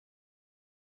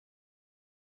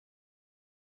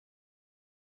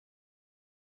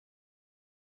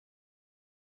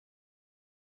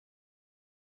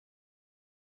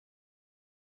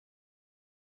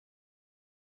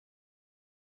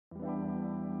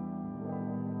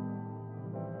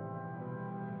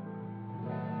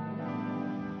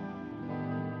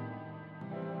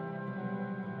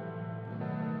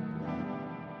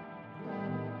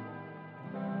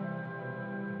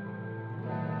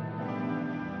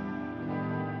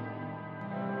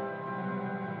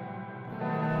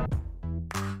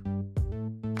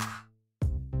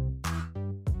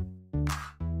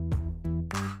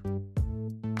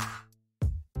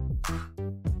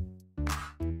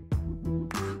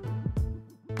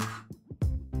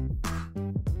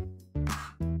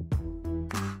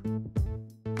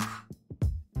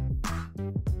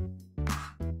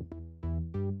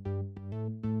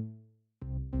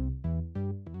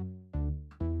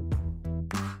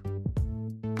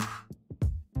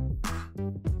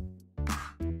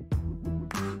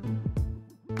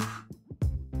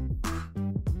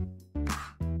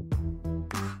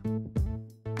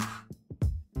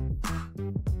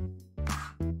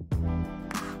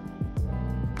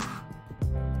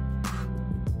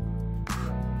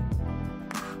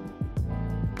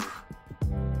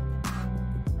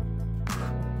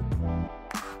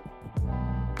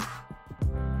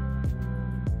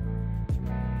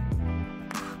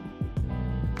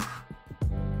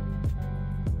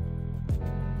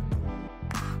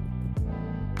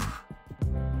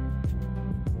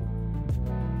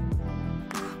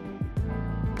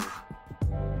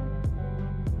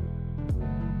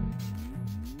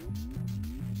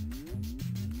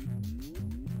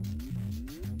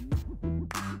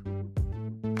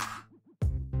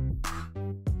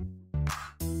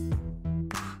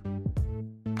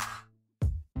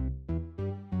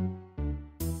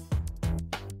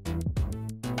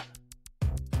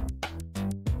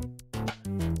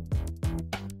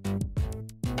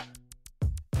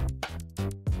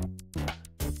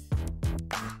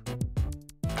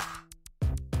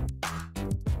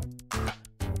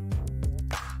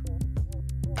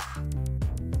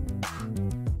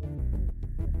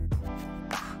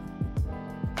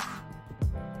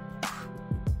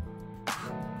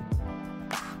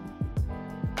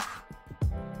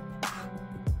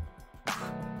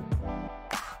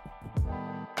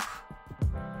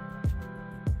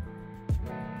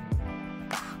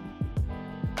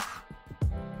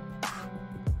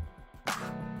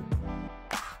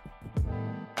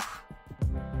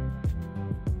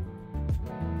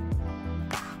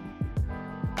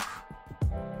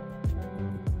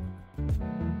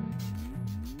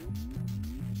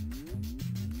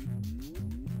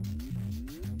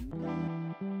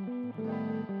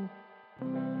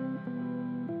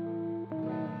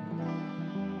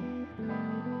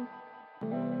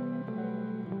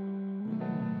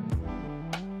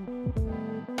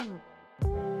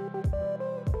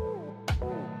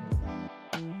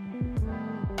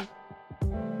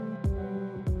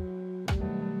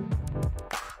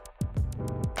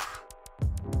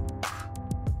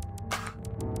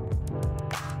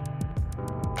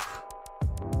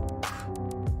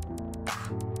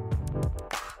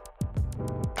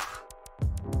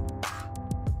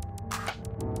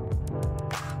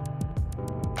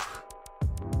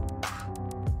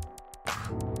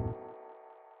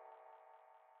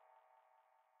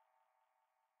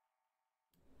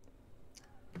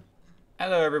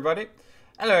Hello, everybody.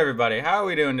 Hello, everybody. How are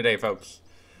we doing today, folks?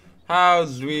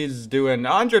 How's we's doing?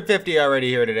 150 already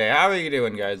here today. How are you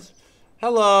doing, guys?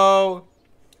 Hello.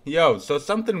 Yo, so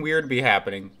something weird be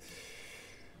happening.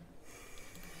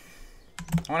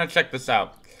 I want to check this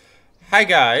out. Hi,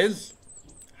 guys.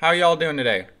 How y'all doing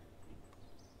today?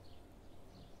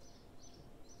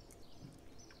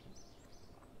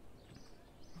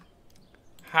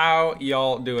 How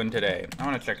y'all doing today? I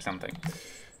want to check something.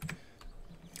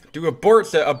 Do abort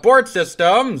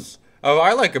systems. Oh,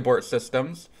 I like abort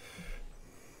systems.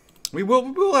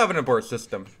 We'll have an abort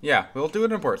system. Yeah, we'll do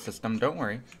an abort system. Don't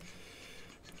worry.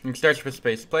 Starship with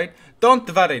space plane. Don't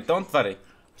worry.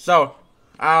 So,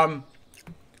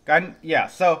 yeah.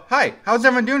 So, hi. How's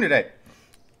everyone doing today?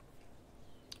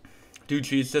 Do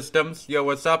cheese systems. Yo,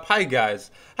 what's up? Hi,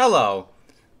 guys. Hello.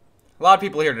 A lot of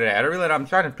people here today. I'm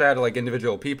trying to add like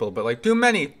individual people, but like too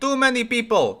many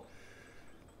people.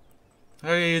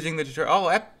 How are you using the tutorial? Oh,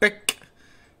 epic.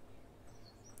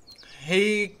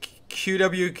 Hey,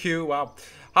 QWQ. Wow.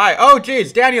 Hi. Oh,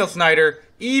 geez. Daniel Snyder.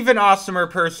 Even awesomer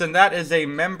person. That is a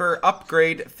member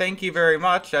upgrade. Thank you very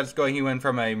much. That's going, he went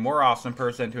from a more awesome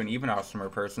person to an even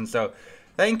awesomer person. So,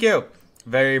 thank you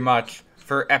very much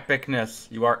for epicness.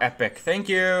 You are epic. Thank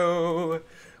you.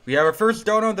 We have our first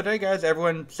dono of the day, guys.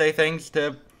 Everyone say thanks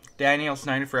to Daniel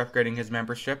Snyder for upgrading his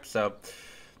membership. So,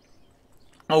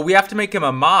 oh, we have to make him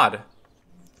a mod.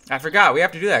 I forgot. We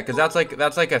have to do that because that's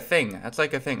like a thing. That's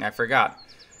like a thing. I forgot.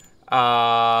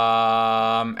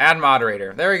 Add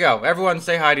moderator. There we go. Everyone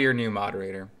say hi to your new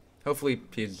moderator. Hopefully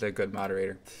he's a good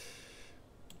moderator.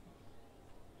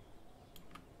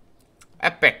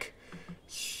 Epic.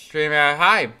 Stream.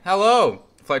 Hi. Hello.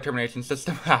 Flight termination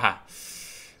system. Haha.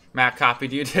 Matt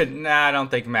copied you. Did? Nah, I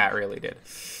don't think Matt really did.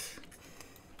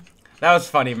 That was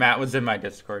funny. Matt was in my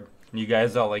Discord. You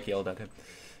guys all like yelled at him.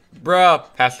 Bruh,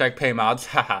 hashtag pay mods,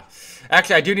 haha.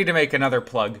 Actually, I do need to make another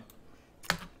plug.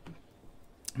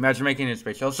 Imagine making it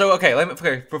spatial. So, okay,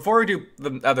 before we do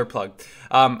the other plug,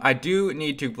 I do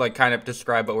need to, like, kind of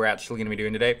describe what we're actually going to be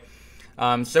doing today.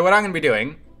 So what I'm going to be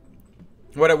doing,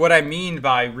 what I mean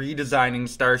by redesigning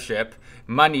Starship,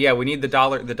 money, yeah, we need the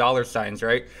dollar signs,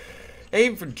 right?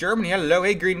 Hey, for Germany, hello,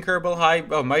 hey, Green Kerbal, hi,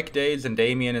 oh, Mike Days and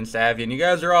Damien and Savian, you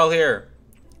guys are all here.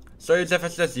 So it's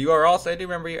FSS, you are also, I do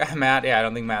remember you, Matt, yeah, I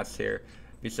don't think Matt's here.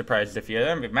 Be surprised if you,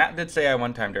 Matt did say I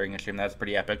one time during a stream, that's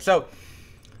pretty epic. So,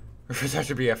 for such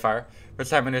a BFR,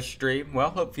 first time in a stream, well,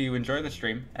 hope you enjoy the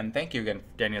stream, and thank you again,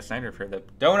 Daniel Snyder, for the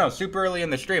dono, super early in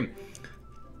the stream.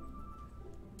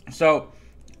 So,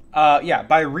 yeah,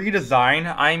 by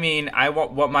redesign, I mean,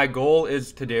 what my goal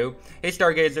is to do, hey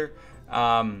Stargazer,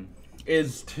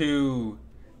 is to,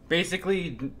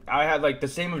 basically, I had like the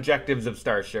same objectives of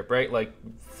Starship, right? Like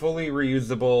fully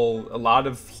reusable, a lot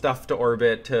of stuff to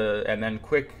orbit, and then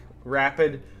quick,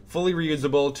 rapid, fully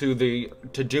reusable to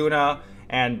Duna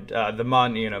and the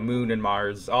Moon and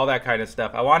Mars, all that kind of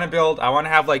stuff. I want to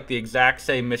have like the exact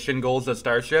same mission goals as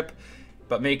Starship,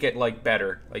 but make it like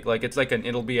better. Like it's like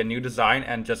it'll be a new design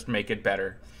and just make it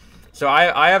better. So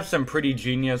I have some pretty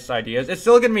genius ideas. It's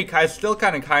still gonna be still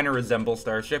kind of resemble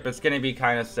Starship. It's gonna be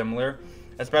kind of similar,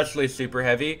 especially super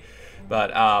heavy,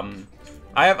 but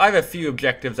I have a few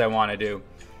objectives I want to do.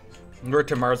 We're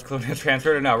to Mars colonial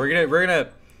transfer. No, we're gonna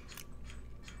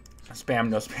spam,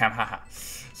 no spam, haha.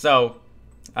 So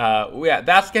yeah,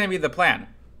 that's gonna be the plan.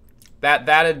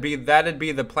 That'd be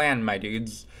the plan, my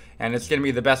dudes, and it's gonna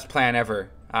be the best plan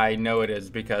ever. I know it is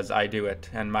because I do it,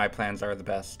 and my plans are the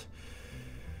best.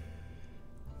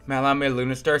 Matt Lown made a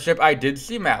Luna Starship. I did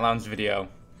see Matt Lown's video.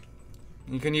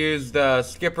 You can use the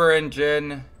skipper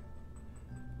engine.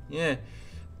 Yeah.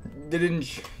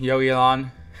 Didn't yo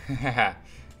Elon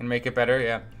and make it better,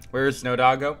 yeah. Where is Snow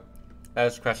Doggo? That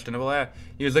is questionable. Yeah.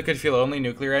 Use liquid fuel only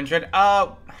nuclear engine.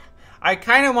 I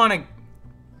kinda wanna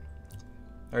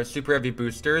or super heavy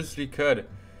boosters, we could.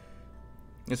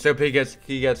 And so he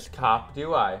gets cop,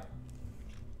 do I?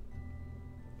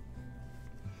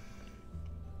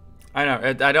 I know,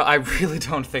 I really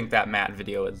don't think that Matt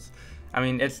video is, I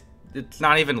mean, it's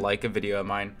not even like a video of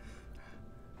mine.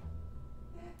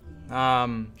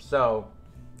 So,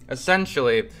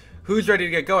 essentially, who's ready to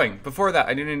get going? Before that,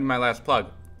 I do need my last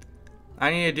plug.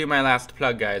 I need to do my last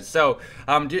plug, guys. So,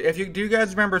 do you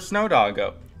guys remember Snow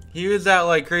Doggo? He was that,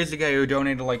 like, crazy guy who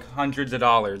donated, like, hundreds of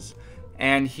dollars.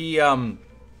 And he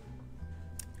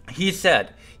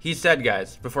said,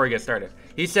 guys, before we get started,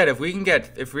 he said if we can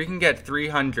get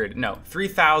 3,000,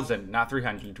 not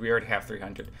 300, we already have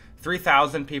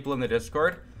 3,000 people in the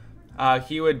Discord,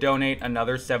 he would donate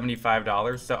another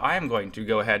 $75. So I am going to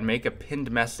go ahead and make a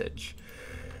pinned message.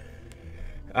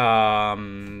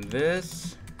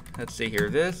 This let's see here.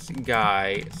 This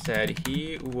guy said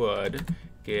he would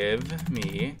give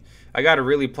me. I gotta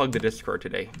really plug the Discord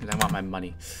today because I want my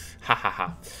money. Ha ha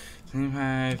ha.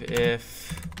 25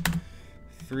 if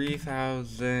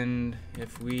 3,000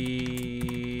 if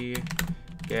we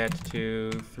get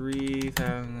to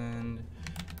 3,000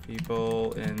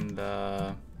 people in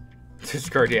the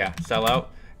Discord. Yeah, sell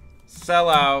out. Sell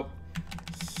out.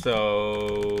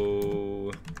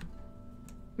 So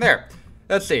there.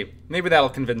 Let's see. Maybe that'll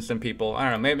convince some people. I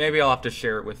don't know. Maybe I'll have to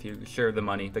share it with you. Share the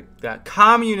money. That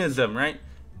communism, right?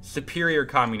 Superior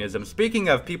communism. Speaking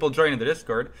of people joining the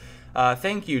Discord,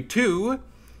 thank you to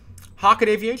Hawkett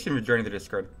Aviation for joining the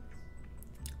Discord.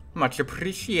 Much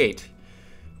appreciate.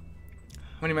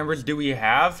 How many members do we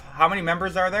have? How many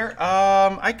members are there?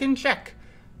 I can check.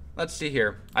 Let's see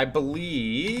here. I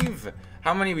believe.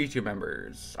 How many YouTube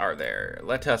members are there?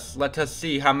 Let us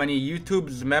see how many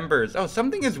YouTube's members. Oh,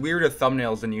 something is weird with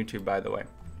thumbnails in YouTube, by the way.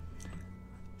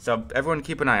 So everyone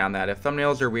keep an eye on that. If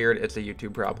thumbnails are weird, it's a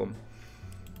YouTube problem.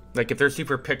 Like if they're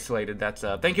super pixelated, that's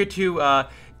thank you to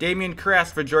Damien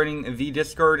Crest for joining the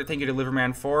Discord. Thank you to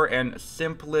Liverman4 and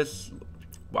Simplis.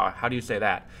 Wow, how do you say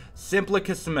that?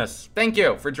 Simplicissimus. Thank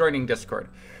you for joining Discord.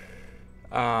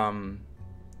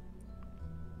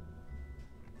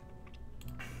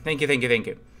 Thank you.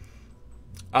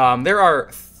 There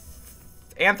are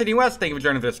Anthony West. Thank you for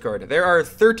joining the Discord. There are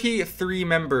 33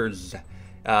 members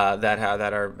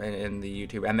that are in the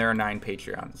YouTube, and there are 9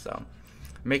 Patreons. So,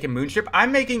 making Moonship.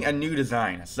 I'm making a new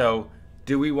design. So,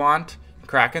 do we want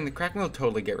Kraken? The Kraken will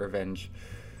totally get revenge.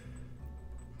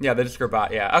 Yeah, the Discord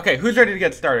bot. Yeah. Okay, who's ready to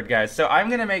get started, guys? So I'm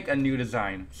gonna make a new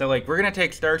design. So like, we're gonna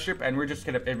take Starship, and we're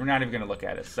not even gonna look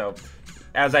at it. So,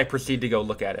 as I proceed to go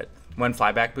look at it, one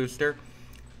flyback booster.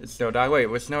 It's Snow Dog. Wait,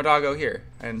 was Snow Doggo here?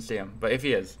 I didn't see him, but if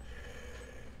he is,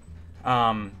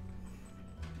 everyone,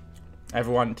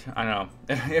 I don't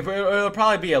know. It'll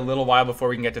probably be a little while before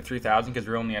we can get to 3,000 because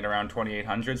we're only at around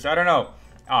 2,800. So I don't know.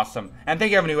 Awesome. And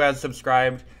thank you everyone who has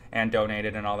subscribed and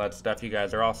donated and all that stuff. You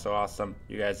guys are also awesome.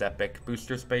 You guys epic.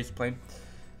 Booster space plane.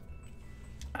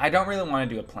 I don't really want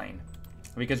to do a plane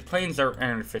because planes are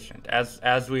inefficient,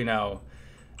 as we know.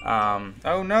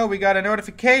 Oh no, we got a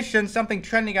notification. Something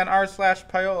trending on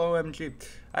r/Pyolo OMG.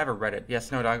 I have a Reddit.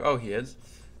 Yes, no dog. Oh, he is.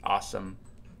 Awesome.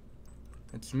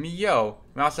 It's me, yo.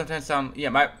 Mouse sometimes sound. Yeah,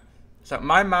 my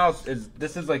mouse is.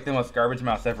 This is like the most garbage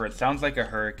mouse ever. It sounds like a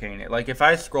hurricane. Like if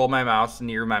I scroll my mouse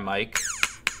near my mic,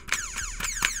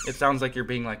 it sounds like you're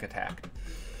being like attacked.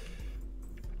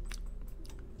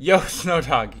 Yo, Snow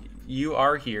Dog, you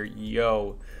are here.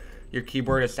 Yo, your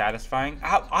keyboard is satisfying.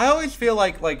 I always feel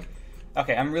like.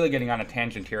 Okay, I'm really getting on a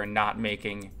tangent here and not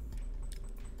making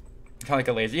sound like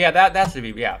a laser. Yeah, that should be,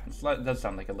 yeah, it does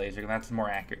sound like a laser, and that's more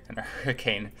accurate than a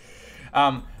hurricane.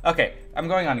 Okay, I'm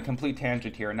going on a complete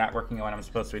tangent here and not working on what I'm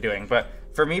supposed to be doing. But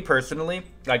for me personally,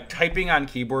 like typing on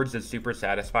keyboards is super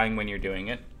satisfying when you're doing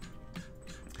it.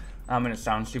 And it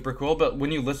sounds super cool, but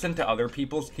when you listen to other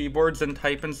people's keyboards and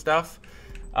type and stuff,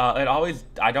 I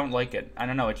don't like it. I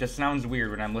don't know. It just sounds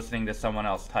weird when I'm listening to someone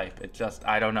else type. It just,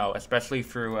 I don't know, especially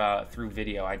through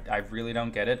video. I really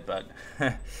don't get it, but,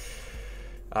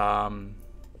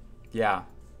 yeah.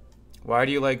 Why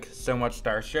do you like so much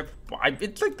Starship?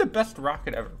 It's like the best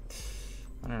rocket ever.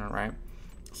 I don't know, right?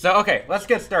 So, okay, let's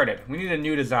get started. We need a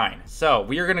new design. So,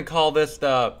 we are going to call this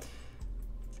the,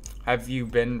 have you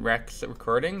been Rex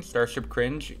recording? Starship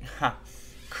cringe? Ha.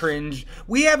 Cringe.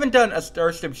 We haven't done a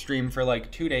Starship stream for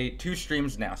like 2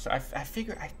 streams now, so I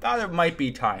thought it might be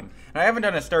time. And I haven't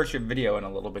done a Starship video in a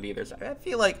little bit either, so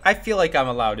I feel like I'm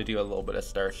allowed to do a little bit of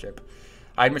Starship.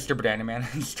 I had Mr. Banana Man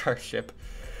and Starship.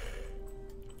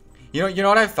 You know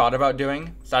what I've thought about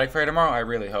doing? Static Fire tomorrow? I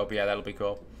really hope. Yeah, that'll be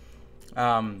cool.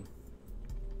 What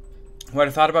I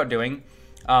thought about doing,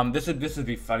 this would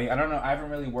be funny. I don't know. I haven't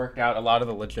really worked out a lot of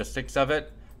the logistics of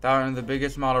it. That the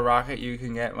biggest model rocket you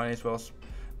can get money as well.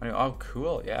 Oh,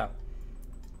 cool, yeah.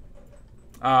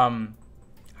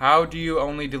 How do you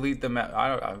only delete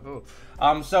the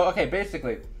so, okay,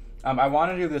 basically, I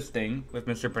want to do this thing with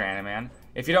Mr. Banana Man.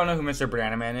 If you don't know who Mr.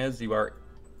 Banana Man is, you are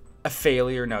a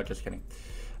failure. No, just kidding.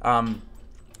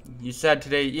 You said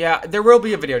today, yeah, there will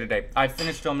be a video today. I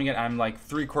finished filming it. I'm like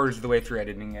 3/4 of the way through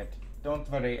editing it. Don't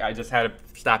worry, I just had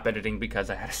to stop editing because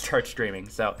I had to start streaming.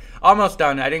 So, almost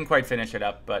done. I didn't quite finish it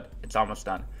up, but it's almost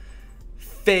done.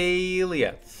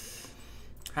 Failure.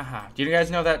 Haha. Do you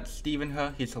guys know that Steven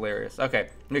Huh? He's hilarious. Okay.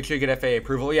 Make sure you get FAA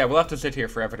approval. Yeah, we'll have to sit here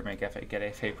forever to get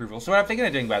FAA approval. So what I'm thinking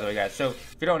of doing, by the way, guys. So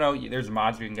if you don't know, there's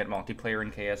mods where you can get multiplayer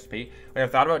in KSP. What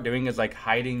I've thought about doing is like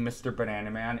hiding Mr.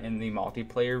 Banana Man in the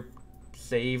multiplayer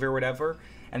save or whatever,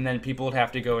 and then people would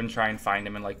have to go and try and find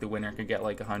him, and like the winner could get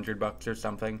like $100 or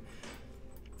something.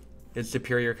 is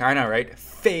superior. I know, right?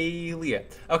 Failure.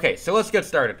 Okay, so let's get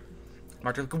started.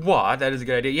 Martin, what? That is a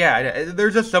good idea. Yeah,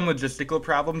 there's just some logistical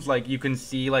problems. Like, you can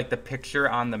see, like, the picture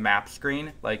on the map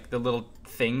screen. Like, the little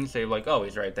thing say, like, oh,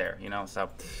 he's right there, you know? So,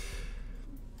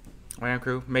 Land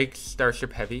crew, make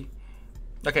Starship heavy.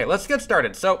 Okay, let's get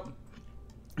started. So,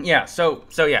 yeah, so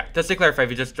yeah, just to clarify,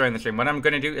 if you just joined the stream, what I'm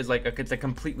going to do is, like, it's a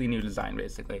completely new design,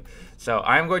 basically. So,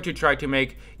 I'm going to try to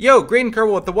make, yo, Green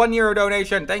Kerbal with the €1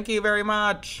 donation. Thank you very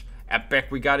much. Epic,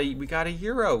 we got a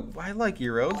euro. I like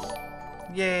euros.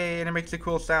 Yay, and it makes a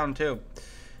cool sound, too.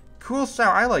 Cool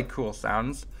sound, I like cool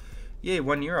sounds. Yay,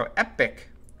 €1. Epic.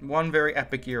 One very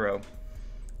epic euro.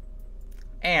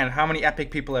 And how many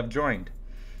epic people have joined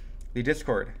the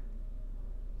Discord?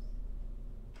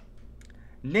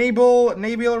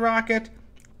 Nabil Rocket,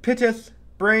 Pittis,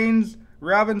 Brains,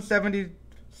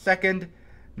 Robin72nd,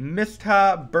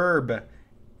 Mista Burb,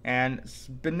 and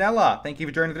Spinella. Thank you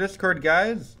for joining the Discord,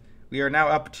 guys. We are now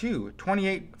up to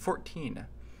 2814.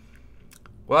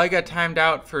 Well, I got timed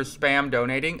out for spam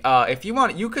donating. If you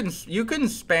want, you can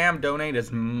spam donate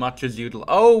as much as you'd.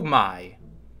 Oh my!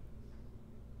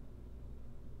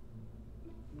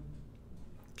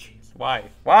 Jeez,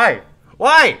 why? Why?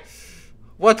 Why?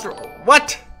 What?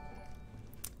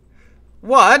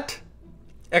 What?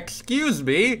 Excuse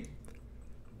me?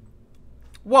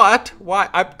 What?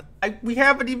 Why? We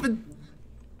haven't even.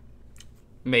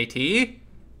 Matey?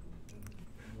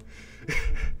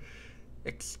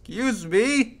 Excuse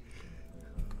me?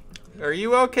 Are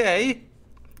you okay?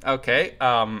 Okay,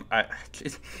 I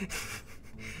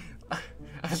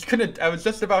was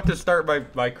just about to start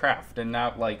my craft and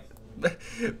now, like,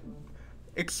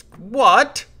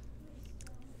 what?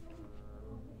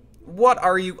 What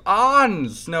are you on,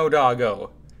 Snow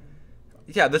Doggo?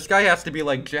 Yeah, this guy has to be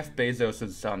like Jeff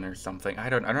Bezos' son or something. I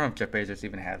don't know if Jeff Bezos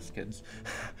even has kids.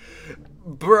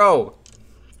 Bro.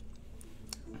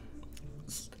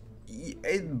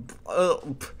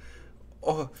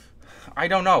 I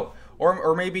don't know.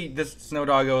 Or maybe this Snow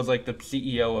Doggo is like the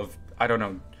CEO of, I don't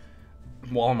know,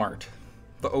 Walmart.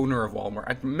 The owner of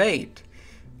Walmart. Mate.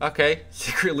 Okay.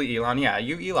 Secretly Elon. Yeah,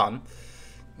 you Elon.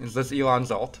 Is this Elon's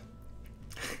alt?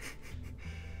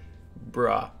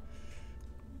 Bruh.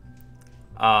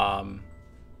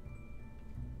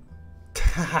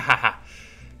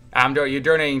 You're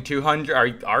donating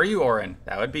 200. Are you, Oren?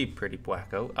 That would be pretty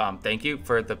wacko. Thank you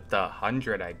for the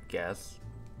 100, I guess.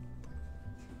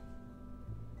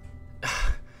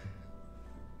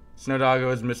 Snow Doggo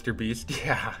is Mr. Beast.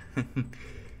 Yeah.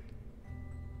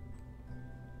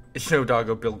 Snow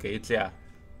Doggo Bill Gates. Yeah.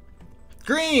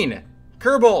 Green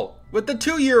Kerbal with the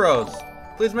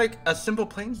 €2. Please make a Simple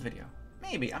Planes video.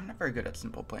 Maybe. I'm not very good at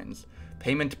Simple Planes.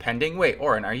 Payment pending? Wait,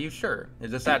 Oren, are you sure?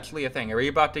 Is this actually a thing? Are we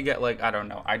about to get, like, I don't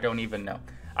know. I don't even know.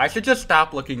 I should just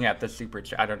stop looking at the super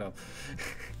chat. I don't know.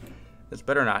 This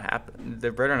better not happen.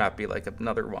 There better not be, like,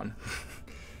 another one.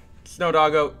 Snow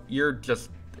Doggo, you're just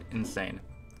insane.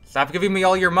 Stop giving me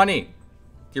all your money.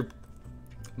 Your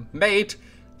mate.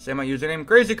 Say my username.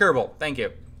 Crazy Kerbal. Thank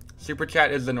you. Super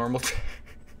chat is the normal chat.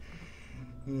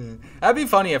 That'd be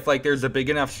funny if, like, there's a big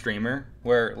enough streamer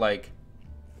where, like,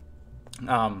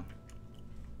 the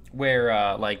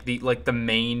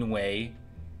main way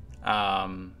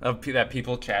that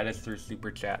people chat is through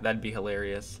super chat. That'd be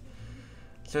hilarious.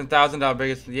 $7,000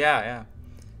 biggest. Yeah.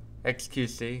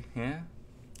 XQC. Yeah.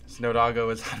 Snow Doggo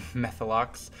is on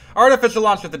Methalox. Artificial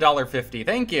launch with $1.50.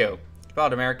 Thank you.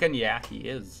 About American. Yeah, he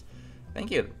is. Thank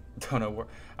you. Don't know.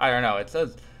 I don't know. It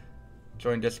says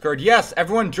join Discord. Yes,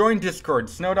 everyone join Discord.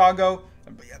 Snow Doggo.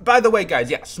 By the way,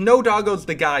 guys, yeah, Snow Doggo's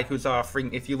the guy who's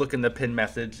offering, if you look in the pin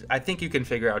message, I think you can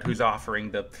figure out who's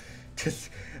offering the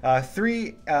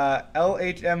 3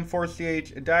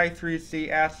 LHM4CH, Die 3C,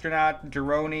 Astronaut,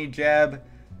 Jeroni, Jeb.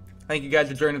 Thank you guys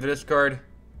for joining the Discord.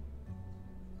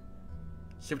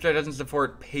 Superchat doesn't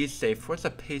support PaySafe. What's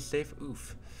a PaySafe?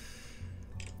 Oof.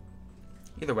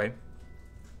 Either way.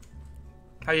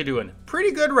 How you doing?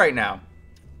 Pretty good right now.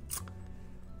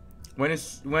 When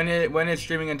is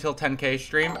streaming until 10K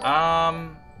stream?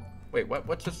 Wait,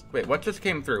 what just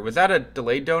came through? Was that a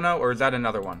delayed dono or is that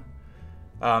another one?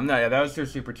 No, yeah, that was through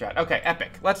super chat. Okay,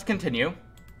 epic. Let's continue.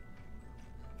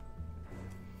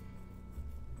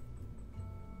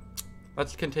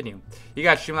 Let's continue. You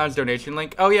got Streamlabs donation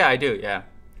link? Oh yeah, I do. Yeah.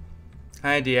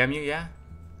 I DM you. Yeah.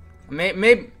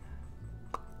 Maybe.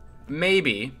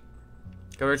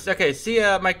 Okay. See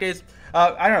ya, Mike Days.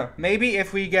 I don't know. Maybe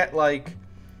if we get like.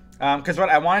 Because what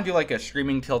I want to do, like a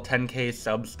streaming till 10K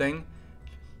subs thing.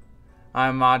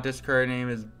 My mod Discord name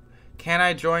is. Can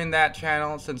I join that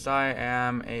channel since I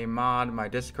am a mod? My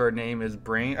Discord name is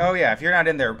Brain. Oh yeah, if you're not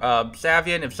in there,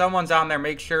 Savian. If someone's on there,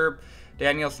 make sure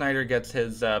Daniel Snyder gets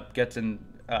his gets in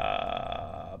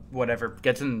whatever,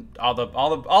 gets in all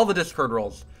the Discord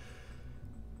roles.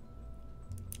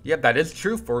 Yep, that is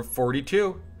true for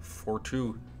 42.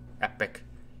 42. Epic.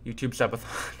 YouTube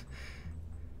subathon.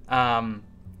 Can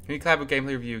you collab with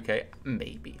Gameplay Review UK?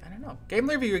 Maybe. I don't know.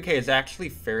 Gameplay Review UK is actually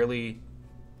fairly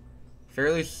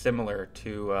similar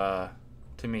to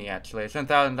me, actually.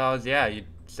 $10,000. Yeah, you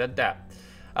said that.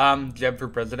 Jeb for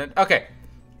president. Okay.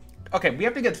 Okay, we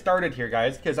have to get started here,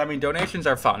 guys, because, I mean, donations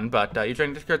are fun, but you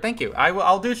joined Discord. Thank you.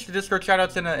 I'll do Discord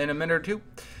shoutouts in a minute or two.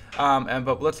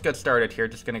 But let's get started here.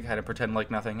 Just gonna kind of pretend like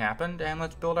nothing happened, and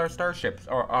let's build our starships.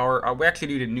 Or we actually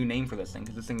need a new name for this thing,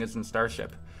 because this thing isn't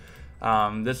Starship.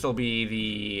 This will be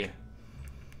the,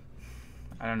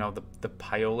 I don't know, the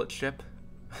pilot ship.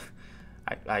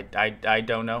 I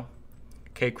don't know.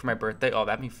 Cake for my birthday. Oh,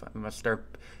 that'd be fun. We must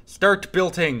start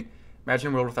building.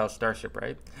 Imagine a world without Starship,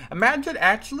 right? Imagine,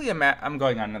 actually, I'm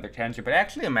going on another tangent, but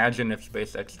actually imagine if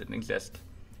SpaceX didn't exist.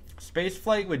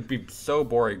 Spaceflight would be so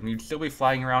boring. You'd still be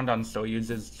flying around on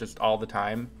Soyuzes just all the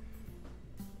time.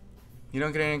 You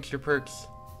don't get any extra perks.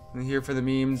 I'm here for the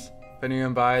memes. If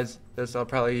anyone buys this, I'll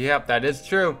probably... Yep, that is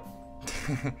true.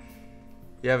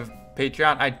 You have a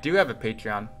Patreon? I do have a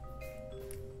Patreon.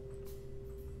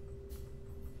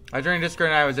 I joined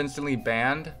Discord and I was instantly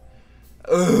banned.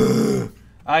 Ugh.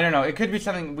 I don't know. It could be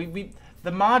something...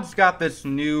 The mods got this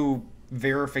new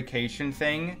verification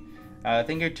thing.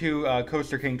 Thank you to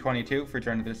Coaster King 22 for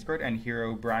joining the Discord, and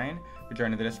Hero Brian for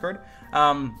joining the Discord.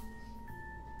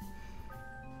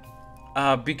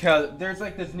 Because there's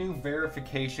like this new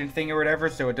verification thing or whatever,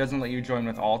 so it doesn't let you join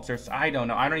with alts or I don't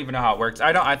know. I don't even know how it works.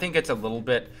 I think it's a little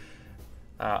bit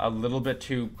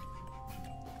too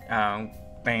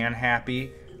ban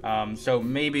happy. So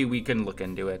maybe we can look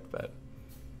into it, but.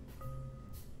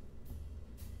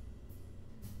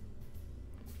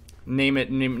 Name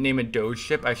a Doge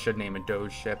ship? I should name a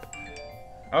Doge ship.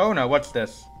 Oh no, what's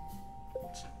this?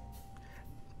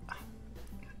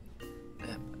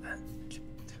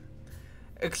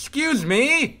 Excuse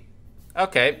me?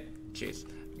 Okay, jeez.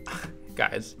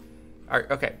 Guys.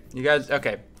 Okay, you guys,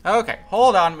 okay. Okay,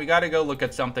 hold on, we gotta go look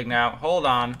at something now. Hold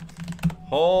on.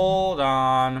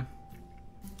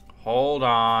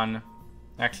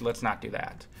 Actually, let's not do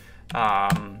that.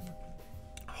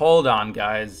 Hold on,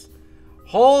 guys.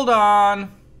 Hold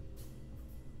on.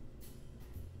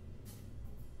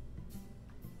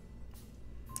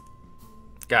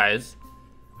 Guys.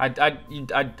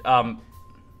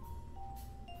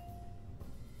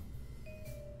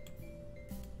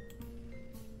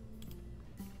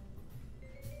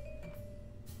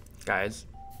 Guys.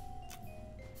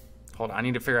 Hold on, I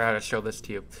need to figure out how to show this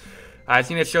to you. I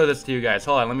just need to show this to you guys.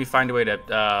 Hold on, let me find a way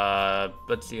to,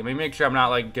 let's see. Let me make sure I'm not,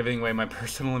 like, giving away my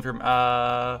personal information.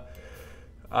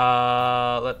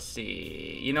 Let's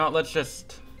see. You know what? Let's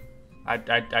just. I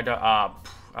don't.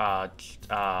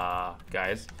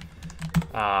 Guys.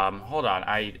 Hold on.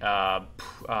 Hold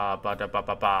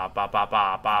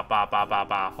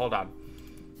on.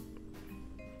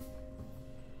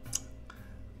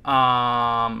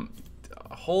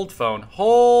 Hold phone.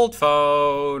 Hold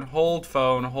phone. Hold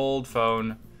phone. Hold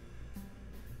phone.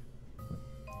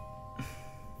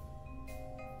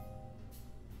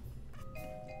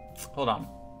 Hold on.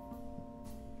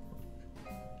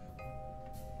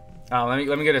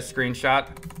 Let me get a screenshot.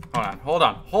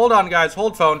 Hold on, guys.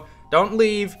 Hold phone. Don't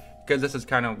leave, because this is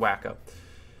kind of wacko.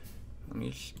 Let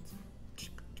me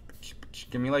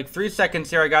give me like 3 seconds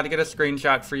here. I got to get a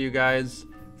screenshot for you guys.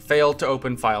 Failed to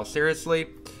open file. Seriously?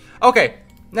 Okay,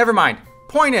 never mind.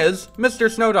 Point is, Mr.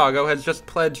 Snowdoggo has just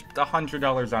pledged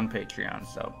 $100 on Patreon,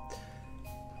 so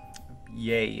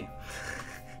yay,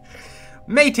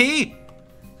 matey.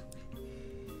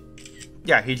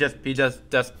 Yeah, he just yeah,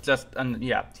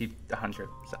 he 100.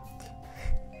 So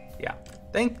yeah,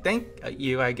 thank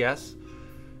you, I guess.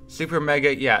 Super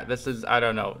mega. Yeah, this is, I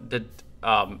don't know.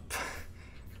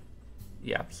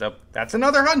 Yeah, so that's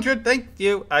another 100. Thank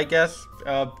you, I guess.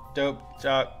 Dope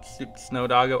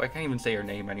Snowdoggo. I can't even say your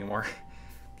name anymore.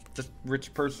 Just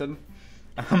rich person.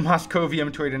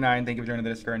 Moscovium289. Thank you for joining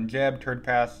the Discord. And Jeb Turd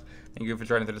Pass. Thank you for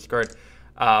joining the Discord.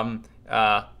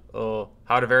 Oh,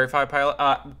 how to verify pilot?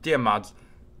 DM mods.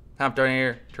 Top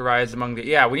donator to rise among the.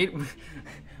 Yeah, we need.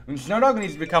 Snowdoggo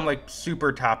needs to become like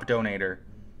super top donator,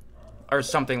 or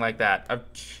something like that.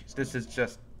 This is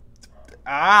just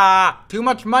too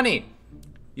much money.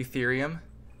 Ethereum.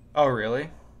 Oh really?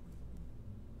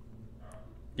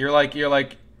 You're like.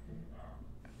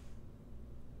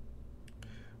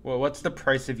 Well, what's the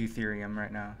price of Ethereum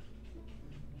right now?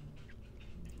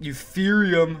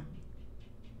 Ethereum.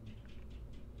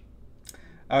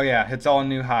 Oh yeah, it's all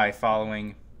new high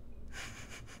following.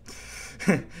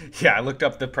 Yeah, I looked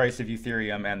up the price of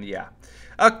Ethereum, and yeah.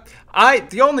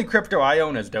 The only crypto I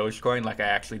own is Dogecoin. Like, I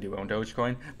actually do own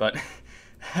Dogecoin, but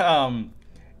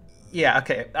yeah,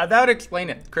 okay. That would explain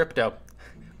it. Crypto.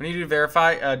 We need to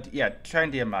verify. Yeah, try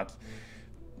and DM mods.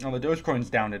 Oh, the Dogecoin's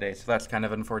down today, so that's kind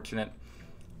of unfortunate.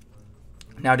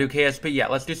 Now do KSP. Yeah,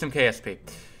 let's do some KSP.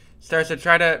 Starship,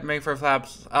 try to make for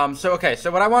flaps. So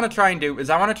what I want to try and do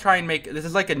is I want to try and make, this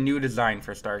is like a new design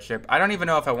for Starship. I don't even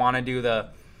know if I want to do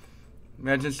the,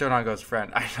 imagine Stonago's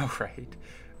friend. I know, right?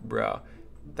 Bro.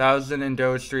 1,000 in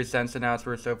Doge, 3 cents, and now it's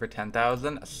worth over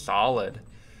 10,000. Solid.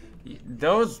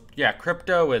 Those, yeah,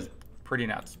 crypto is pretty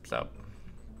nuts, so.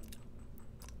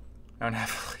 Don't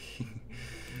have,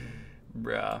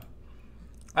 bruh.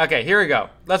 Okay, here we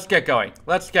go. Let's get going.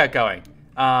 Let's get going.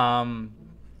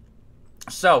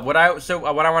 So what I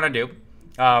want to do,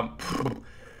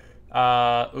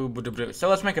 so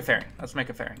let's make a fairing. Let's make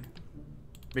a fairing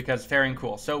because fairing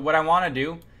cool. So what I want to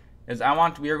do is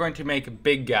we are going to make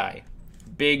big guy,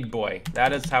 big boy.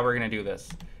 That is how we're gonna do this.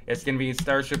 It's gonna be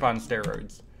Starship on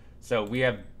steroids. So we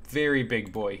have very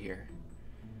big boy here.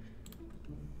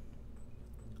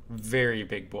 Very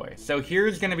big boy. So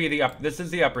here's gonna be this is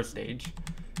the upper stage.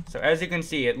 So as you can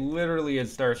see, it literally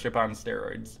is Starship on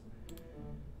steroids.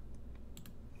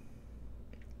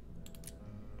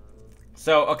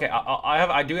 So, okay,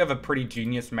 I do have a pretty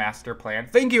genius master plan.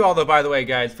 Thank you all, though, by the way,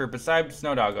 guys, for besides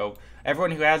Snowdoggo, everyone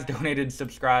who has donated,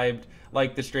 subscribed,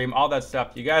 liked the stream, all that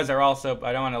stuff. You guys are also,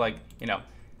 I don't want to, like, you know,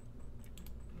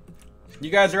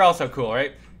 you guys are also cool,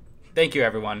 right? Thank you,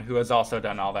 everyone who has also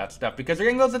done all that stuff, because you're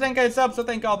getting close to 10K subs, so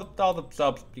thank all the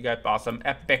subs. You guys awesome.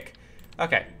 Epic.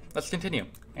 Okay, let's continue.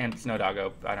 And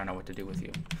Snowdoggo, I don't know what to do with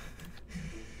you.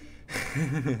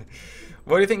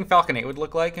 What do you think Falcon 8 would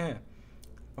look like?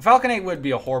 Falcon 8 would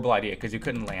be a horrible idea because you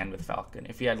couldn't land with Falcon.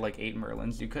 If you had like 8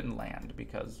 Merlins, you couldn't land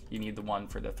because you need the one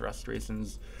for the thrust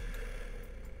reasons.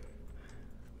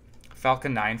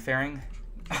 Falcon 9 fairing?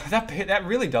 that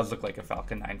really does look like a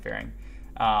Falcon 9 fairing.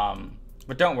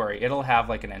 But don't worry, it'll have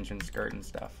like an engine skirt and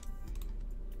stuff.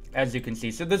 As you can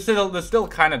see. So this still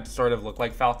kind of sort of look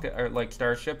like Falcon or like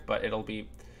Starship, but it'll be...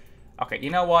 Okay, you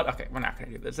know what? Okay, we're not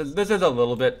gonna do this. This is a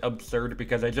little bit absurd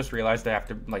because I just realized I have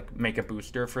to like make a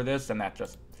booster for this, and that's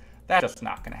just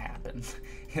not gonna happen.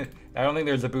 I don't think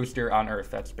there's a booster on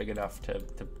Earth that's big enough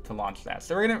to launch that.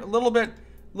 So we're gonna a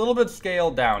little bit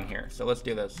scale down here. So let's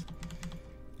do this.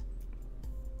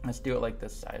 Let's do it like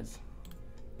this size.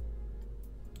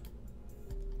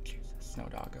 Jesus,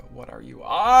 Snowdoggo, what are you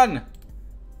on?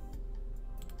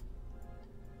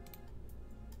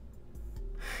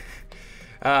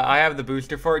 I have the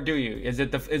booster for it. Do you?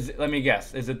 Let me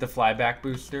guess. Is it the flyback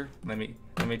booster? Let me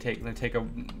take a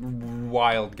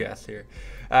wild guess here.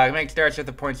 Make starts at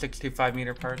the 0.625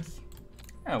 meter parts.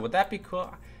 Oh, would that be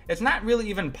cool? It's not really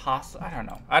even possible.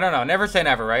 I don't know. Never say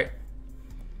never, right?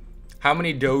 How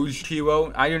many Doge do you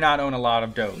own? I do not own a lot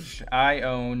of Doge. I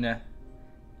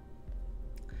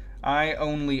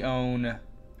only own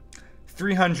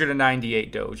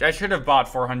 398 Doge. I should have bought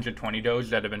 420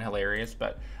 Doge. That'd have been hilarious,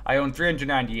 but I own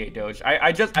 398 Doge.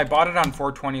 I bought it on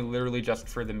 420 literally just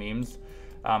for the memes.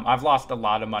 I've lost a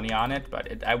lot of money on it, but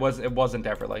it wasn't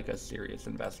ever like a serious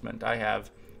investment. I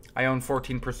own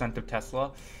 14% of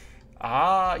Tesla.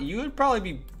 You would probably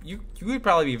be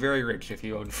very rich if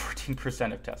you owned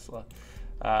 14% of Tesla.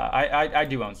 I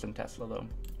do own some Tesla though.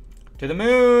 To the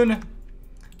moon.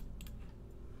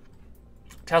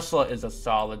 Tesla is a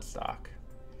solid stock.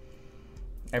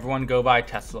 Everyone go buy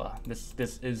Tesla. This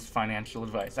is financial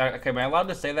advice. Okay, am I allowed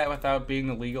to say that without being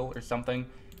illegal or something?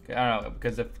 I don't know,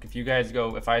 because if you guys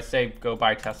if I say go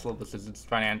buy Tesla, this is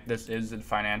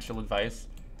financial advice,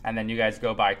 and then you guys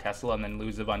go buy Tesla and then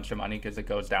lose a bunch of money because it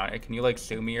goes down. Can you like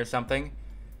sue me or something?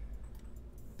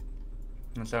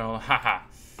 And so, haha.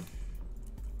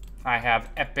 I have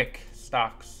epic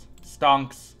stocks.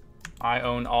 Stonks. I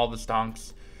own all the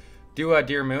stonks. Do a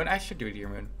Deer Moon. I should do a Deer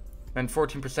Moon. And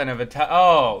 14% of a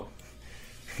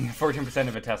 14%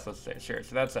 of a Tesla, sure.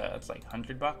 So that's like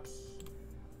 $100.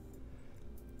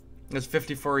 It's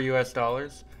 $54 US. No,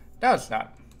 it's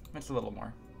not. It's a little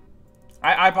more.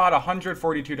 I bought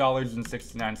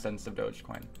 $142.69 of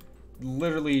Dogecoin,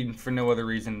 literally for no other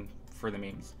reason for the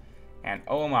memes. And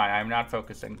oh my, I'm not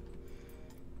focusing.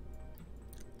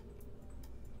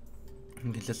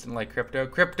 Inconsistent like crypto.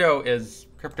 Crypto is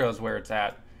where it's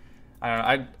at. I don't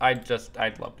know.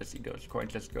 I'd love to see Dogecoin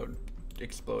just go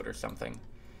explode or something.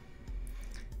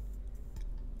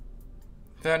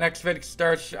 The next vid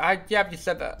starts. Yeah, you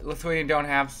said that Lithuania don't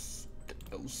have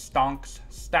stonks.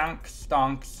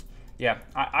 Yeah,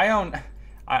 I own.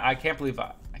 I can't believe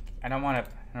I don't want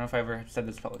to. I don't know if I ever said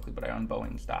this publicly, but I own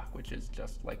Boeing stock, which is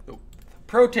just like the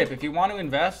Pro tip, if you want to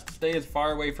invest, stay as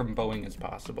far away from Boeing as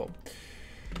possible.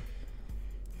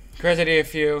 Crazy idea,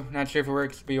 few. Not sure if it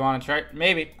works, but you want to try it?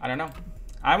 Maybe. I don't know.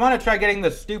 I want to try getting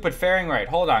the stupid fairing right.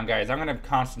 Hold on, guys. I'm going to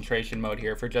concentration mode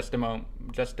here for just a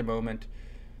moment.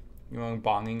 You want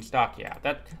bonging stock? Yeah.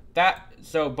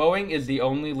 So Boeing is the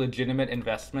only legitimate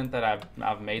investment that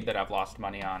I've made that I've lost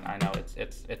money on. I know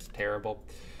it's terrible.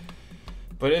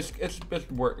 But it's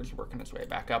working its way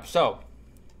back up. So,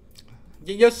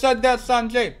 you just said that,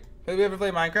 Sanjay. Have you ever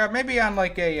played Minecraft? Maybe on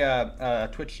like a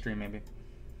Twitch stream, maybe.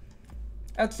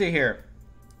 Let's see here.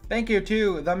 Thank you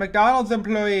to the McDonald's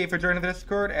employee for joining the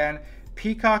Discord, and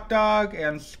Peacock Dog,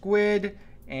 and Squid,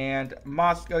 and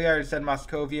Moscow. Yeah, I already said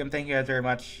Moscovium. Thank you guys very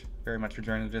much for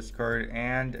joining the Discord,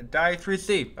 and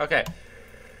Die3C. Okay.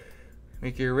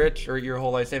 Make you rich or your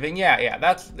whole life saving.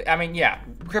 Yeah. I mean, yeah.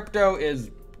 Crypto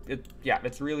is,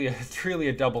 it's really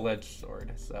a double-edged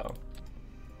sword. So,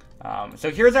 so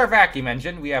here's our vacuum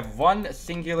engine. We have one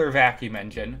singular vacuum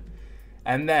engine,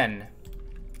 and then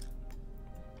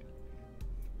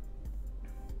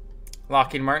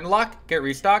Lockheed Martin, get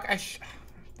restock.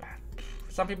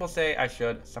 Some people say I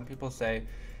should. Some people say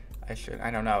I should.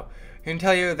 I don't know. I can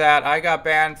tell you that I got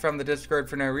banned from the Discord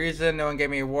for no reason. No one gave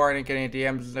me a warning, get any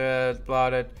DMs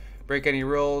blotted, break any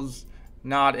rules,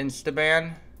 not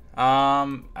insta-ban.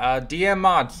 DM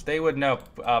mods, they would know.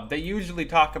 They usually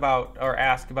talk about or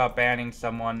ask about banning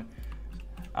someone.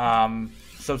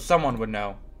 So someone would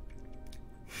know.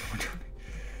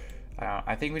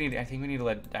 I think we need to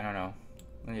let, I don't know.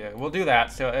 Yeah, we'll do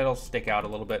that so it'll stick out a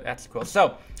little bit. That's cool.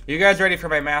 So, you guys ready for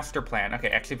my master plan? Okay,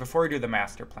 actually, before we do the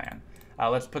master plan,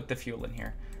 let's put the fuel in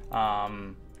here.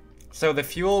 So the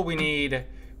fuel we need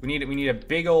a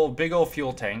big old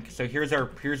fuel tank. So here's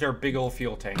our big old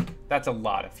fuel tank. That's a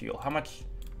lot of fuel. How much?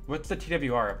 What's the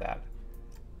TWR of that?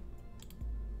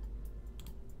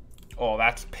 Oh,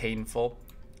 that's painful.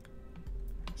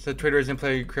 So Twitter isn't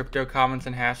playing crypto comments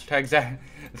and hashtags.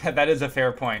 That is a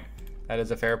fair point. That is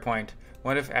a fair point.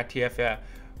 What if at TF,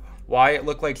 why it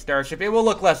look like Starship? It will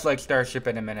look less like Starship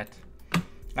in a minute.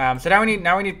 So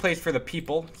now we need place for the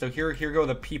people. So here go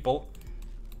the people.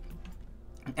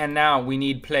 And now we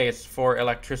need place for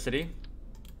electricity.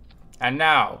 And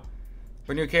now,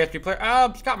 for new KSP player,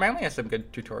 Scott Manley has some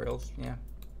good tutorials. Yeah.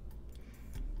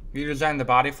 You design the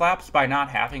body flaps by not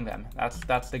having them.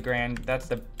 That's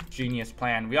the genius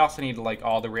plan. We also need like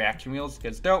all the reaction wheels,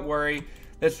 because don't worry.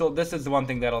 This is the one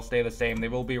thing that'll stay the same. They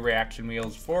will be reaction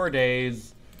wheels 4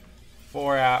 days,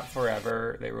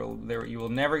 forever. You will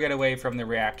never get away from the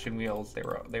reaction wheels.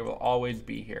 They will always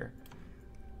be here.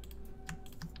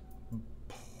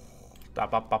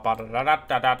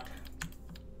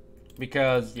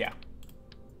 Because yeah.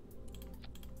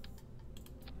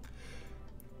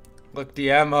 Look,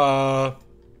 DMs.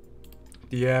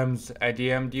 I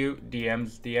DM'd you.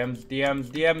 DMs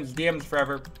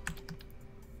forever.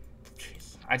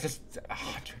 I just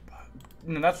 $100.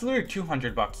 No, that's literally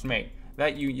 $200, mate.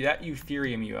 That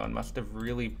Ethereum you own must have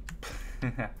really.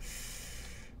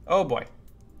 Oh boy.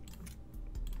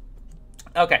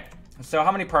 Okay, so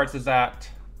how many parts is that?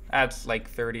 That's like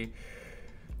 30.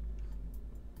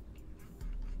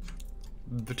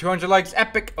 The 200 likes,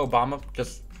 epic. Obama,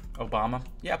 just Obama.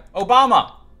 Yep,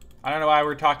 Obama. I don't know why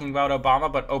we're talking about Obama,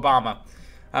 but Obama.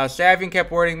 Savian kept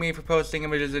warning me for posting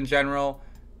images in general.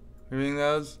 Reading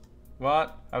those.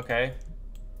 What? Okay.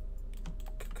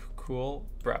 Cool.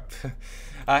 Bro.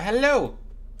 Hello.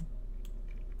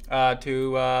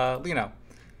 To Lino.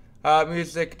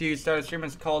 Music, do you start a stream?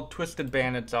 It's called Twisted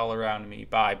Bandits All Around Me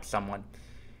by someone.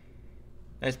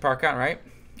 Nice park on, right?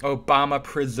 Obama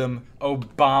Prism.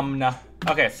 Obama.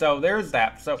 Okay, so there's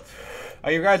that. So,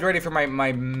 are you guys ready for my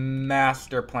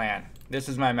master plan? This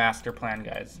is my master plan,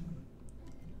 guys.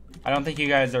 I don't think you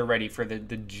guys are ready for the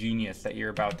genius that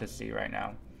you're about to see right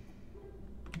now.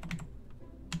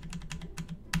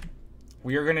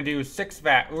 We are gonna do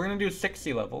we're gonna do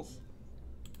 60 levels.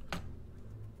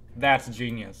 That's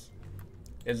genius.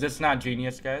 Is this not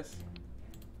genius, guys?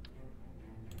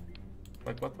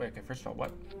 Like what? Wait, okay, first of all,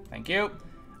 what? Thank you.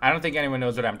 I don't think anyone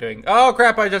knows what I'm doing. Oh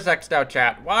crap, I just X'd out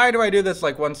chat. Why do I do this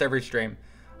like once every stream?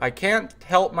 I can't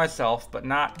help myself but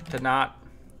not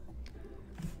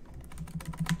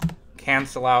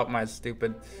cancel out my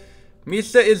stupid.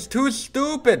 Misa is too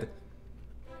stupid.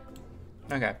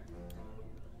 Okay.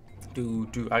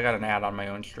 I got an ad on my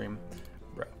own stream.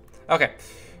 Bro. Okay.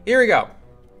 Here we go.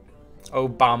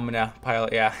 Obama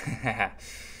pilot, yeah.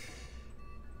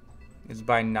 It's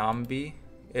by Nambi.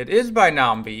 It is by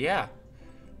Nambi, yeah.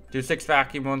 Do 6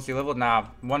 vacuum, 1 sea level? Nah,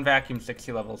 1 vacuum,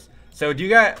 60 levels. So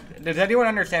does anyone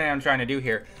understand what I'm trying to do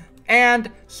here?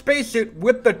 And Spacesuit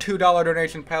with the $2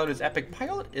 donation. Pilot is epic.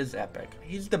 Pilot is epic.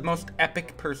 He's the most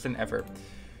epic person ever.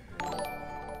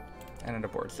 And an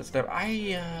abort system.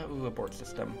 Ooh, abort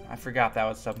system. I forgot that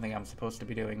was something I'm supposed to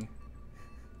be doing.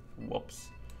 Whoops.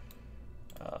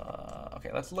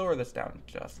 Okay, let's lower this down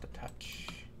just a touch.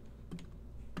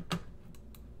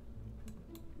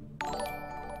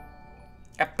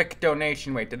 Epic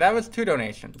donation. Wait, that was 2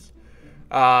 donations.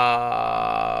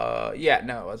 Yeah,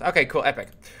 no, it was. Okay, cool, epic.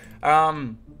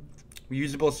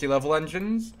 Reusable sea level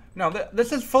engines. No,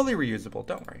 this is fully reusable,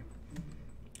 don't worry.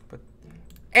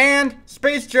 And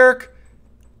Space Jerk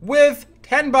with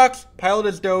 10 bucks. Pilot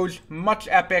is Doge, much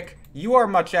epic. You are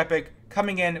much epic,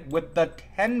 coming in with the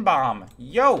 10 bomb.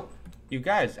 Yo, you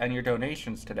guys, and your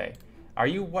donations today.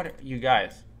 You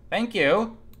guys, thank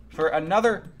you for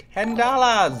another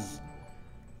 $10.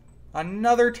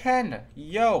 Another 10.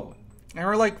 Yo. And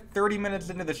we're like 30 minutes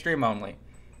into the stream only.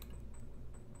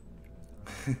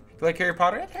 You like Harry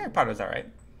Potter? Yeah, Harry Potter's alright.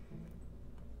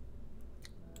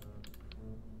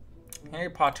 Harry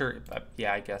Potter,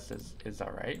 yeah, I guess is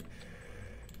alright.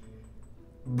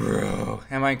 Bro,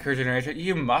 am I encouraging generation?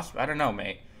 You must. I don't know,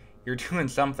 mate. You're doing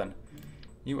something.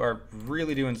 You are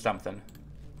really doing something.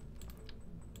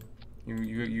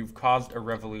 You've caused a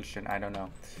revolution. I don't know.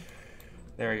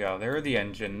 There we go. There are the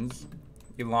engines.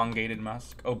 Elongated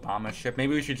Musk. Obama ship.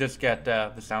 Maybe we should just get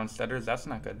the sound stutters. That's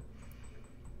not good.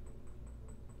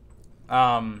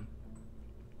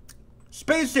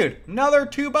 Spacesuit. Another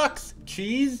 $2.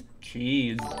 Cheese.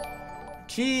 Cheese.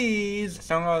 Cheese.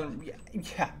 So,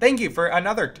 yeah. Thank you for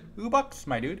another $2,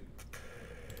 my dude.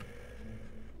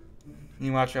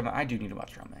 You watch Ramen? I do need to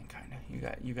watch Ramen, kind of.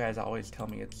 You guys always tell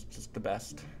me it's just the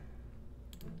best.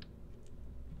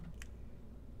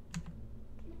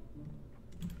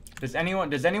 Does anyone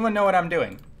know what I'm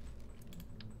doing?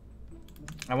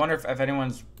 I wonder if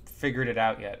anyone's figured it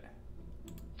out yet.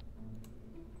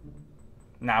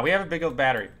 Nah, we have a big old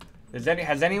battery. Has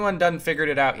anyone figured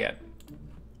it out yet?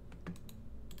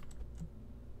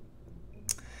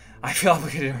 I feel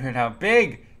obligated right now.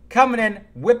 Big coming in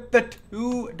with the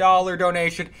 $2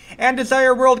 donation, and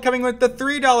Desire World coming with the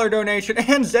 $3 donation,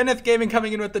 and Zenith Gaming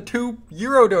coming in with the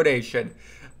 €2 donation.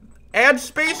 And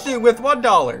Spacesuit with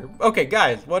 $1. Okay,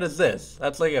 guys, what is this?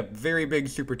 That's like a very big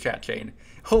super chat chain.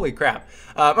 Holy crap.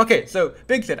 Okay, so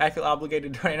Big said, I feel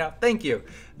obligated to donate now. Thank you.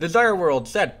 Desire World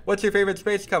said, what's your favorite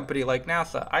space company like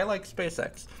NASA? I like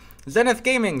SpaceX. Zenith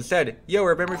Gaming said, yo,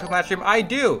 remember from last stream? I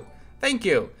do. Thank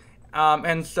you.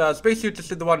 And Spacesuit just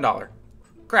did the $1.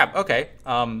 Crap, okay.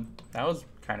 That was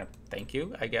kind of thank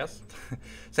you, I guess.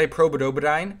 Say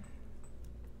Probodobodine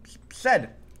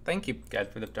said, thank you guys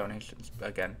for the donations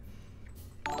again.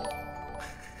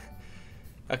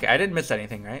 Okay, I didn't miss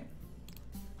anything, right?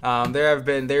 There have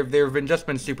been just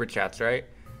super chats, right?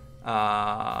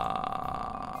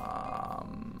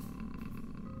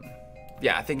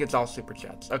 Yeah, I think it's all super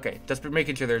chats. Okay, just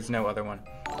making sure there's no other one.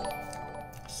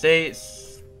 Say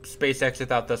SpaceX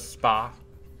without the spa.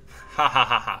 Ha ha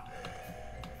ha ha.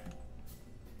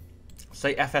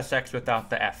 Say FSX without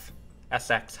the F.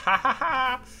 SX. Ha ha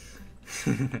ha.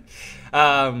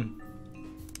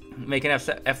 Make an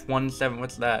F17.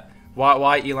 What's that?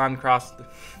 Why Elon crossed?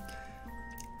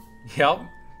 Yep.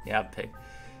 Yeah, pig.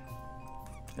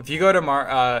 If you go to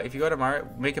Mar,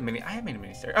 make a mini. I have made a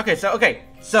mini story. Okay,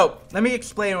 so let me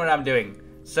explain what I'm doing.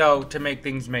 So to make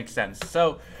things make sense.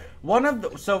 So one of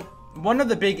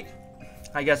the big,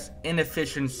 I guess,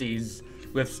 inefficiencies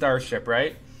with Starship,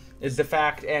 right, is the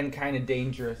fact, and kind of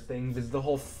dangerous things, is the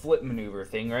whole flip maneuver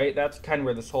thing, right? That's kind of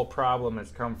where this whole problem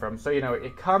has come from. So, you know,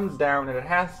 it comes down and it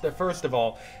has to, first of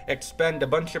all, expend a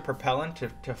bunch of propellant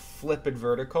to flip it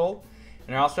vertical.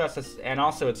 And also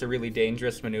it's a really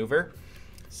dangerous maneuver.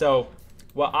 So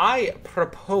what I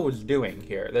propose doing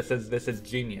here, this is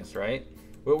genius, right?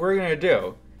 What we're gonna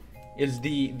do is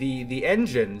the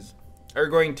engines are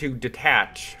going to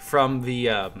detach from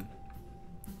the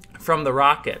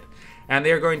rocket, and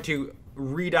they're going to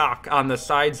redock on the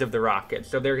sides of the rocket.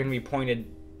 So they're going to be pointed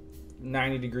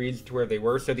 90 degrees to where they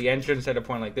were. So the engine, instead of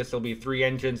pointing like this, will be 3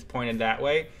 engines pointed that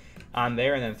way on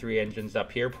there, and then 3 engines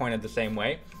up here pointed the same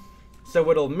way. So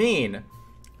what it'll mean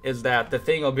is that the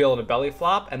thing will be able to belly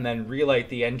flop and then relight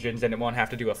the engines, and it won't have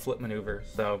to do a flip maneuver.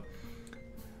 So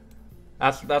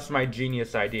that's my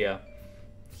genius idea.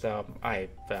 So right?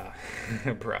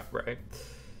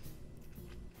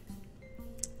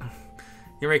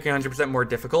 You're making it 100% more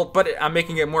difficult, but I'm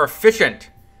making it more efficient.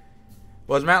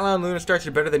 Was Matt Lowe and Luna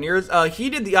Starship better than yours?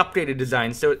 He did the updated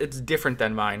design, so it's different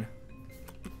than mine.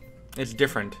 It's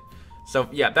different. So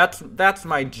yeah, that's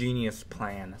my genius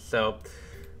plan. So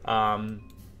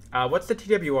What's the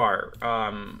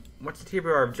TWR? What's the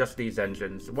TWR of just these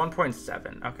engines?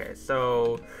 1.7. Okay,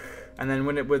 so, and then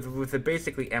when it with it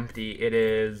basically empty, it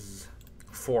is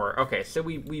 4. Okay, so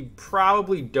we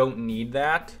probably don't need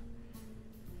that.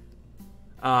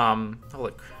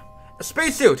 Holy, a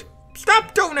spacesuit.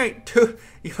 Stop donate to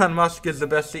Elon Musk is the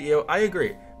best CEO. I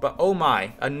agree, but oh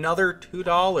my, another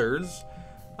 $2.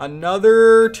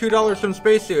 Another $2 from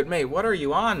spacesuit. Mate, what are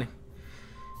you on?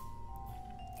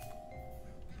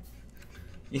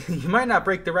 You might not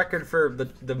break the record for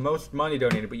the most money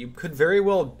donated, but you could very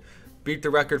well beat the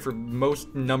record for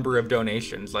most number of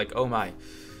donations. Like, oh my.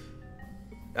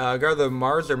 Go to the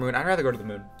Mars or Moon? I'd rather go to the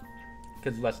Moon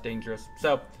because it's less dangerous.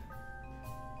 So,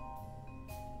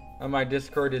 my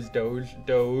Discord is Doge.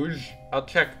 I'll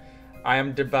check. I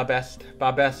am the Babest.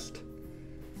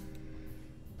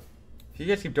 If you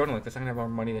guys keep donating like this, I'm gonna have more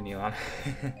money than Elon.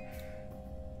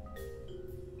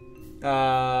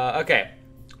 Okay.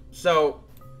 So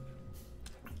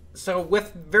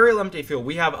with very limited fuel,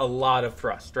 we have a lot of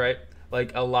thrust, right?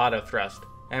 Like a lot of thrust.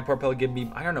 And poor Pella give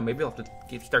me, I don't know, maybe I'll have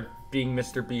to start being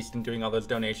Mr. Beast and doing all those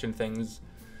donation things.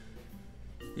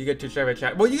 You get to share a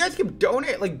chat. Well, you guys keep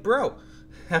donating, like, bro.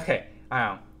 Okay,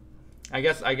 I don't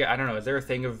know. I don't know. Is there a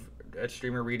thing of a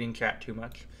streamer reading chat too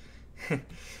much?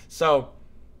 So,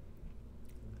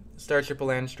 Starship will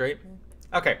land straight.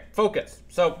 Okay, focus.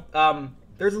 So,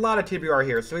 there's a lot of TBR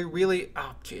here. So we really,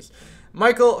 oh, jeez.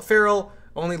 Michael Farrell,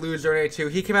 only lose donate to.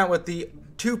 He came out with the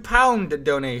 £2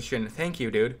 donation. Thank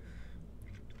you, dude.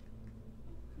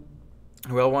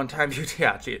 Well, one time you,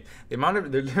 yeah, geez. The amount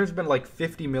of, there's been like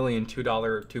 50 million £2,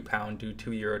 £2,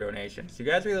 €2 donations. You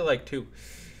guys really like two.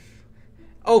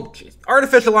 Oh, jeez.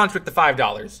 Artificial launch with the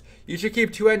 $5. You should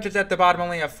keep 2 engines at the bottom,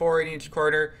 only have 4 in each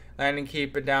corner. Landing,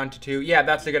 keep it down to 2. Yeah,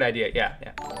 that's a good idea. Yeah.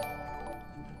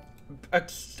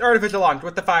 Artificial launch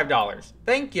with the $5.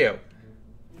 Thank you.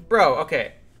 Bro,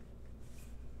 okay.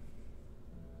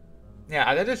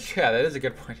 Yeah, that is a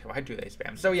good point. Why do they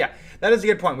spam? So yeah, that is a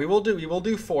good point. We will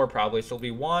do 4 probably. So it'll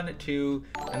be 1, 2,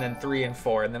 and then 3 and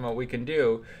 4. And then what we can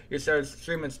do, your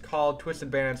stream is called Twisted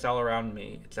Bandits All Around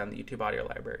Me. It's on the YouTube audio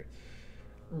library.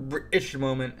 Itch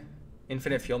moment,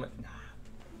 infinite fuelment.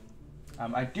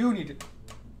 I do need to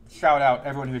shout out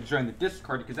everyone who joined the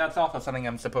Discord because that's also something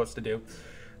I'm supposed to do.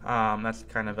 That's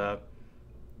kind of a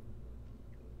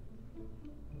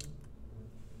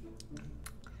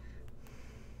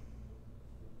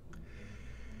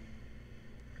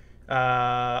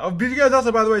did you guys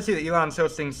also, by the way, see that Elon's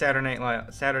hosting Saturday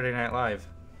Night Live?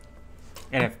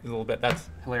 And a little bit. That's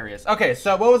hilarious. Okay,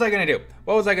 so what was I gonna do?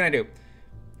 What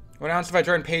else if I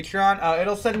join Patreon?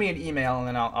 It'll send me an email and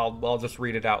then I'll just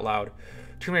read it out loud.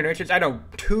 Too many donations? I know,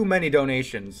 too many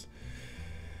donations.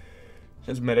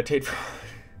 Just meditate.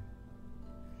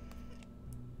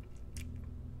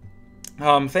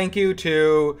 Thank you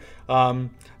to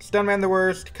Stunman the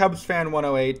Worst, Cubs Fan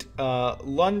 108,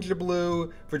 Lunge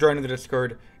Blue for joining the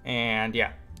Discord, and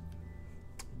yeah,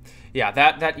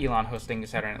 that Elon hosting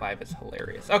Saturday Night Live is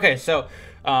hilarious. Okay, so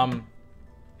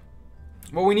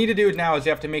what we need to do now is you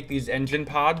have to make these engine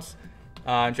pods.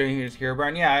 Joining you here,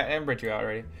 Brian. Yeah, I read you out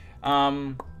already.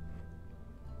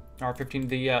 R15,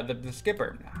 the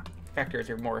skipper. Vectors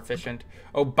are more efficient.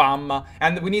 Obama,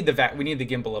 and we need the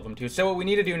gimbal of them too. So what we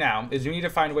need to do now is we need to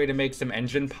find a way to make some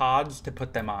engine pods to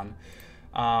put them on.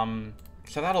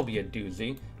 So that'll be a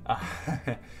doozy.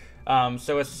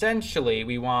 So essentially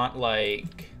we want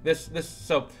like this.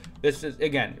 So this is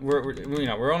again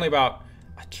we're only about.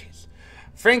 Oh, jeez.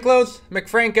 Franklos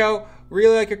McFranco,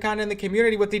 really like your content in the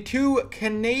community with the 2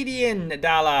 Canadian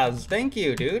dollars. Thank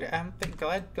you, dude. I'm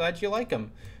glad you like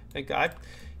them.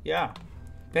 Yeah.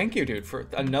 Thank you, dude, for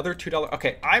another $2.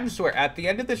 Okay, I swear, at the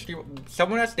end of the stream,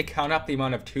 someone has to count up the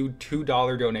amount of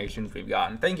 $2 donations we've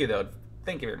gotten. Thank you, though.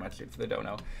 Thank you very much, dude, for the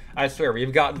dono. I swear,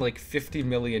 we've gotten like 50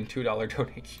 million $2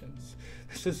 donations.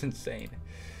 This is insane.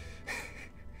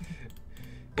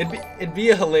 It'd be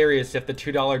hilarious if the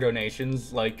 $2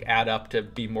 donations like add up to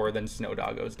be more than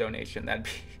Snowdoggo's donation.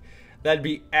 That'd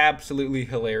be absolutely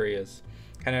hilarious.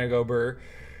 Kind of go Burr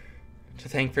to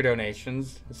thank for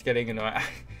donations. It's getting annoying.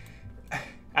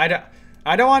 I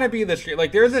don't want to be the streamer.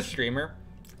 Like, there's a streamer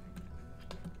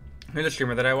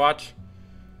that I watch.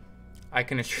 I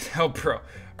can assure. Oh, bro,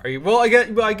 are you? Well,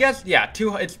 I guess, yeah.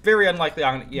 It's very unlikely.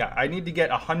 I need to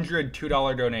get 100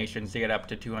 $2 donations to get up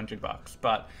to $200.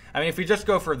 But I mean, if we just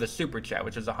go for the super chat,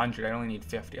 which is 100, I only need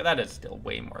 50. That is still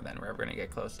way more than we're ever gonna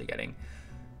get close to getting.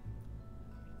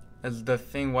 Is the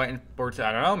thing white in sports?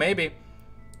 I don't know. Maybe.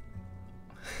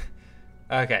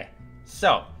 Okay,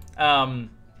 so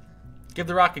give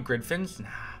the rocket grid fins. Nah.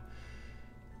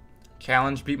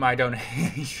 Challenge, beat my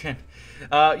donation.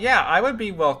 Yeah, I would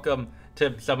be welcome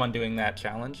to someone doing that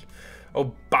challenge.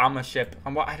 Obama ship.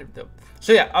 I don't know.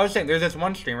 So yeah, I was saying there's this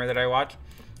one streamer that I watch.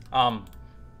 I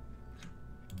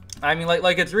mean,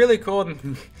 like it's really cool,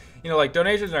 and you know, like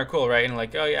donations are cool, right? And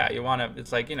like, oh yeah, you wanna,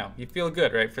 it's like, you know, you feel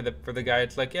good, right? For the guy,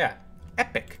 it's like, yeah,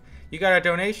 epic, you got a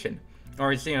donation,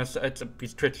 or it's, you know,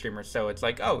 he's Twitch streamer, so it's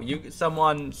like, oh,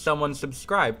 someone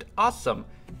subscribed, awesome,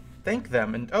 thank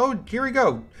them, and oh, here we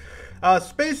go,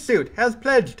 Spacesuit has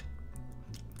pledged.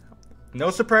 No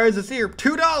surprises here.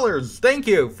 $2. Thank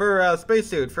you for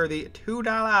Spacesuit for the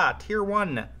 $2 tier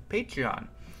 1 Patreon.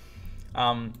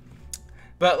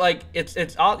 But like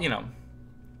it's all, you know.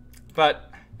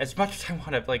 But as much as I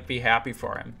want to like be happy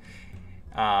for him,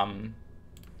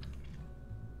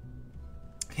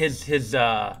 his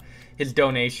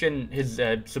donation, his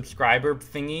subscriber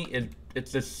thingy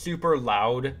it's a super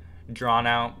loud, drawn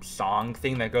out song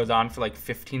thing that goes on for like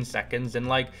 15 seconds, and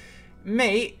like,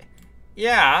 mate,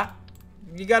 yeah.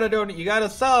 You gotta donate, you gotta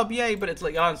sub, yay! But it's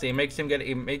like, honestly, it makes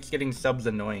getting subs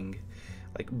annoying,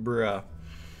 like, bruh.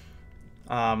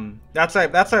 That's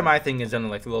why my thing is in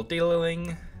like the little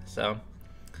dealing. So,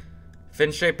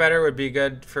 fin shape better would be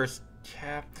good first.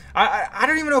 Yeah, I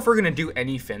don't even know if we're gonna do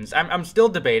any fins. I'm still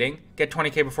debating. Get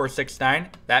 20K before 6.9.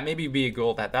 That maybe be a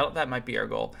goal. That might be our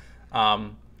goal.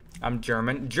 I'm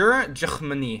German.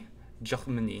 Germany.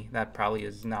 That probably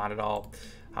is not at all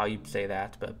how you say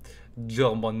that, but.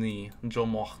 Germany.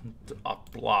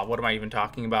 What am I even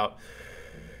talking about?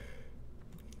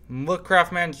 Look,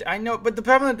 Craftman, I know, but the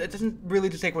problem, it doesn't really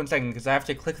just take 1 second, because I have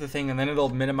to click the thing, and then it'll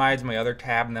minimize my other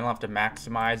tab, and then I'll have to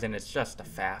maximize, and it's just a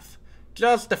faff.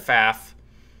 Just a faff.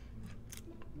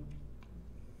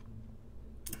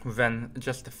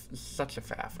 Such a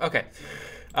faff. Okay,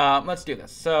 let's do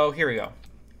this. So, here we go.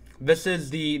 This is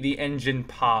the engine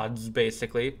pods,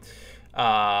 basically.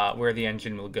 Where the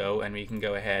engine will go, and we can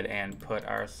go ahead and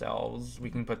we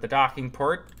can put the docking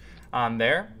port on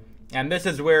there, and this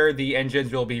is where the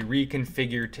engines will be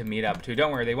reconfigured to meet up to.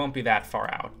 Don't worry, they won't be that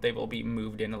far out. They will be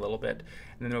moved in a little bit,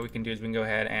 and then what we can do is we can go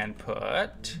ahead and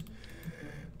put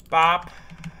bop,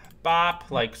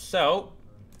 like so,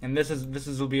 and this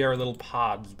will be our little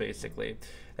pods, basically,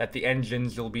 that the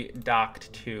engines will be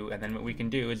docked to, and then what we can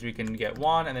do is we can get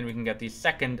one, and then we can get the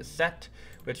second set,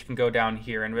 which can go down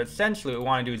here. And essentially what we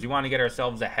want to do is we want to get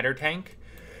ourselves a header tank.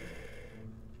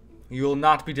 You will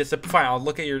not be disappointed. Fine, I'll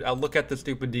look at the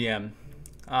stupid DM.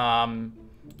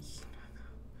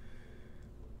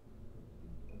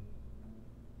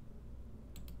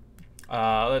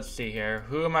 Let's see here.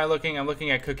 Who am I looking? I'm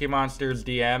looking at Cookie Monster's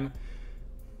DM.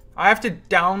 I have to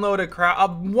download a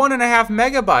 1.5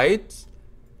 megabytes.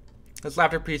 That's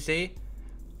after PC.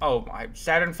 Oh, my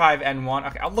Saturn V N1.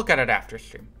 Okay, I'll look at it after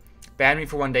stream. Ban me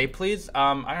for 1 day, please.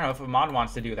 I don't know if Amon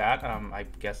wants to do that. I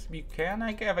guess you can.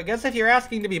 I guess if you're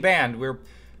asking to be banned, we're,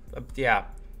 yeah.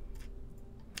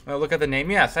 Well, look at the name.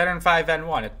 Yeah, Saturn V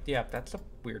N1. Yeah, that's a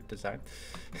weird design.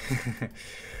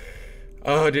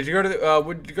 Oh, did you go to the?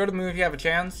 Would you go to the movie if you have a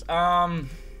chance?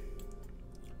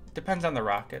 Depends on the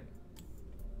rocket.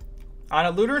 On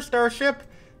a lunar starship,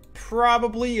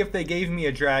 probably if they gave me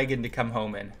a dragon to come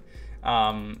home in.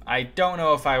 I don't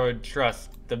know if I would trust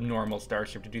the normal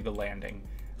starship to do the landing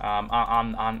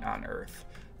on Earth.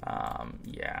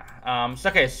 Yeah.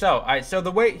 Okay. So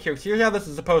the way here's how this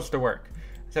is supposed to work.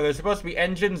 So there's supposed to be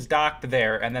engines docked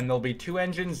there, and then there'll be two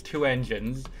engines,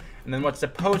 and then what's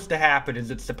supposed to happen is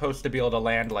it's supposed to be able to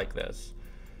land like this.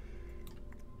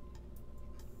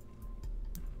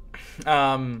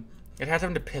 It has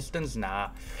them to pistons, nah.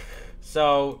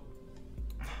 So.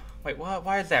 Wait,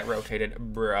 why is that rotated?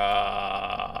 Bruh.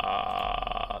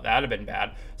 That'd have been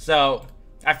bad. So,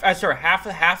 I swear,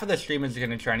 half of the stream is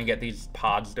going to try to get these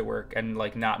pods to work and,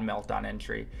 like, not melt on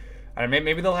entry. I don't know,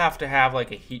 maybe they'll have to have,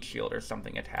 like, a heat shield or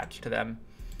something attached to them.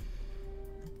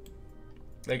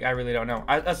 Like, I really don't know.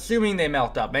 Assuming they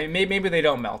melt up. Maybe they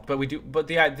don't melt, but we do. But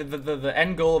the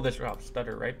end goal of this... Oh,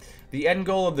 stutter, right? The end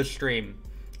goal of the stream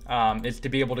is to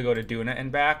be able to go to Duna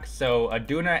and back. So a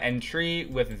Duna entry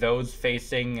with those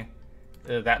facing,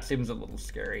 that seems a little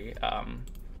scary.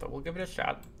 But we'll give it a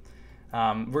shot.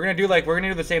 We're gonna do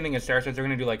the same thing as Starship. We're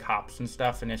gonna do like hops and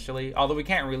stuff initially. Although we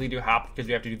can't really do hops because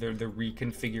we have to do the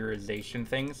reconfiguration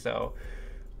thing. So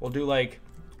we'll do like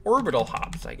orbital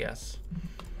hops, I guess.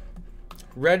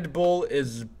 Red Bull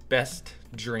is best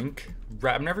drink.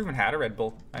 I've never even had a Red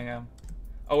Bull. I know.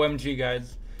 OMG,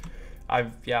 guys.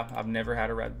 I've never had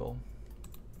a Red Bull.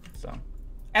 So,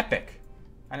 epic.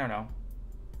 I don't know.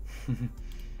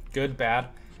 Good, bad.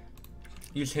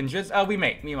 Use hinges. Oh, we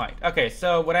might. Okay,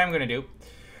 so what I'm gonna do?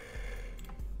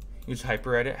 Use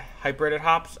hyper edit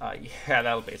hops. Yeah,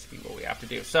 that'll basically be what we have to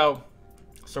do. So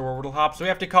orbital hop. So we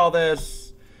have to call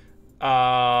this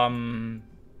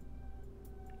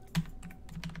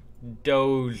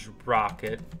Doge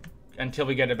Rocket until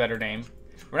we get a better name.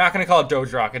 We're not going to call it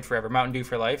Doge Rocket forever. Mountain Dew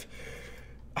for life.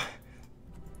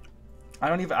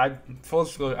 Full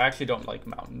disclosure, I actually don't like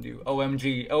Mountain Dew.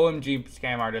 OMG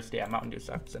scam artist. Yeah, Mountain Dew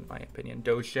sucks in my opinion.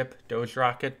 Doge Ship, Doge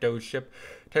Rocket, Doge Ship.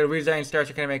 Title redesign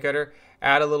Starship can I make better?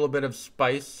 Add a little bit of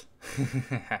spice.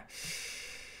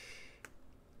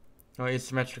 Oh,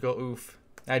 asymmetrical. Oof.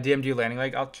 DMD landing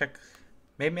leg. I'll check.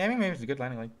 Maybe it's a good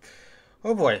landing leg.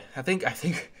 Oh boy, I think I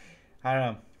don't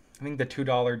know. I think the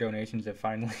 $2 donations have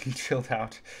finally chilled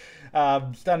out.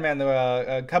 Stunman,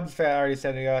 the Cubs fan already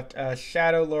said they got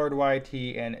Shadow Lord YT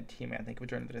and T-Man. Thank you for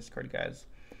joining the Discord, guys.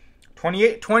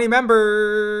 20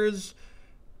 members.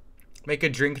 Make a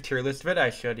drink tier list of it. I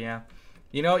should, yeah.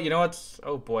 You know what's?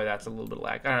 Oh boy, that's a little bit of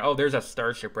lag. I don't know. Oh, there's a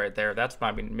Starship right there. That's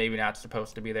maybe not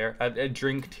supposed to be there. A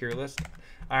drink tier list.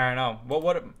 I don't know.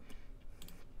 What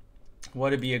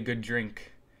would be a good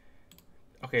drink?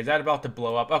 Okay, is that about to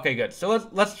blow up? Okay, good. So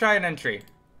let's try an entry.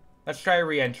 Let's try a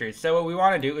re-entry. So what we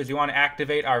want to do is we want to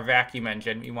activate our vacuum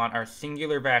engine. We want our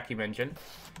singular vacuum engine.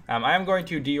 I am going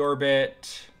to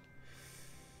deorbit.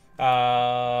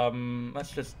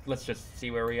 Let's just see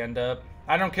where we end up.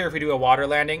 I don't care if we do a water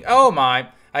landing. Oh my!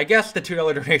 I guess the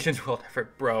 $2 donations will never,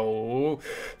 bro.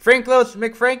 Franklos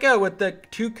McFranco with the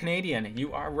 2 Canadian.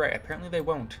 You are right. Apparently they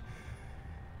won't.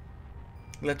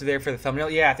 Left it there for the thumbnail.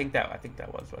 Yeah, I think that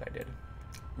was what I did.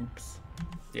 Oops.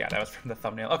 Yeah, that was from the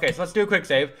thumbnail. Okay, so let's do a quick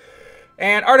save.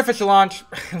 And artificial launch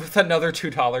with another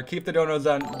 $2. Keep the donos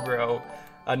on, bro.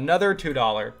 Another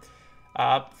 $2.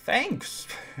 Thanks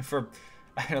for,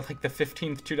 I don't know, like the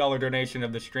 15th $2 donation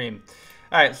of the stream.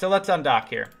 All right, so let's undock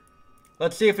here.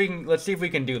 Let's see if we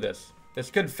can do this.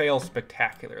 This could fail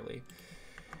spectacularly.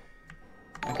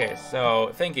 Okay,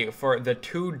 so thank you for the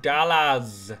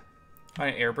 $2 on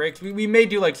air brakes. We may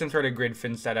do like some sort of grid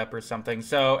fin setup or something.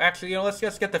 So actually, let's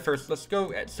just get the first. Let's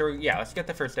get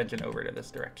the first engine over to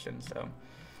this direction. So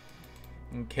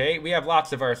okay, we have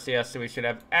lots of RCS, so we should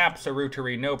have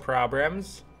absolutely no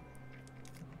problems.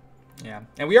 Yeah,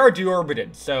 and we are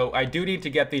deorbited, so I do need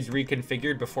to get these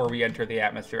reconfigured before we enter the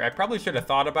atmosphere. I probably should have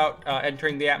thought about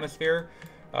entering the atmosphere.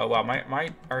 Wow, my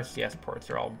RCS ports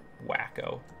are all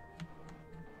wacko.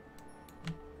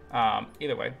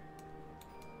 Either way,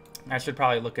 I should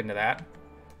probably look into that.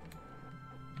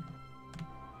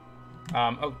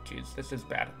 Oh, geez, this is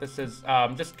bad. This is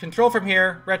just control from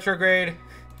here, retrograde.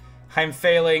 I'm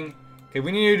failing. Okay,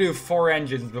 we need to do 4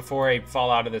 engines before I fall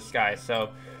out of the sky,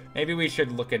 so maybe we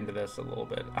should look into this a little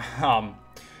bit.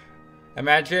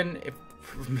 Imagine if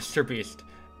Mr. Beast,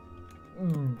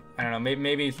 I don't know,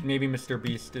 maybe Mr.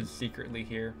 Beast is secretly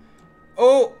here.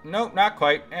 Oh, no, not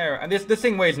quite. This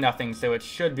thing weighs nothing, so it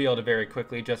should be able to very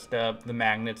quickly, just the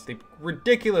magnets, the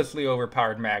ridiculously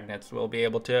overpowered magnets will be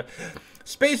able to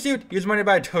spacesuit, use money to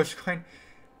buy a Dogecoin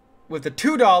with the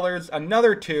 $2,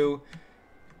 another 2.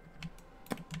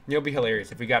 It'll be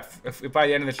hilarious if by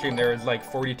the end of the stream there was like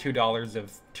 $42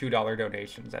 of $2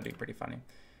 donations. That'd be pretty funny.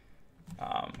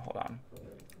 Hold on.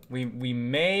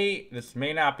 This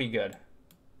may not be good.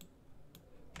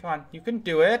 Come on, you can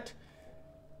do it.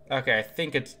 Okay, I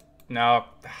think it's no.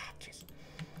 Jeez.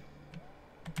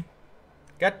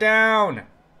 Get down.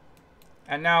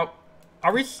 And now,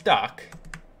 are we stuck?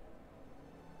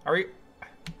 Are we?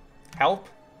 Help?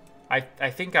 I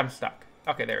think I'm stuck.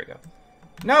 Okay, there we go.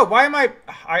 No, why am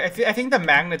I think the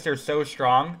magnets are so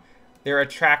strong, they're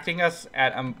attracting us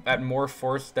at more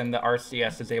force than the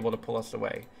RCS is able to pull us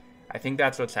away. I think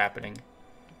that's what's happening.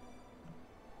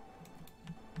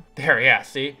 There, yeah,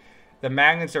 see? The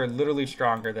magnets are literally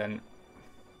stronger than...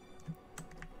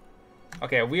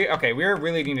 Okay, we're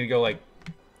really needing to go, like,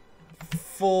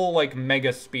 full, like,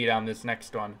 mega speed on this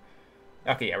next one.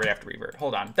 Okay, yeah, we have to revert.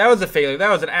 Hold on. That was a failure.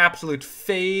 That was an absolute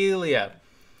failure.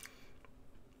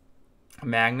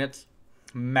 Magnets,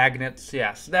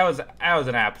 yes, that was an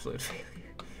absolute failure.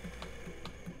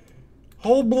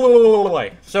 Oh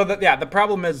boy. So the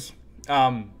problem is,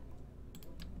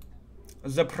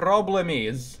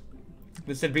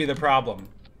 this would be the problem,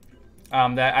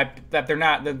 that they're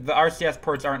not, the RCS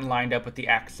ports aren't lined up with the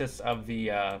axis of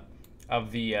the I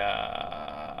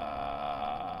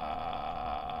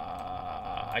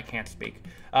can't speak.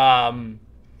 I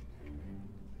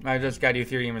just got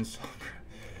Ethereum and Solver.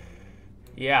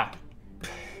 Yeah.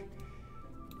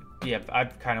 Yeah, I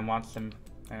kind of want some.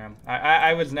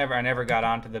 I never got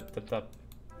onto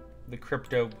the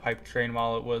crypto hype train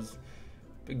while it was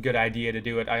a good idea to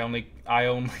do it. I only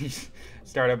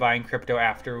started buying crypto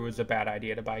after it was a bad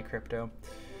idea to buy crypto.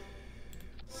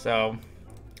 So,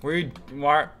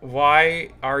 Why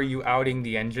are you outing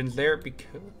the engines there?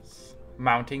 Because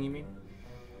mounting, you mean?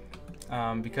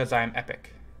 Because I'm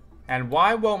epic. And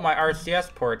why won't my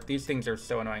RCS port? These things are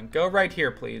so annoying. Go right here,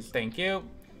 please. Thank you.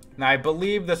 Now I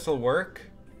believe this will work.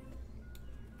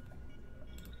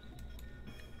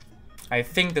 I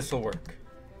think this will work.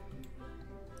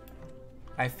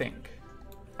 I think.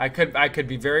 I could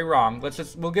be very wrong.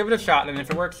 We'll give it a shot, and if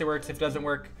it works, it works. If it doesn't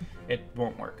work, it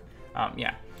won't work.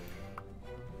 Yeah.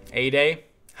 A-Day.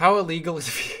 How illegal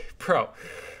is Pro?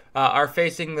 Are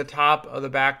facing the top of the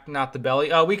back, not the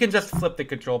belly. Oh, we can just flip the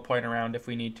control point around if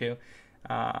we need to.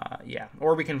 Yeah,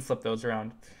 or we can flip those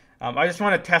around. I just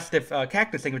want to test if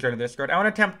Cactus thing returned to Discord. I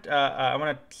want to attempt. I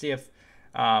want to see if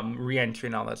re-entry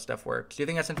and all that stuff works. Do you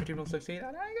think SN15 will succeed?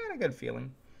 I got a good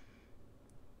feeling.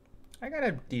 I got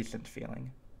a decent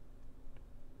feeling.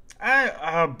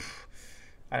 I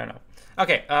don't know.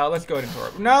 Okay, let's go into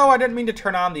orbit. No, I didn't mean to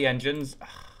turn on the engines.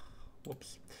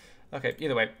 Whoops. Okay,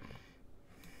 either way.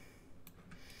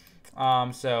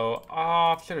 So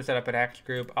off, should have set up an X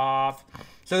group, off.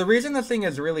 So the reason this thing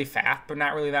is really fast, but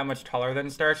not really that much taller than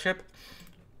Starship,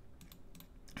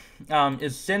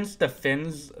 is since the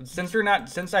fins,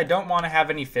 since I don't want to have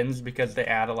any fins because they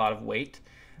add a lot of weight,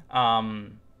 I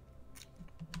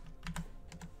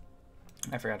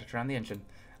forgot to turn on the engine.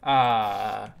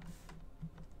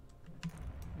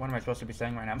 What am I supposed to be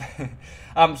saying right now?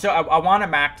 So I want to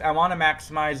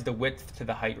maximize the width to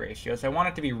the height ratio. So I want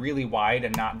it to be really wide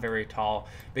and not very tall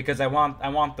because you want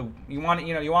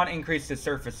to increase the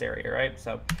surface area, right?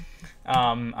 So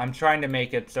I'm trying to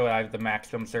make it so I have the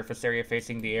maximum surface area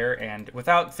facing the air, and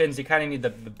without fins, you kind of need the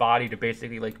body to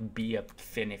basically like be a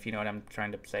fin, if you know what I'm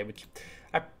trying to say, which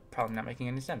I'm probably not making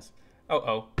any sense.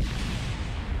 Oh.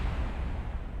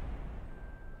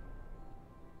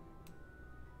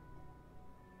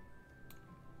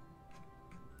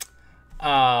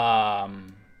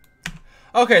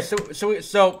 Okay,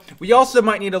 so we also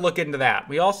might need to look into that.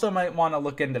 We also might want to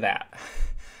look into that.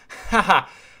 Haha.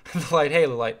 Light, hey,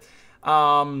 Light.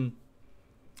 Land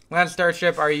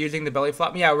Starship, are you using the belly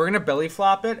flop? Yeah, we're going to belly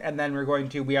flop it, and then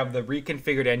we have the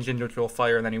reconfigured engine, which will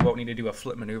fire, and then you won't need to do a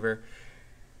flip maneuver.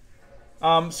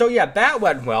 So yeah, that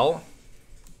went well.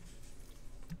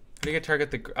 We can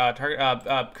target the,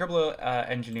 Kerbal,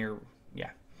 engineer,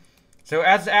 yeah. So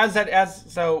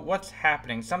so what's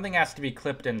happening? Something has to be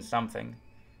clipped in something.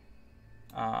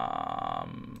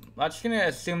 I'm just gonna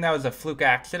assume that was a fluke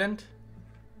accident.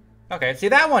 Okay, see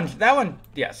that one,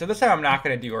 yeah. So this time I'm not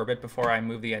gonna deorbit before I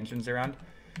move the engines around.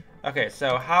 Okay,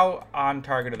 so how on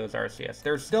target are those RCS?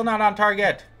 They're still not on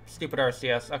target. Stupid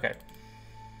RCS. Okay.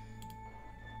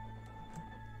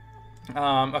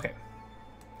 Okay.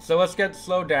 So let's get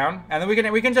slowed down, and then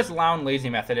we can just lounge lazy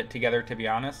method it together. To be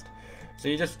honest. So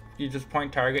you just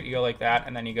point target, you go like that,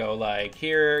 and then you go like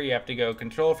here, you have to go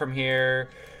control from here,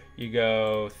 you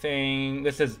go thing.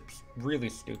 This is really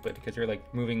stupid because you're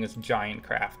like moving this giant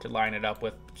craft to line it up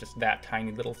with just that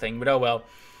tiny little thing, but oh well.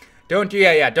 We're not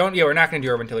gonna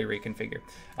do it until we reconfigure.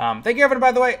 Thank you everyone,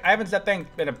 by the way. I haven't said thanks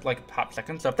in like a hot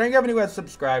second, so thank you everyone who has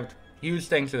subscribed. Huge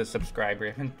thanks to the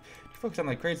subscriber. I mean, folks sound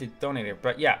like crazy donator,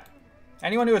 but yeah.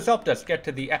 Anyone who has helped us get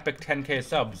to the epic 10K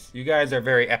subs, you guys are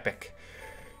very epic.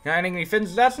 Adding any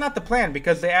fins, that's not the plan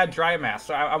because they add dry mass.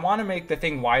 So I want to make the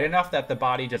thing wide enough that the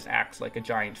body just acts like a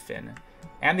giant fin.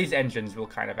 And these engines will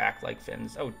kind of act like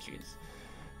fins. Oh, jeez.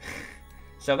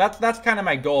 So that's kind of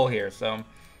my goal here. So,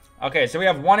 okay, so we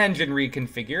have one engine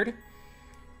reconfigured.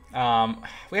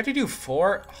 We have to do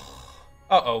 4.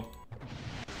 Uh-oh.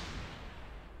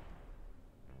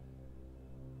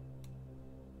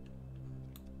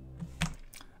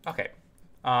 Okay.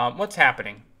 What's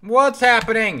happening? What's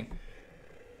happening?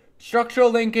 Structural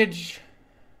linkage.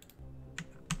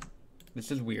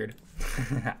 This is weird.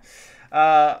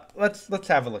 Let's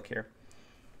have a look here.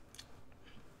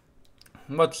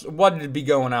 What did be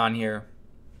going on here?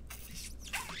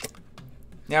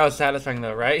 Now it's satisfying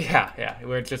though, right? Yeah.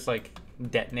 Where it just like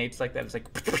detonates like that. It's like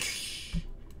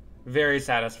very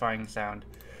satisfying sound.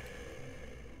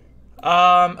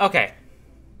 Okay.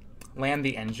 Land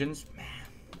the engines.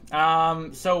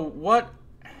 So what?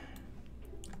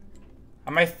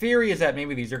 My theory is that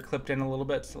maybe these are clipped in a little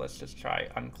bit, so let's just try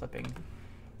unclipping.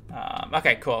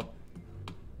 Okay, cool.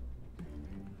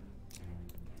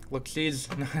 Look-sees.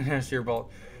 There's your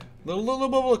bolt.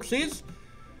 Little look-sees.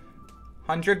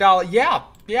 $100.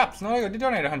 Yeah. So I did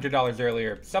donate $100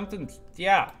 earlier. Something.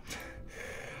 Yeah.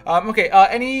 Okay.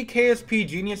 Any KSP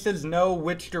geniuses know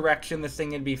which direction this thing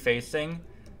would be facing?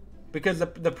 Because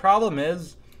the problem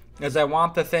is I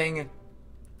want the thing.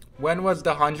 When was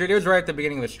the 100? It was right at the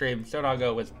beginning of the stream. So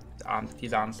Doggo was on.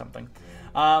 He's on something.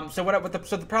 So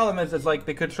the problem is like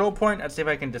the control point. Let's see if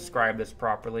I can describe this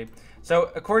properly. So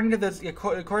according to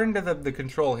the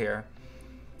control here,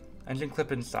 engine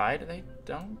clip inside. I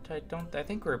don't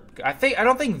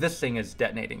think this thing is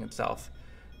detonating itself.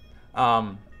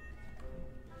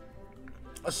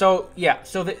 So yeah.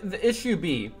 So the issue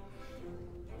B.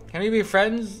 Can we be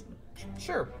friends?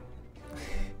 Sure.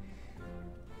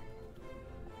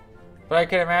 But I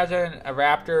can imagine a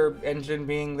Raptor engine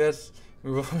being this.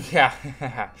 Yeah.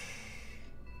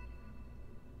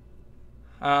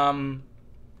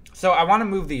 So I want to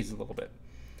move these a little bit.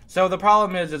 So the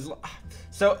problem is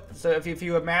so if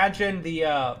you imagine the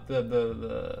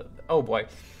oh boy,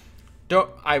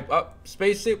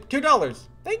 spacesuit $2.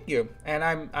 Thank you. And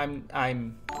I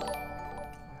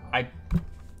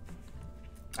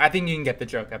think you can get the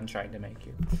joke I'm trying to make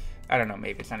you. I don't know,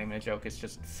 maybe it's not even a joke, it's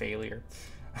just failure.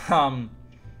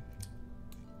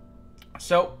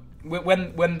 So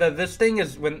when this thing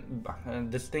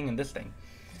and this thing,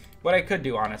 what I could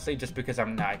do honestly, just because I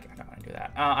don't want to do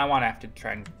that. I want to have to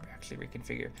try and actually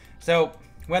reconfigure. So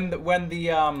when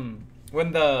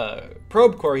the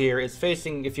probe core here is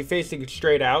facing, if you're facing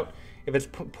straight out, if it's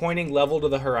pointing level to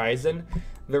the horizon,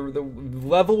 the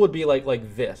level would be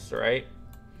like this, right?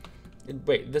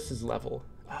 Wait, this is level.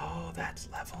 Oh, that's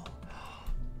level.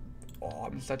 Oh,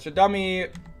 I'm such a dummy.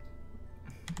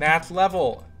 That's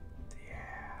level.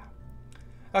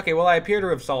 Yeah. Okay, well, I appear to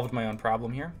have solved my own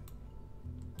problem here.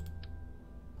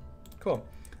 Cool.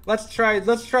 Let's try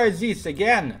Zeus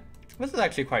again. This is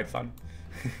actually quite fun.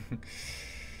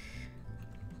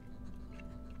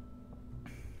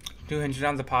 200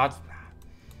 on the pods.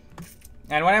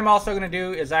 And what I'm also going to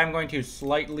do is I'm going to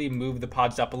slightly move the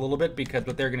pods up a little bit, because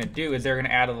what they're going to do is they're going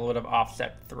to add a little bit of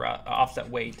offset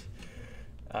weight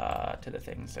to the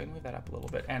thing. So move that up a little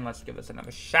bit, and let's give this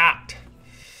another shot.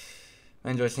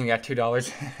 I enjoy seeing at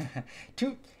 $2.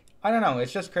 I don't know.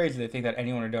 It's just crazy to think that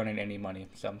anyone would donate any money.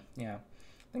 So yeah,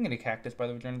 I'm gonna cactus by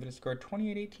the way. Join the Discord.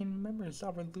 2818 members.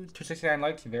 Over 269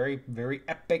 likes. Very very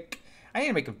epic. I need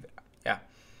to make a yeah.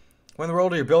 When the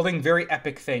world you're building, very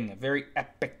epic thing. Very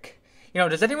epic. You know,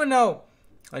 does anyone know?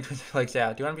 Yeah. Do you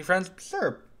want to be friends?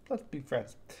 Sure. Let's be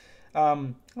friends.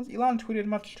 Has Elon tweeted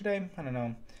much today? I don't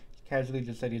know. He casually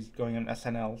just said he's going on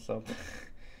SNL. So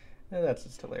that's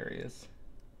just hilarious.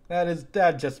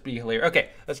 That'd just be hilarious. Okay,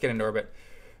 let's get into orbit.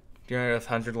 Do you know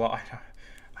 100 law?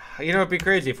 You know, it'd be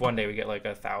crazy if one day we get like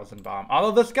 1,000 bomb.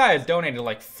 Although this guy has donated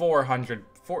like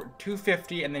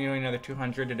 250, and then you know another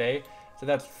 200 today. So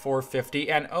that's 450.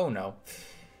 And oh no,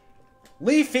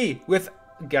 Leafy with,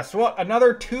 guess what?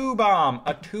 Another 2 bomb.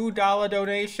 A $2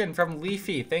 donation from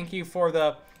Leafy. Thank you for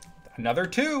the another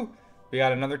 2. We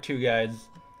got another 2, guys.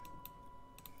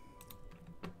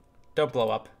 Don't blow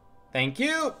up. Thank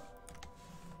you.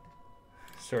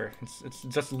 Sure, it's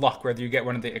just luck whether you get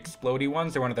one of the explodey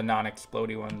ones or one of the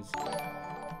non-explodey ones.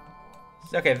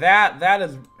 Okay, that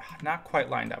is not quite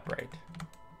lined up right.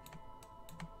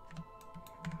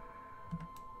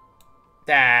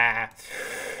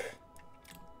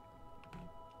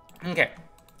 Okay,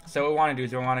 so what we want to do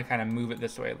is we want to kind of move it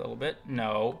this way a little bit.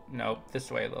 No,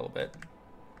 this way a little bit.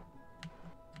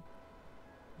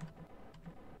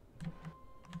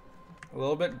 A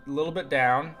little bit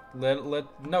down. No,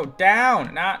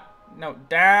 down, no,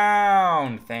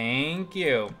 down. Thank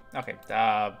you. Okay.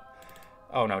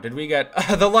 Oh no, did we get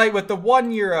the light with the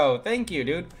 €1? Thank you,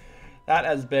 dude. That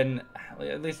has been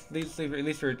at least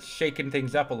we're shaking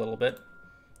things up a little bit.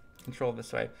 Control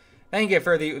this way. Thank you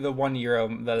for the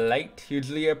 €1, the light.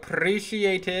 Hugely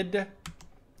appreciated.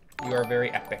 You are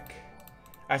very epic.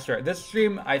 I swear, this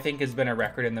stream I think has been a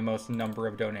record in the most number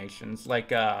of donations.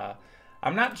 Like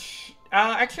I'm not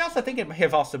actually, also think it may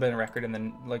have also been a record in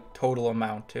the like total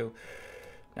amount too.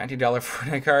 $90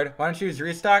 Fortnite card. Why don't you use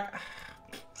restock?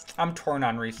 I'm torn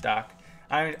on restock.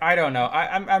 I don't know.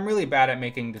 I'm really bad at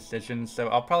making decisions, so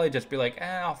I'll probably just be like,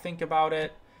 I'll think about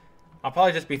it. I'll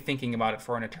probably just be thinking about it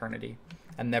for an eternity,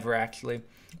 and never actually.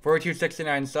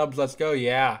 4269 subs. Let's go.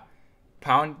 Yeah.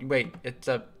 Pound. Wait, it's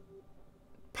a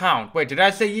pound. Wait, did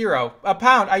I say euro? A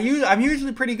pound. I'm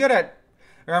usually pretty good at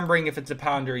remembering if it's a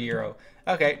pound or a euro.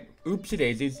 Okay, oopsie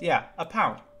daisies. Yeah, a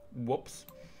pound. Whoops.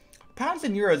 Pounds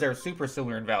and euros are super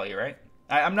similar in value, right?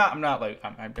 I'm not like,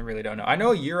 I really don't know. I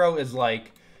know a euro is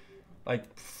like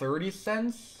 30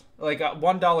 cents, like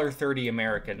 $1.30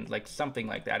 American, like something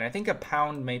like that. And I think a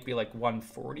pound might be like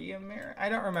 140 American. I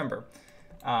don't remember.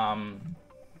 Does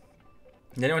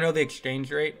anyone know the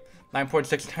exchange rate?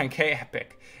 9.69K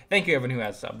epic. Thank you everyone who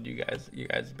has subbed. You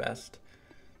guys best.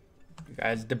 You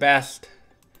guys the best.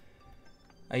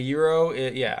 A euro,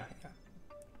 yeah.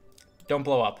 Don't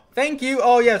blow up. Thank you.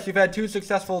 Oh yes, we've had 2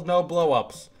 successful no blow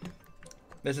ups.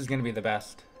 This is gonna be the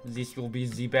best. This will be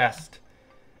the best.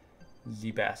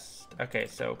 The best. Okay,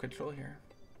 so control here.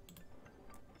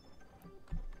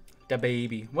 Da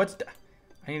baby. What's the...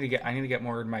 I need to get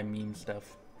more of my meme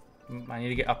stuff. I need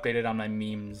to get updated on my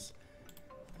memes.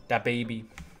 Da baby.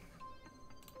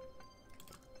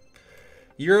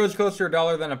 Euro's closer to a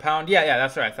dollar than a pound. Yeah,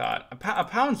 that's what I thought. A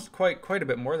pound's quite a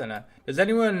bit more than a... Does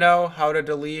anyone know how to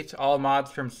delete all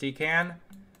mods from CCAN?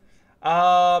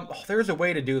 There's a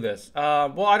way to do this.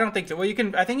 Well, I don't think so. Well, you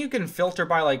can... I think you can filter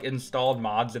by, like, installed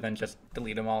mods and then just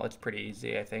delete them all. It's pretty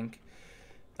easy, I think.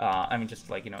 I mean,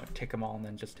 just, like, you know, tick them all and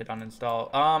then just hit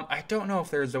uninstall. I don't know if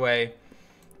there's a way...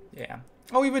 Yeah.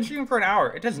 Oh, we've been streaming for an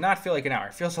hour. It does not feel like an hour.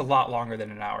 It feels a lot longer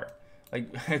than an hour.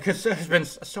 Like, because there's been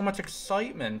so much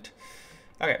excitement.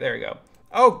 Okay, there we go.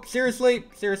 Oh, seriously?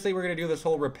 Seriously, we're going to do this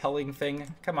whole repelling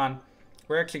thing? Come on.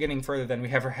 We're actually getting further than we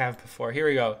ever have before. Here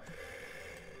we go.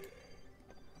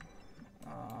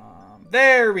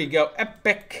 There we go.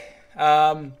 Epic.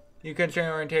 You can change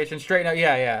orientation. Straighten out.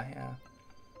 Yeah.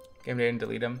 Game data and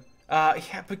delete them.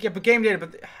 Yeah, but game data,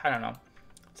 but I don't know.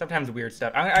 Sometimes weird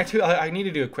stuff. I need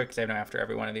to do a quick save now after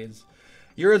every one of these.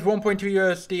 Euro is 1.2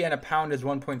 USD and a pound is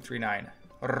 1.39.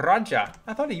 Raja.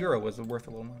 I thought a euro was worth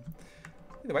a little more.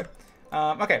 Either way.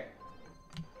 Okay.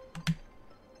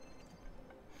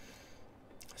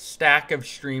 Stack of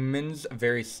streamins.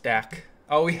 Very stack.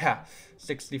 Oh, yeah.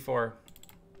 64.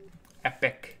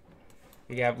 Epic.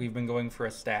 Yeah, we've been going for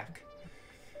a stack.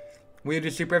 We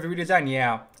do super heavy redesign?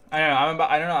 Yeah. I don't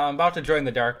know. I'm about to join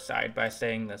the dark side by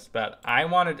saying this, but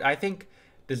I think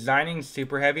designing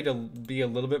super heavy to be a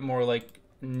little bit more like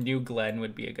New Glenn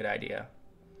would be a good idea.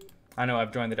 I know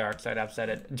I've joined the dark side. I've said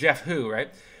it. Jeff Who,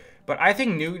 right? But I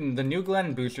think the New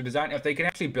Glenn booster design, if they can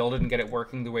actually build it and get it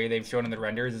working the way they've shown in the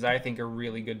renders, is I think a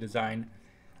really good design.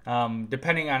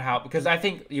 Depending on how, because I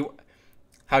think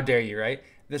how dare you, right?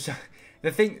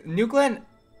 The thing, New Glenn.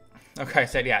 Okay, I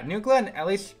said yeah. New Glenn, at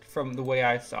least from the way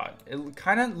I saw it, it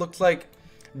kind of looks like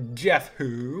Jeff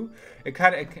Who. It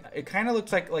kind of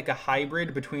looks like a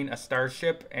hybrid between a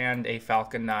Starship and a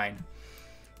Falcon 9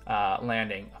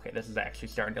 landing. Okay, this is actually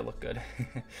starting to look good.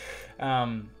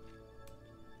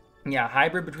 Yeah,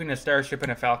 hybrid between a Starship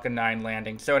and a Falcon 9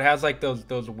 landing. So it has like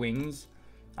those wings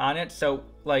on it. So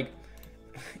like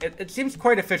it seems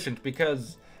quite efficient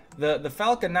because the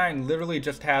Falcon 9 literally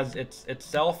just has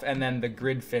itself and then the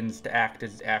grid fins to act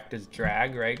as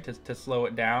drag, right? To slow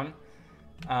it down.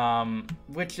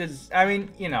 Which is, I mean,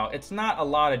 you know, it's not a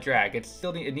lot of drag. It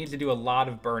needs to do a lot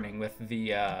of burning with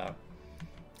the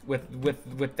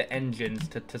with the engines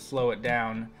to slow it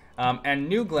down. And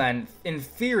New Glenn, in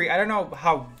theory, I don't know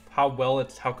how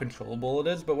controllable it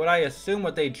is, but what I assume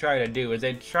what they try to do is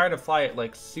they try to fly it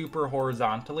like super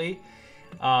horizontally.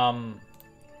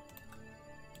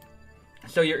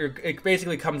 So it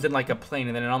basically comes in like a plane,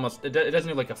 and then it doesn't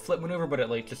do like a flip maneuver, but it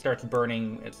like just starts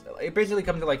burning. It basically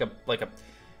comes to like a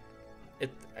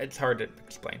it's hard to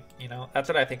explain, you know. That's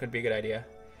what I think would be a good idea.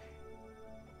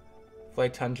 Fly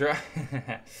Tundra.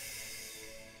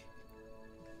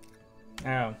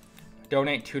 Oh,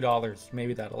 donate $2.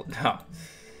 Maybe that'll no.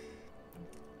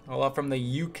 Well, from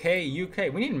the UK.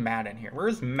 We need Matt in here.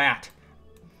 Where's Matt?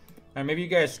 Maybe you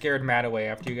guys scared Matt away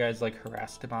after you guys like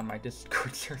harassed him on my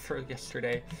Discord server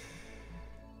yesterday.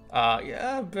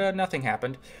 Yeah, but nothing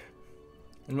happened.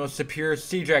 The most superior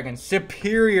sea dragon.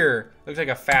 Superior! Looks like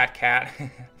a fat cat.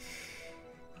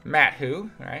 Matt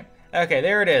Who, right? Okay,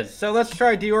 there it is. So let's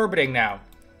try deorbiting now.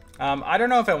 I don't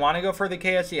know if I want to go for the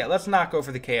KSC. Yeah, let's not go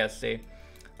for the KSC.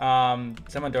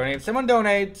 Someone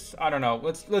donates. I don't know.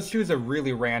 Let's choose a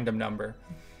really random number.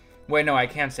 Wait, no, I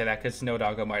can't say that because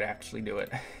Snowdoggo might actually do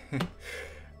it.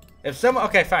 If someone...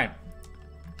 Okay, fine.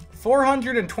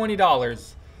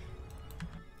 $420.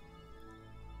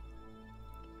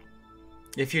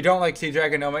 If you don't like Sea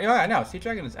Dragon, no... Yeah, I know. Sea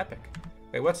Dragon is epic.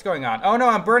 Wait, what's going on? Oh, no,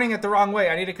 I'm burning it the wrong way.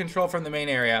 I need to control from the main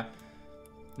area.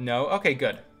 No? Okay,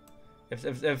 good. If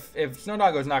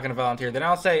Snowdoggo is not going to volunteer, then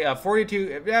I'll say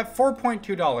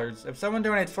 $4.2. If someone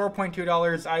donates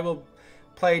 $4.2, I will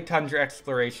play Tundra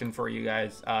Exploration for you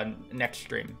guys next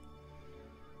stream.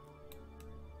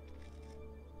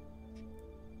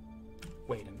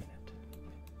 Wait a minute.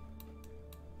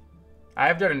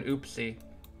 I've done an oopsie.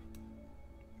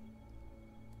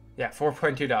 Yeah,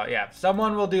 $4.2. Yeah,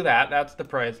 someone will do that. That's the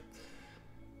price.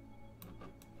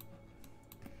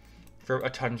 For a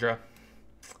Tundra.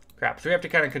 Crap, so we have to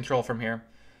kind of control from here.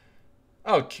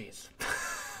 Oh, jeez.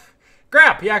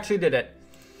 Crap, he actually did it.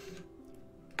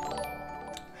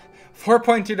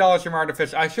 $4.2 from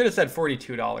Artificial. I should have said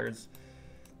 $42.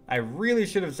 I really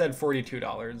should have said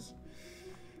 $42.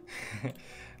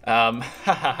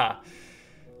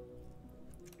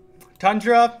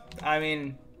 Tundra, I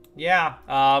mean, yeah,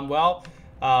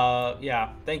 yeah,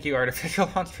 thank you, Artificial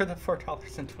Launch, for the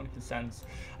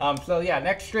 $4.20. So yeah,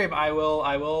 next stream I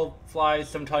will fly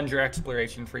some Tundra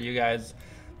exploration for you guys.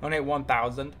 Donate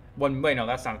 1,000. Wait, no,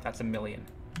 that's not, that's a million.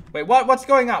 Wait, what's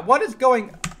going on? What is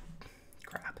going,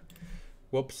 crap.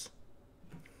 Whoops.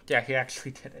 Yeah, he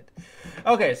actually did it.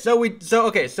 Okay, so we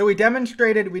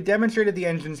demonstrated the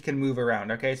engines can move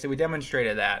around. Okay, so we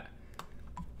demonstrated that.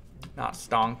 Not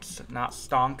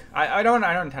stonk. I don't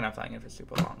intend on flying it for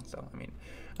super long. So I mean,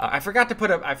 I forgot to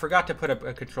put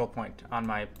a control point on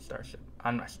my Starship.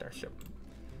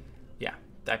 Yeah,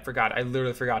 I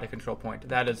literally forgot a control point.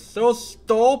 That is so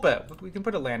stupid. We can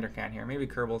put a lander can here. Maybe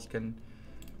Kerbals can.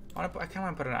 I kind of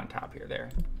want to put it on top here. There.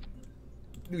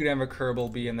 You can have a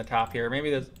Kerbal be in the top here.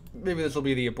 Maybe this will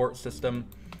be the abort system.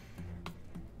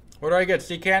 Where do I get?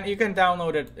 So you can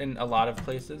download it in a lot of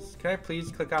places. Can I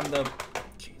please click on the?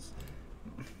 Jeez.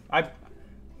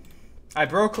 I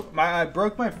broke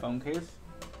my phone case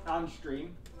on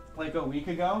stream like a week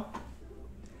ago,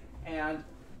 and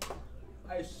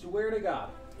I swear to God,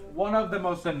 one of the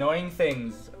most annoying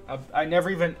things, I never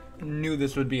even knew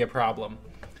this would be a problem.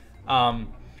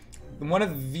 One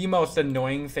of the most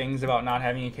annoying things about not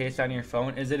having a case on your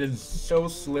phone is it is so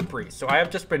slippery. So I have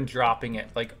just been dropping it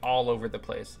like all over the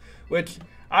place, which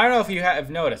I don't know if you have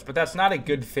noticed, but that's not a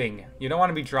good thing. You don't want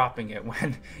to be dropping it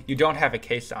when you don't have a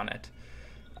case on it.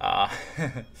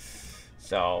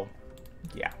 So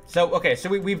yeah. So okay, so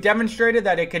we've demonstrated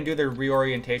that it can do the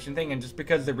reorientation thing, and just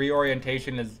because the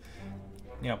reorientation is,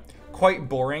 you know, quite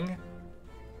boring,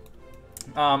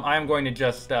 I am going to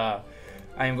just do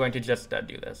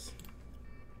this.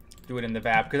 Do it in the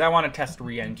VAB because I want to test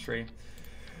re-entry. You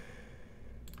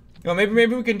know,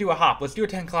 maybe we can do a hop. Let's do a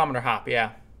 10-kilometer hop.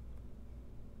 Yeah.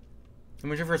 And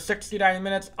we're for 69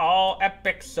 minutes. All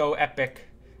epic, so epic.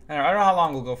 I don't know how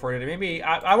long we'll go for today. Maybe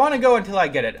I want to go until I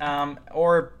get it.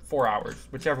 Or 4 hours,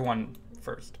 whichever one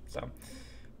first. So,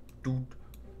 do.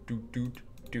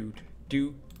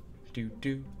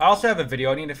 I also have a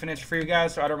video I need to finish for you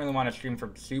guys, so I don't really want to stream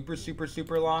for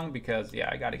super long because yeah,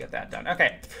 I got to get that done.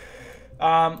 Okay.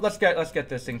 Let's get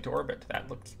this thing to orbit.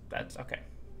 That's okay.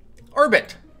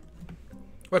 Orbit.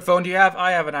 What phone do you have?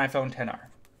 I have an iPhone XR.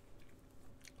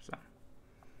 So,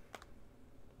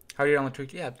 how do you download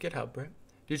tweet? Yeah, GitHub, right?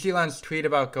 Did you see Elon's tweet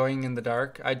about going in the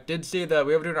dark? I did see that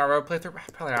we have to do an RO playthrough.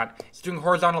 Probably not. He's doing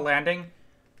horizontal landing.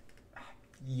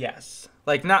 Yes.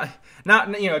 Like not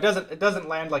you know, it doesn't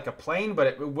land like a plane, but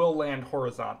it will land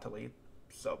horizontally.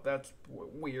 So that's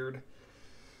weird.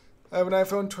 I have an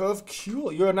iPhone 12.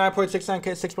 Cool. You have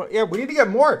 9.69K, 6. Yeah, we need to get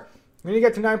more. We need to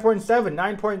get to 9.7,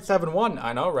 9.71.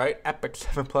 I know, right? Epic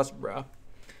 7 Plus, bro.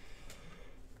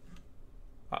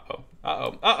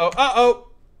 Uh-oh.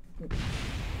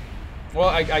 Well,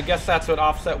 I guess that's what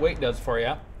offset weight does for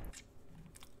you.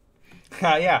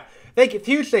 Yeah. Thank you.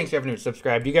 Huge thanks if you haven't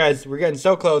subscribed. You guys, we're getting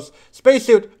so close.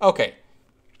 Spacesuit. Okay.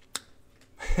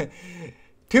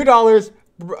 $2.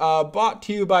 Bought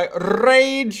to you by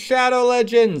Raid Shadow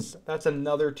Legends. That's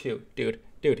another 2. Dude,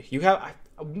 you have,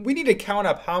 we need to count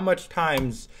up how much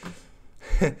times,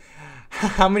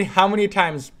 how many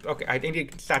times, okay, I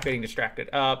need to stop getting distracted,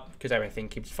 because everything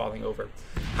keeps falling over.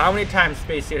 How many times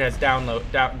Spacesuit has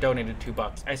donated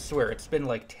 $2? I swear, it's been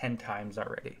like 10 times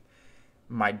already.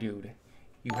 My dude,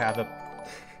 you have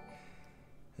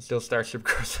still Starship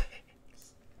Crusaders.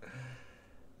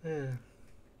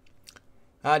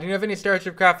 Do you have any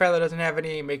Starship craft file that doesn't have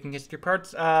any making history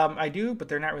parts? I do, but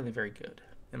they're not really very good,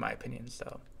 in my opinion.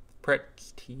 So,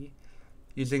 Pretz T.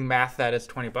 Using math, that is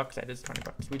 $20. That is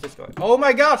 $20. We just go. Oh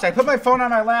my gosh! I put my phone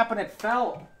on my lap and it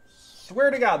fell.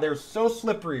 Swear to God, they're so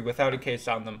slippery without a case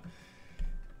on them.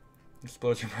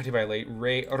 Explosion brought by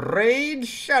Raid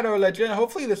Shadow Legend.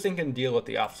 Hopefully, this thing can deal with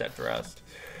the offset thrust.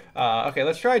 Okay,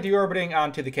 let's try deorbiting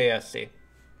onto the KSC.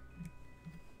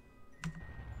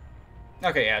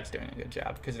 Okay, yeah, it's doing a good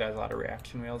job because it has a lot of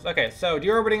reaction wheels. Okay, so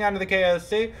deorbiting onto the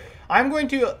KSC. I'm going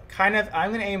to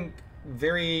aim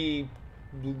very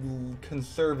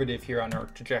conservative here on our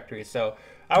trajectory. So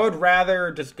I would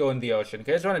rather just go in the ocean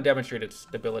because I just want to demonstrate its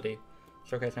stability.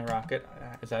 Showcase my rocket.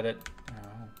 Is that it?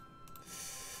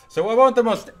 So what the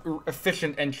most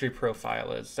efficient entry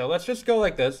profile is. So let's just go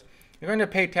like this. You're going to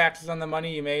pay taxes on the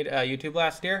money you made YouTube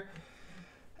last year.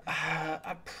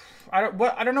 I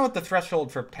don't know what the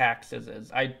threshold for taxes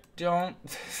is. I don't.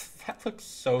 That looks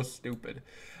so stupid.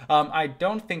 I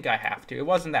don't think I have to. It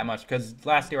wasn't that much because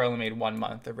last year I only made 1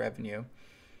 month of revenue.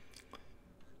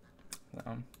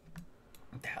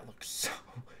 That looks so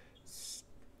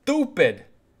stupid.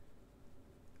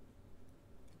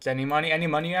 Is any money? Any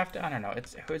money you have to? I don't know.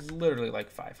 It was literally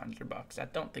like 500 bucks. I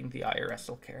don't think the IRS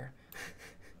will care.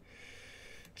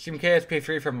 Assume KSP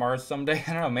free from Mars someday.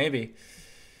 I don't know. Maybe.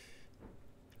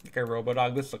 Okay,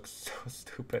 Robodog. This looks so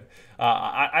stupid.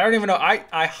 I don't even know.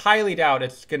 I highly doubt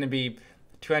it's gonna be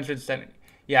 270.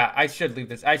 Yeah, I should leave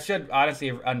this. I should honestly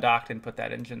have undocked and put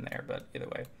that engine there. But either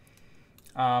way,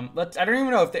 I don't even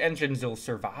know if the engines will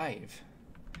survive.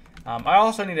 I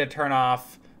also need to turn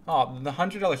off. Oh, the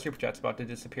 $100 super chat's about to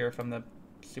disappear from the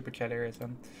super chat area. So,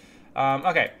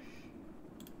 okay.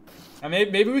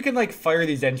 Maybe we can like fire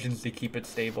these engines to keep it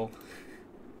stable.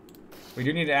 We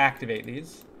do need to activate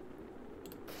these.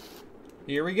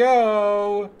 Here we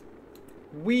go.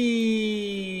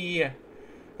 Whee!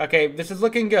 Okay, this is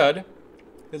looking good.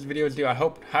 This video is due. I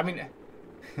hope. I mean,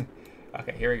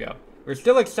 okay, here we go. We're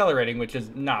still accelerating, which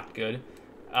is not good.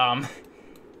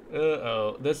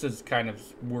 Uh-oh, this is kind of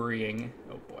worrying.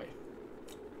 Oh boy.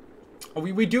 Oh,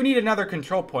 we do need another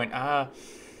control point.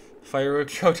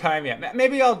 Fireworks showtime. Yeah,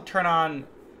 maybe I'll turn on.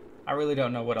 I really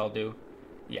don't know what I'll do.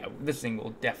 Yeah, this thing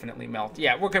will definitely melt.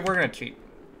 Yeah, we're gonna cheat.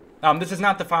 This is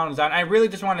not the final design. I really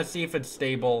just want to see if it's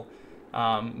stable.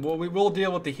 Well, we will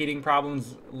deal with the heating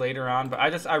problems later on, but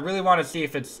I really want to see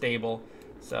if it's stable.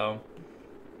 So,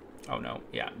 oh no,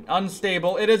 yeah,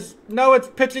 unstable. It is. No, it's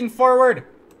pitching forward.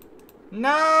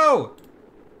 No.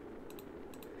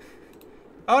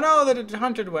 Oh no, the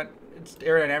 100 went. It's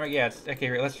aerodynamic. Yeah, it's,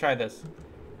 okay. Let's try this.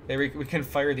 There we can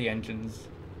fire the engines.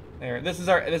 There. This is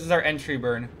our entry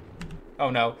burn. Oh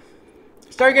no.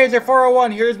 Stargazer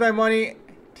 401. Here's my money.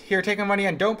 Here, take my money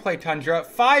and don't play Tundra.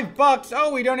 $5.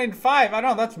 Oh, we donated 5. I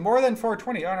don't know. That's more than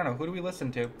 420. I don't know. Who do we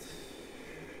listen to?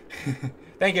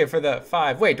 Thank you for the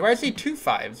 5. Wait, do I see 2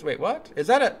 5s? Wait, what? Is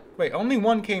that a... Wait, only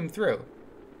one came through.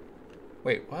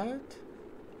 Wait, what?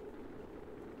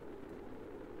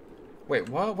 Wait,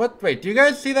 what? What? Wait, do you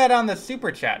guys see that on the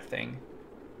super chat thing?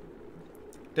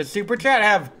 Does super chat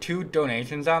have 2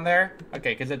 donations on there?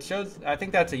 Okay, because it shows... I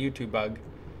think that's a YouTube bug.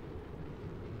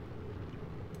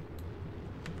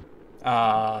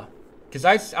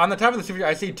 Because on the top of the super chat,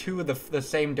 I see 2 of the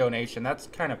same donation. That's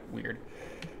kind of weird.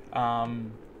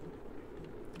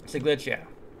 It's a glitch, yeah.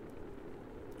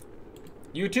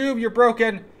 YouTube, you're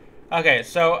broken. Okay,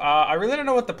 so I really don't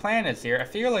know what the plan is here. I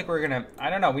feel like we're gonna, I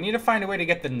don't know. We need to find a way to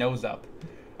get the nose up.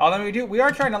 Although we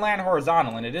are trying to land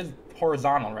horizontal, and it is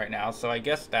horizontal right now, so I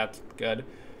guess that's good.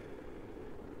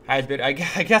 Highest bid, I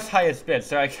guess highest bid.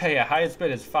 So yeah, highest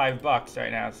bid is $5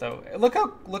 right now. So look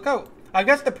how. I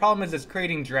guess the problem is it's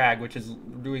creating drag, which is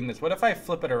doing this. What if I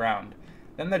flip it around?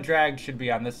 Then the drag should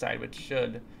be on this side, which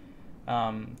should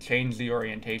change the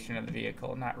orientation of the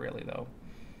vehicle. Not really, though.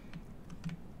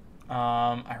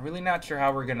 I'm really not sure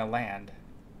how we're going to land.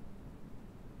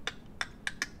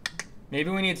 Maybe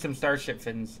we need some Starship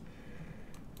fins.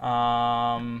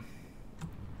 And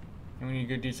we need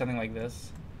to do something like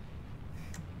this.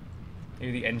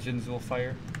 Maybe the engines will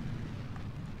fire.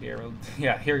 Here,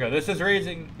 yeah, here we go. This is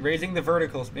raising the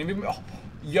verticals. Maybe,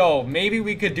 yo, maybe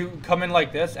we could come in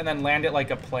like this and then land it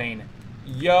like a plane.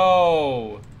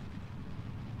 Yo,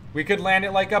 we could land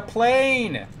it like a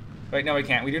plane. Wait, no, we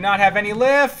can't. We do not have any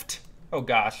lift. Oh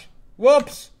gosh,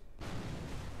 whoops.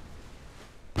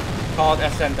 Called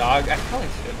SN dog. I probably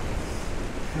should.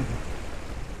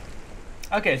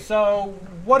 Okay, so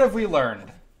what have we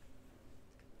learned?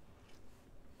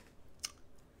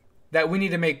 That we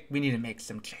need to make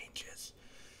some changes.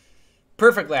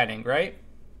 Perfect landing, right?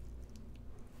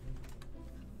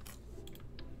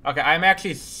 Okay, I'm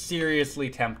actually seriously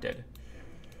tempted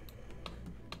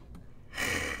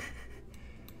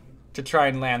to try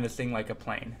and land this thing like a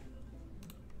plane.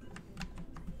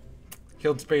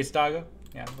 Killed Space Doggo.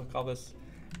 Yeah, we'll call this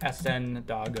SN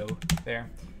Doggo there.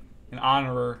 In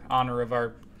honor of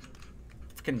our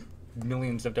freaking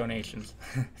millions of donations.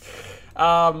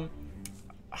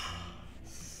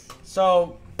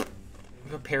 So,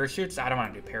 parachutes? I don't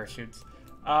want to do parachutes.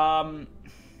 So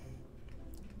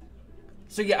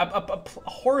yeah, a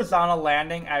horizontal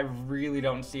landing I really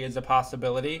don't see as a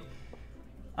possibility.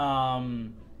 I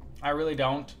really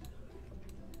don't.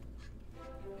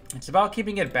 It's about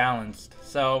keeping it balanced.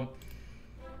 So,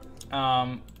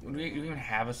 do we even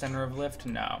have a center of lift?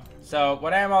 No. So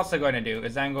what I am also going to do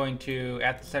is I'm going to,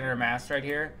 at the center of mass right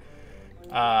here,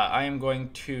 I am going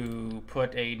to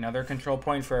put another control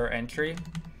point for our entry.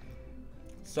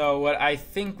 So what I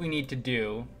think we need to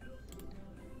do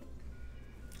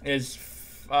is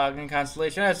in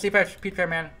Constellation. See, Pete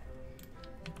Fairman.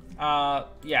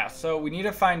 Yeah. So we need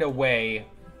to find a way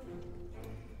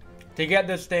to get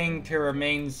this thing to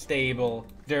remain stable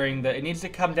during the. It needs to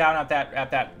come down at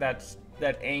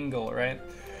that angle, right?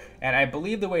 And I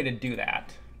believe the way to do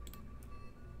that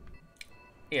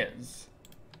is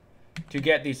to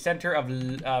get the center of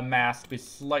mass to be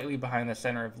slightly behind the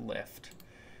center of lift.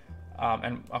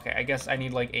 And okay, I guess I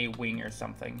need like a wing or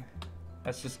something.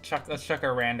 Let's chuck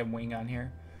a random wing on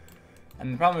here.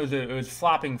 And the problem is it was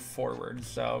flopping forward,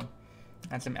 so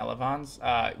and some elevons.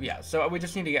 Yeah, so we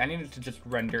just need to I needed to just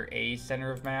render a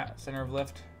center of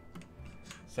lift.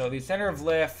 So the center of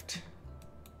lift,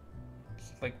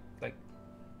 like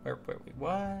wait,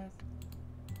 what?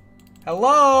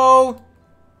 Hello?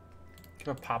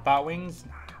 Can I pop out wings?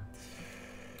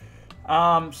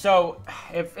 Nah. So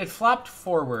it flopped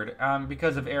forward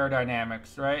because of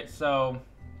aerodynamics, right? So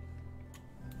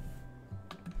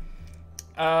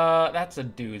that's a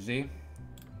doozy.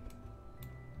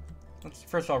 Let's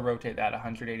first of all rotate that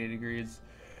 180 degrees.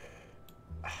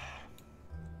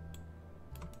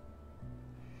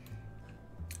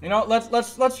 You know,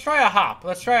 let's try a hop.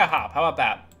 Let's try a hop. How about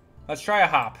that? Let's try a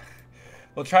hop.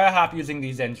 We'll try a hop using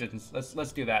these engines.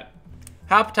 Let's do that.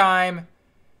 Hop time.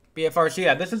 BFR. So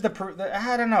yeah, this is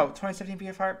I don't know, 2017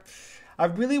 BFR. I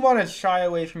really want to shy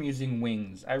away from using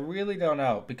wings. I really don't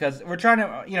know, because we're trying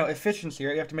to, you know, efficiency,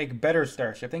 right? You have to make better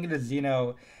Starship. Think of the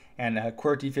Xeno and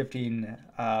QWERTY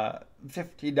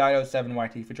 15907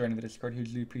 YT for joining the Discord.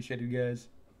 Hugely appreciated, guys.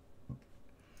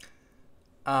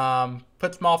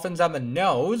 Put small fins on the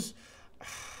nose.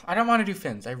 I don't want to do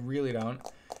fins. I really don't.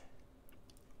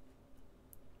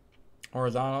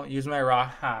 Horizontal. Use my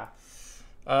rock.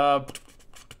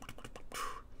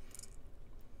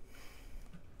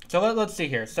 So let's see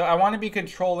here. So I want to be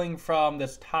controlling from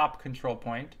this top control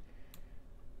point.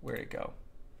 Where'd it go?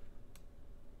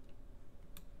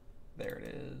 There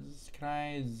it is. Can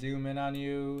I zoom in on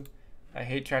you? I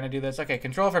hate trying to do this. Okay,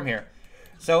 control from here.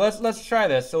 So let's try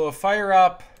this. So we'll fire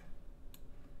up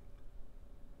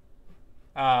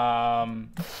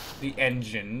the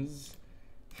engines.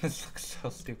 This looks so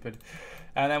stupid.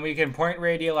 And then we can point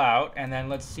radial out, and then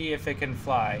let's see if it can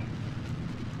fly.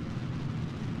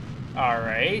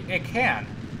 Alright, it can.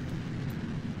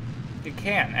 It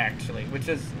can, actually, which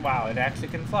is, wow, it actually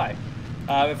can fly.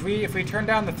 If we turn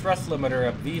down the thrust limiter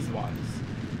of these ones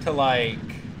to, like,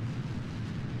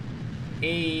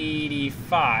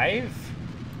 85...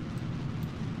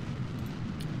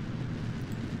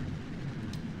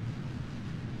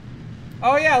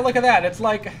 Oh yeah, look at that. It's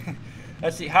like,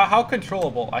 let's see, how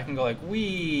controllable. I can go like,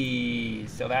 wee.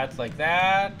 So that's like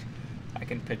that. I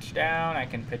can pitch down, I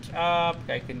can pitch up,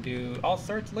 I can do all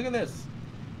sorts. Look at this.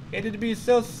 It'd be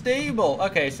so stable.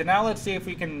 Okay, so now let's see if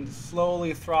we can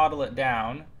slowly throttle it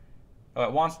down. Oh,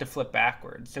 it wants to flip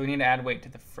backwards, so we need to add weight to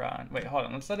the front. Wait, hold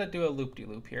on. Let's let it do a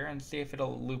loop-de-loop here and see if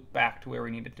it'll loop back to where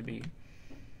we need it to be.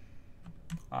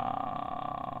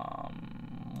 Oh,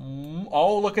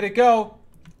 look at it go.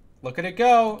 Look at it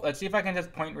go. Let's see if I can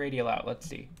just point radial out. Let's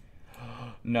see.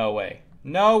 No way.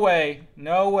 No way.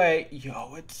 No way.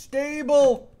 Yo, it's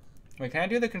stable. Wait, can I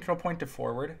do the control point to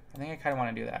forward? I think I kind of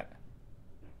want to do that.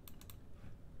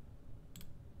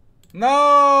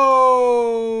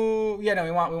 No. Yeah, no, we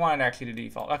want it actually to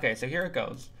default. Okay, so here it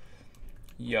goes.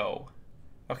 Yo.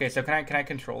 Okay, so can I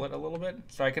control it a little bit?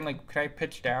 So I can like, can I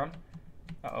pitch down?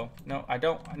 Uh-oh. No, I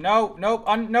don't. No, nope.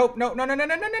 Nope. No, no, no, no, no, no,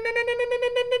 no, no, no,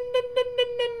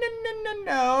 no, no,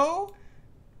 no.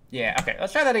 Yeah, okay,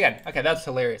 let's try that again. Okay, that's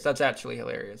hilarious. That's actually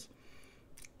hilarious.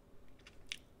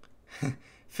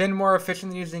 Fin more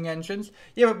efficient than using engines?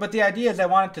 Yeah, but the idea is I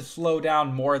want it to slow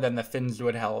down more than the fins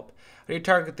would help. How do you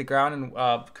target the ground and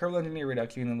curl engineer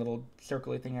reduction, the little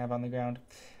circly thing I have on the ground?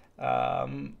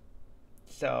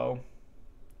 So...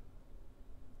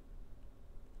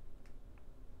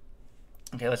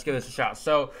 Okay, let's give this a shot.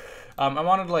 So, I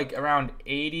wanted like around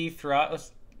 80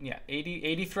 thrust. Yeah,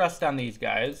 80 thrust on these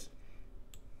guys.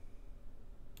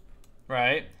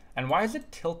 Right? And why is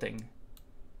it tilting?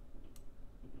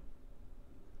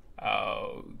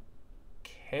 Okay.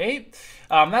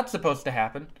 That's supposed to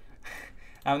happen.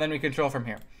 And then we control from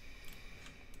here.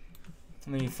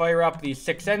 And then you fire up these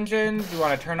 6 engines. You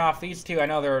want to turn off these 2. I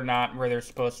know they're not where they're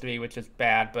supposed to be, which is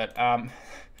bad, but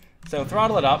so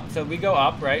throttle it up. So we go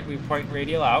up, right? We point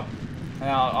radial out. And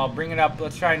I'll bring it up.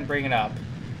 Let's try and bring it up.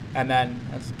 And then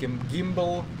let's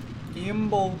gimbal.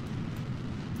 Gimbal.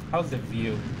 How's the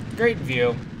view? Great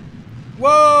view.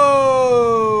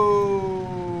 Whoa!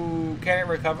 Can it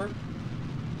recover?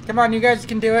 Come on, you guys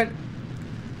can do it.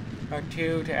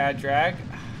 R2 to add drag.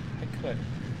 I could.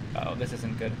 Uh-oh, this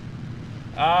isn't good.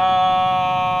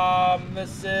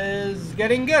 This is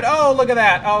getting good. Oh, look at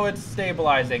that. Oh, it's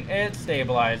stabilizing. It's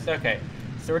stabilized. Okay.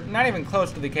 So we're not even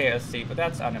close to the KSP, but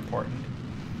that's unimportant.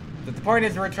 But the point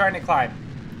is we're trying to climb.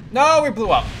 No, we blew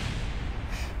up.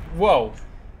 Whoa.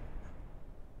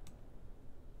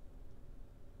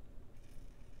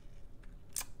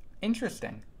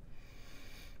 Interesting.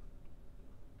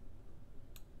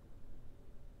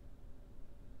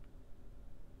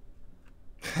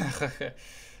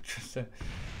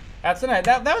 That's nice.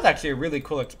 That was actually a really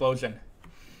cool explosion.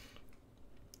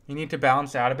 You need to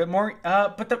balance out a bit more.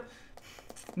 But the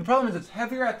problem is it's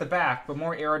heavier at the back, but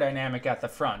more aerodynamic at the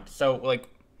front. So, like...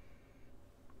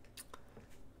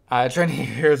 trying to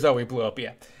hear Zoe blew up,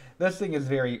 yeah. This thing is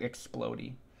very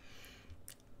explodey.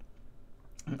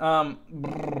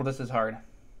 This is hard.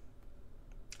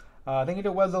 I think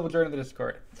it was over during the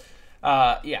Discord.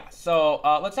 Yeah, so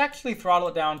let's actually throttle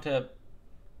it down to...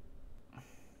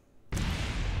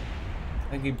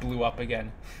 I think he blew up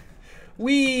again.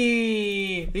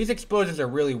 Whee! These explosions are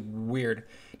really weird.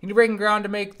 Need to break ground to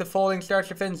make the folding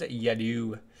Starship fins? Yeah,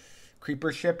 do.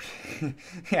 Creeper ship?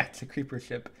 Yeah, it's a creeper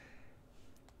ship.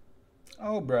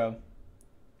 Oh, bro.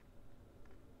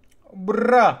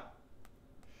 Bruh.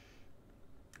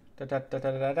 Do not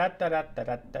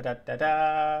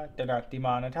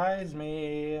demonetize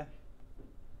me.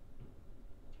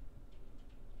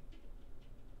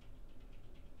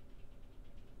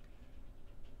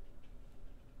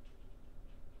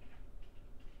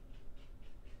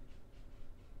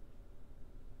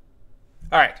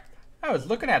 All right, I was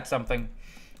looking at something.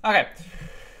 Okay,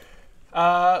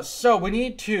 so we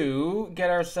need to get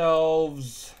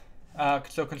ourselves,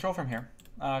 so control from here,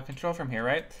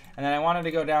 right? And then I wanted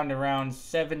to go down to around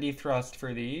 70 thrust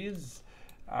for these,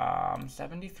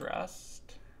 70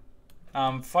 thrust,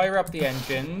 fire up the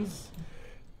engines,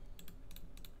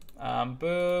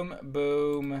 boom,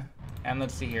 boom, and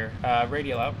let's see here,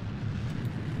 radial out.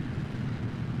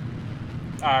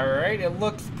 All right, it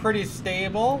looks pretty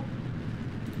stable.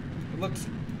 Looks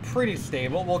pretty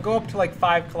stable. We'll go up to like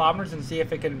 5 kilometers and see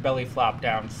if it can belly flop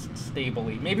down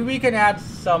stably. Maybe we can add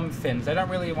some fins. I don't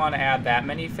really want to add that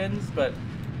many fins, but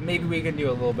maybe we can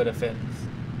do a little bit of fins.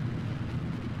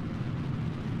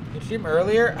 Did you see him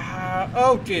earlier?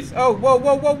 Oh, jeez. Oh, whoa,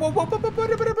 whoa, whoa, whoa, whoa, whoa, whoa,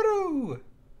 whoa, whoa, whoa.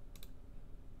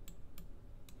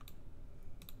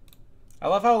 I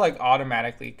love how like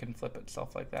automatically can flip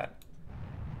itself like that.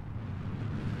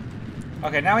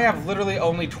 Okay, now we have literally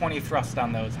only 20 thrust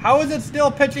on those. How is it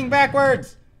still pitching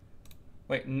backwards?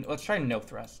 Wait, let's try no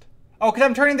thrust. Oh, because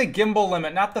I'm turning the gimbal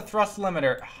limit, not the thrust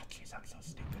limiter. Oh, jeez, I'm so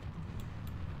stupid.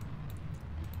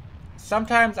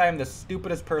 Sometimes I am the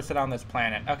stupidest person on this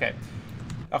planet. Okay.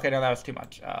 Okay, no, that was too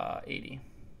much. 80.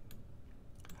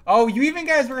 Oh, you even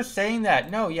guys were saying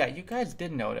that. No, yeah, you guys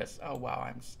did notice. Oh, wow,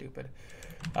 I'm stupid.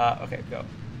 Okay, go.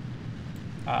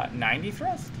 90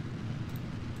 thrust?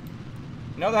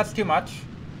 No, that's too much.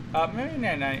 Maybe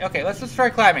 90. Okay, let's just try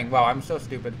climbing. Wow, I'm so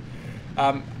stupid.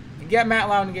 Get Matt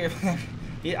Lown.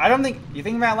 I don't think... You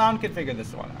think Matt Lown could figure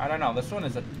this one? I don't know. This one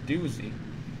is a doozy.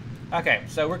 Okay,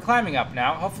 so we're climbing up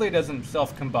now. Hopefully it doesn't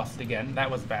self-combust again. That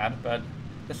was bad, but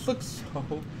this looks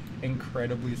so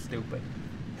incredibly stupid.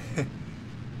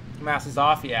 Mass is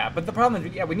off, yeah. But the problem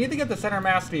is, yeah, we need to get the center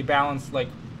mass to be balanced, like,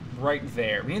 right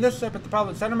there. We need this, but the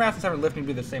problem is center mass and center lift need to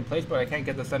be the same place, but I can't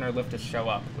get the center lift to show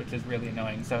up, which is really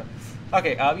annoying. So,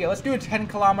 okay, yeah, let's do a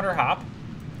 10-kilometer hop.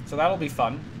 So that'll be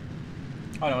fun.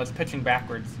 Oh no, it's pitching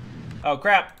backwards. Oh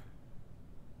crap.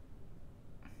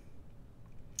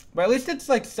 But at least it's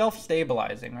like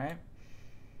self-stabilizing, right?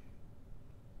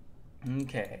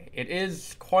 Okay, it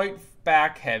is quite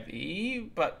back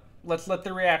heavy, but let's let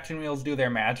the reaction wheels do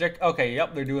their magic. Okay,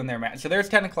 yep, they're doing their magic. So there's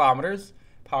 10 kilometers.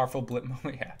 Powerful blip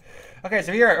moment, yeah. Okay,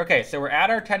 so here, okay, so we're at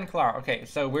our 10 kilometers. Okay,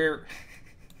 so we're...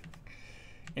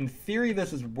 In theory,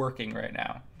 this is working right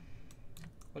now.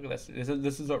 Look at this.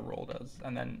 This is what roll does.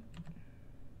 And then...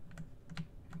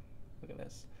 Look at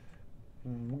this.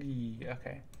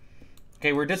 Okay.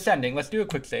 Okay, we're descending. Let's do a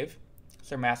quick save.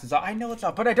 So mass is off. I know it's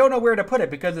off, but I don't know where to put it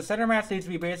because the center mass needs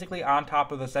to be basically on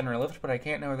top of the center lift, but I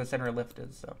can't know where the center lift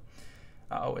is, so...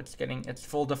 Uh-oh, it's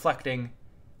full deflecting.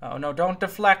 Oh no, don't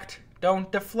deflect.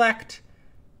 Don't deflect.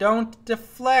 Don't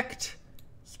deflect.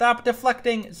 Stop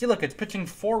deflecting. See, look, it's pitching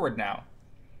forward now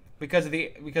because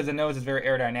the nose is very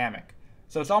aerodynamic.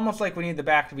 So it's almost like we need the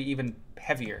back to be even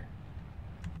heavier.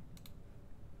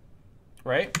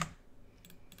 Right?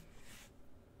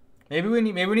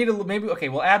 Okay,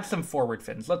 we'll add some forward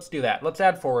fins. Let's do that. Let's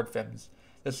add forward fins.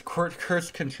 This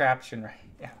cursed contraption, right?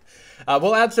 Yeah.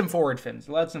 We'll add some forward fins.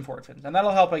 And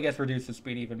that'll help, I guess, reduce the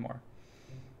speed even more.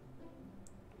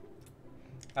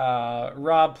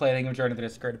 Rob playing him joining the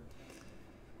Discord.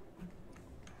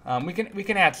 We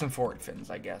can add some forward fins,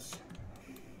 I guess.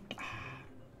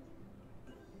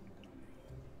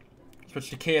 Switch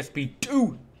to KSP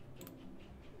 2.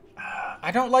 I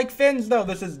don't like fins though.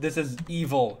 This is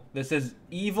evil. This is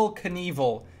evil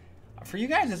Knievel. For you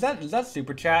guys, is that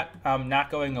super chat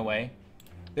not going away?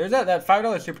 There's that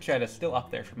 $5 super chat is still up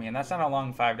there for me, and that's not a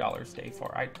long $5 stay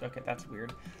for. Okay, that's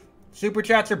weird. Super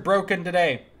chats are broken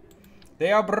today.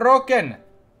 They are broken.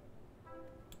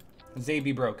 They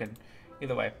be broken.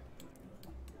 Either way.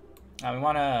 We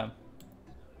want to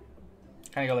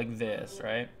kind of go like this,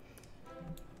 right?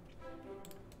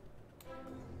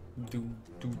 Do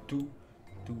do do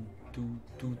do do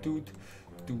do do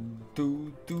do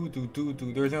do do do do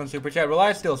do. There's no super chat. Well,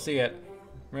 I still see it.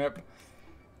 Rip.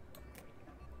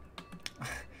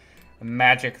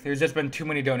 Magic. There's just been too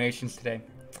many donations today.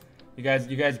 You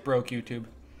guys broke YouTube.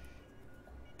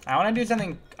 I want to do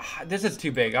something. This is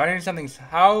too big. I want to do something.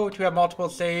 How to have multiple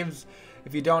saves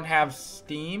if you don't have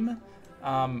Steam.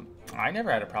 I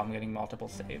never had a problem getting multiple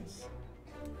saves.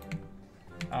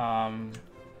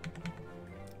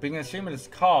 Beginning of stream, it is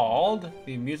called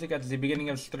the music at the beginning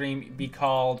of stream be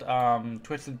called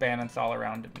Twisted Bandits All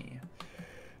Around Me.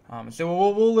 So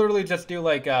we'll literally just do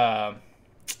like you know,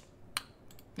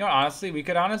 honestly, we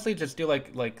could honestly just do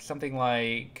like something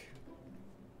like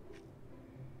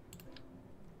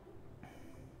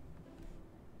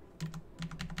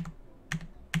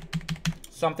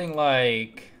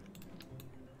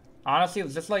honestly,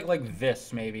 just like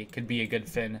this maybe could be a good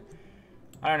fin.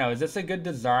 I don't know. Is this a good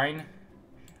design?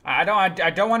 I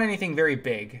don't want anything very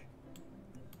big.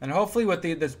 And hopefully with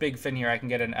this big fin here, I can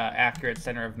get an accurate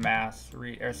center of mass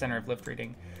or center of lift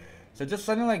reading. So just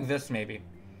something like this maybe.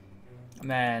 And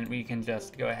then we can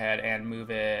just go ahead and move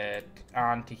it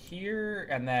onto here.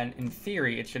 And then in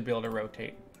theory, it should be able to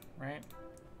rotate, right?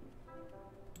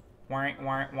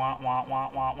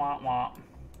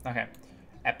 Okay.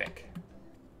 Epic.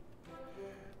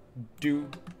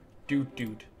 Dude.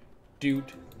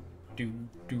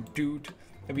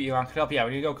 Maybe Elon could help. Yeah,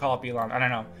 we need to go call up Elon. I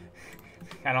don't know.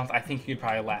 I think he'd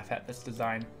probably laugh at this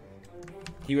design.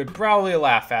 He would probably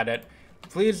laugh at it.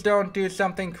 Please don't do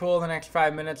something cool in the next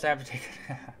 5 minutes. I have to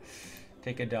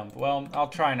take a dump. Well, I'll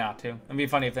try not to. It'd be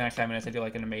funny if the next 5 minutes I do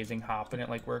like an amazing hop and it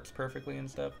like works perfectly and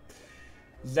stuff.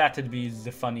 That would be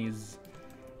the funnies.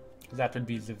 That would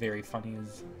be the very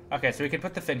funnies. Okay, so we can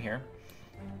put the fin here.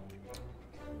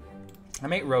 I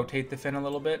might rotate the fin a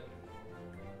little bit.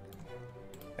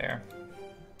 There.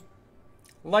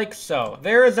 Like so.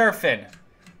 There is our fin.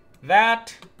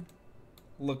 That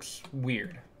looks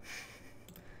weird.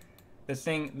 This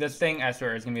thing, I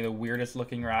swear, is going to be the weirdest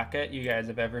looking rocket you guys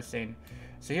have ever seen.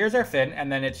 So here's our fin,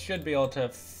 and then it should be able to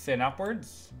fin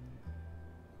upwards.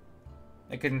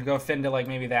 It can go fin to like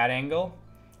maybe that angle.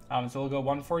 So we'll go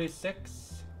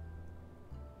 146.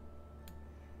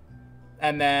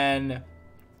 And then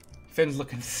fin's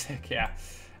looking sick, yeah.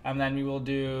 And then we will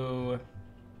do...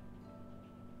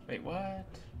 Wait, what?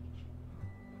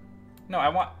 No, I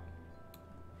want...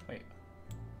 Wait.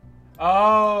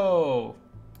 Oh!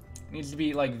 It needs to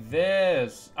be like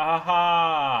this.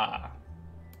 Aha!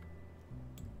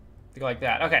 To go like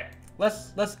that. Okay.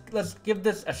 Let's give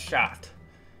this a shot.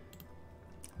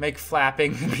 Make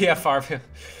flapping BFR.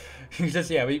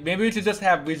 Maybe we should just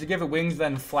give it wings,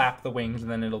 then flap the wings, and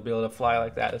then it'll be able to fly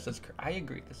like that. I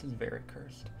agree. This is very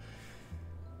cursed.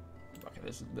 Okay,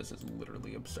 this is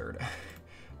literally absurd.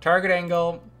 Target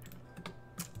angle.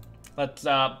 Let's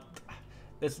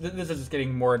this is just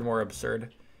getting more and more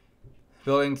absurd.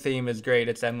 Building theme is great.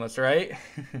 It's endless, right?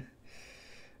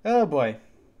 Oh boy.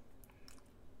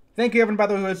 Thank you everyone, by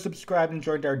the way, who has subscribed and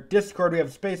joined our Discord. We have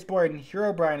Spaceboy and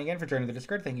Hero Brian again for joining the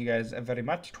Discord. Thank you guys very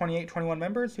much. 28, 21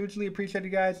 members. Hugely appreciate you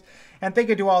guys. And thank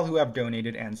you to all who have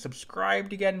donated and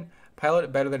subscribed again.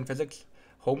 Pilot better than physics.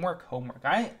 Homework.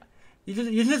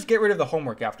 You just get rid of the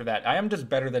homework after that. I am just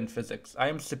better than physics. I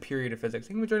am superior to physics.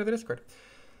 Thank you for joining the Discord.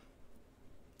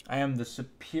 I am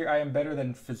better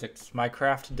than physics. My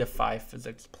craft defy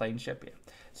physics. Plane ship. Yeah.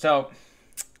 So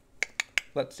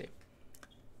let's see.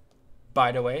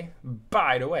 By the way,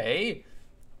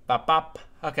 bop, bop.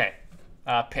 Okay,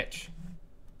 pitch.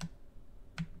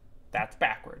 That's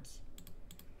backwards.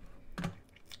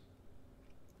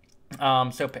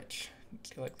 So pitch. Let's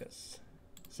go like this.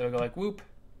 So we'll go like whoop,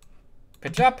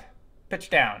 pitch up, pitch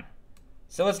down.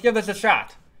 So let's give this a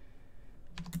shot.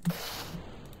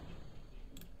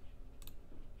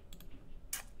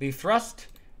 The thrust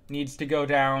needs to go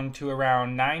down to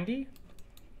around 90.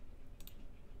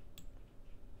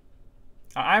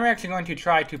 I'm actually going to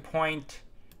try to point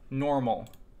normal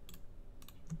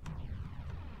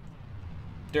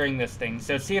during this thing.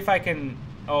 So see if I can...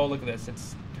 Oh, look at this.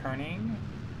 It's turning.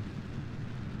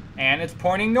 And it's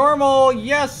pointing normal.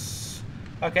 Yes!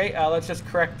 Okay, let's just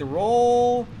correct the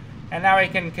roll. And now we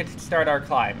can start our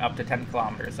climb up to 10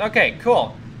 kilometers. Okay,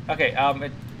 cool. Okay,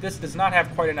 this does not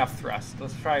have quite enough thrust.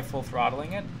 Let's try full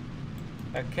throttling it.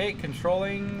 Okay,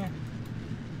 controlling...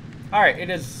 Alright, it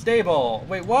is stable.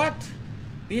 Wait, what?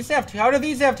 These have how do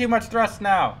these have too much thrust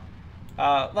now?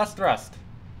 Less thrust.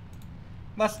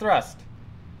 Less thrust.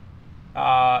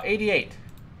 88.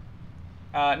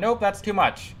 Nope, that's too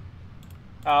much.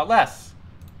 Less.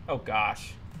 Oh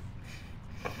gosh.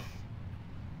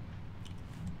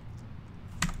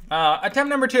 Attempt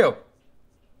number 2.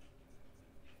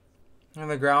 On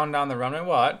the ground on the runway,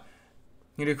 what?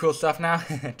 You do cool stuff now?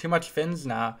 Too much fins?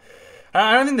 Nah.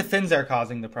 I don't think the fins are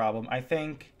causing the problem. I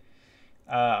think,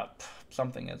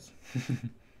 something is.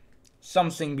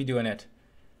 Something be doing it.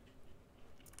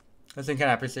 This thing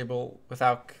cannot be stable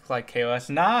without, like, KOS.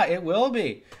 Nah, it will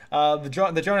be. The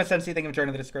Jonah Sensei thing of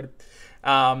joining the Discord.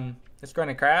 It's going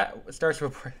to crash.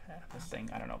 Starship. This thing,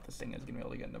 I don't know if this thing is going to be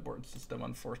able to get an abort system,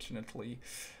 unfortunately.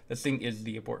 This thing is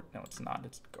the abort. No, it's not.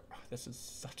 This is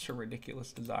such a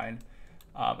ridiculous design.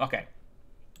 Okay.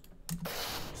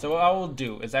 So what I will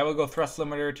do is I will go thrust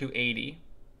limiter to 80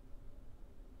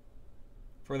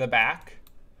 for the back.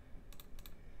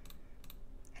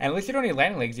 And at least you don't need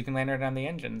landing legs. You can land right on the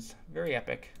engines. Very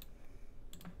epic.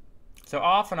 So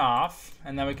off and off,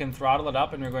 and then we can throttle it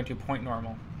up, and we're going to point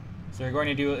normal. So we're going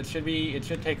to do, it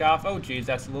should take off. Oh, geez,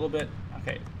 that's a little bit,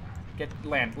 okay.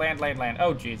 Land.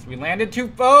 Oh, geez, we landed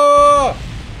too, oh!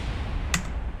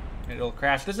 It'll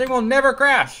crash. This thing will never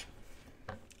crash.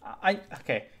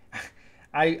 Okay.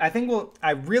 I think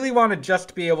I really want to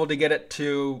just be able to get it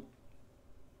to,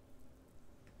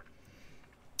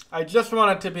 I just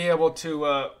want it to be able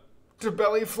to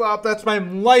belly flop. That's my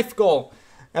life goal.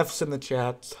 F's in the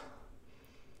chat.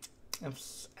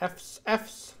 F's.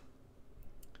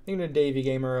 Thank you to Davey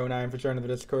Gamer 09 for joining the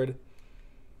Discord.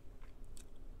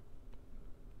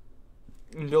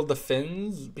 And build the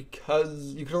fins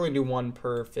because you can only do one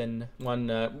per fin.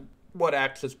 What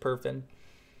axis per fin?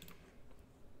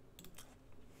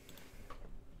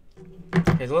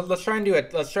 Okay, so let's try and do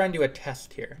it. Let's try and do a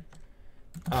test here.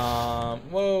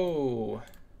 Whoa.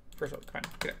 First of all, come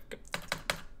on, get up.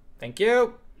 Thank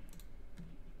you.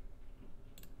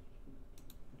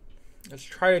 Let's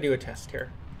try to do a test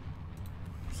here.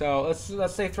 So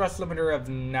let's say thrust limiter of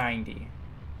 90.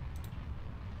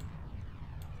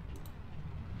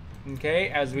 Okay,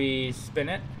 as we spin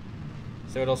it.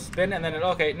 So it'll spin and then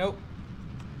okay, nope.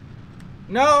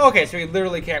 No, okay, so we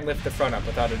literally can't lift the front up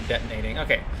without it detonating.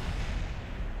 Okay.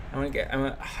 I'm gonna get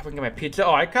my pizza.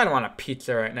 Oh, I kind of want a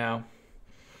pizza right now.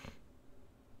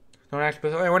 Don't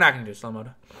actually, we're not gonna do slow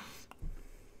mode.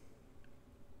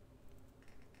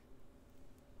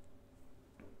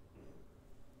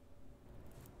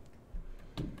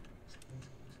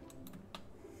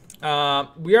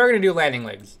 We are going to do landing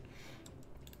legs.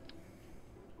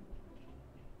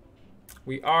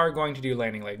 We are going to do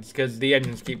landing legs because the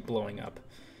engines keep blowing up.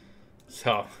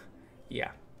 So,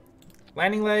 yeah.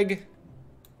 Landing leg.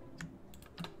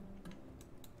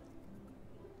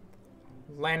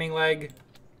 Landing leg.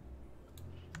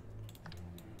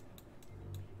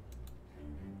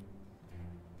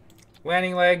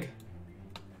 Landing leg.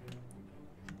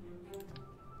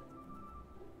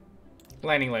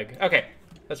 Landing leg. Okay.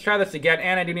 Let's try this again,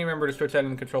 and I do need to remember to switch that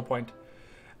in the control point.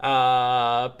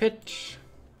 Pitch.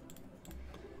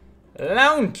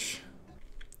 Launch.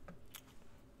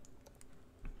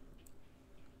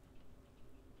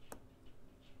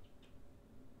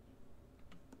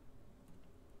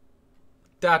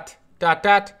 Dot.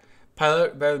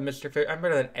 Pilot, better than Mr. Fair. I'm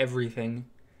better than everything.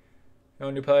 No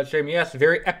new pilot stream. Yes,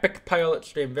 very epic pilot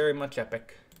stream. Very much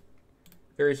epic.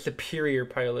 Very superior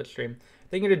pilot stream.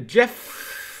 Thank you to Jeff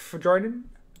for joining.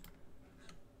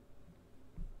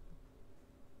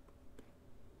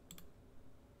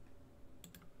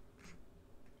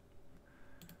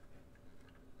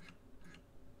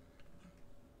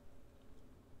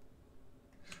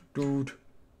 Dude,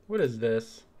 what is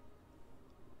this?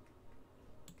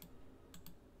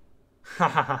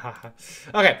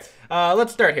 Okay,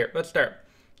 let's start here. Let's start.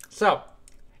 So,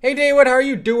 hey David, how are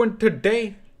you doing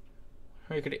today?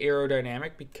 Or you could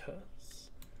aerodynamic because.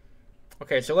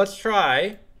 Okay, so let's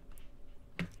try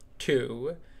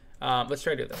to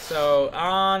do this. So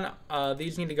on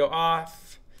these need to go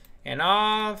off and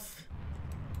off,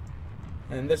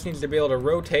 and this needs to be able to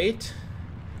rotate.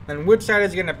 And which side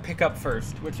is gonna pick up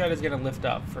first? Which side is gonna lift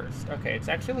up first? Okay, it's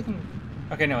actually looking.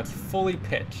 Okay, no, it's fully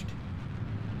pitched.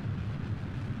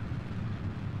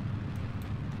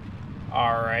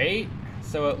 All right,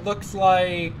 so it looks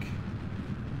like.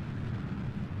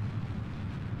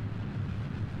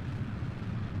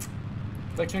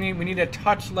 Like we need a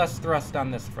touch less thrust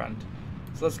on this front.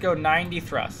 So let's go 90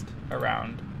 thrust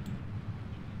around.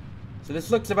 So this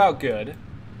looks about good.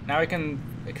 Now we can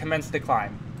commence the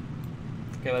climb.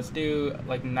 Okay, let's do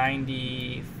like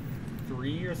 93.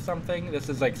 93 or something. This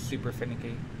is like super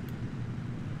finicky.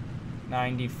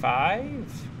 95?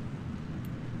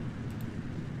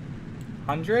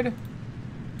 100?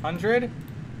 100?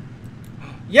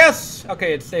 Yes!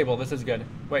 Okay, it's stable. This is good.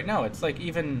 Wait, no, it's like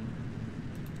even...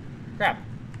 Crap.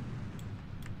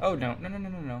 Oh, no. No, no, no,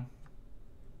 no, no.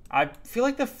 I feel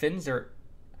like the fins are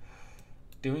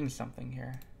doing something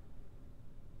here.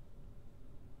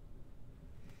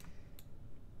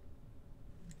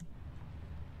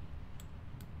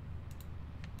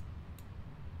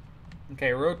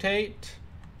 Okay, rotate.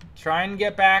 Try and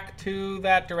get back to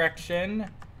that direction.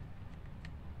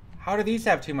 How do these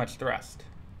have too much thrust?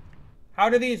 How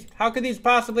could these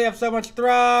possibly have so much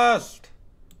thrust?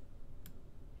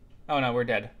 Oh no, we're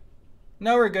dead.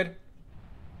 No, we're good.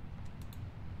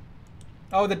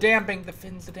 Oh, the damping. The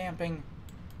fins, the damping.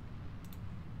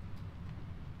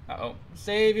 Uh-oh.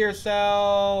 Save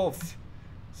yourself.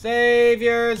 Save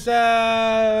yourself.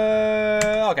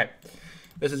 Okay.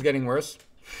 This is getting worse.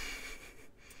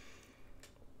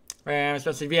 And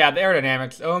especially, yeah, the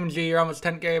aerodynamics. OMG, you're almost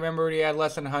 10K. Remember when you had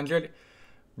less than 100?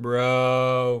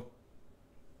 Bro.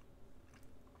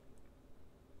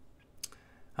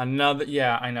 Another,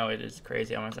 yeah, I know it is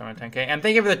crazy. I'm on 10K. And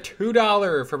thank you for the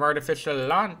 $2 from Artificial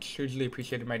Launch. Hugely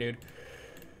appreciated, my dude.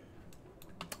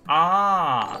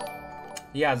 Ah.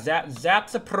 Yeah,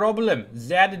 that's a problem.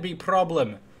 That'd be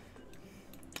problem.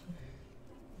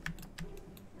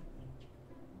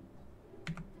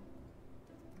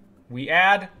 We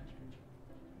add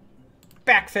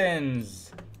back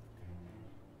fins.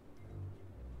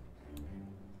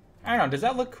 I don't know, does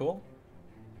that look cool?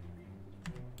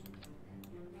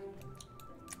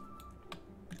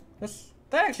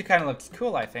 That actually kind of looks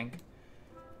cool, I think.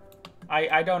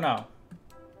 I don't know.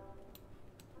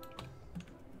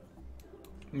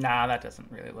 Nah, that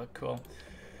doesn't really look cool.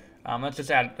 Let's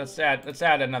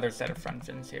add another set of front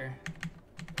fins here.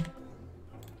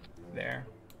 There.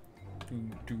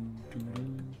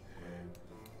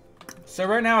 So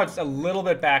right now it's a little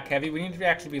bit back heavy. We need to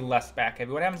actually be less back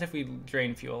heavy. What happens if we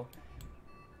drain fuel?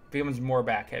 It becomes more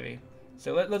back heavy.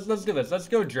 So let's do this. Let's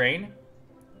go drain.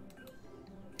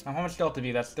 How much delta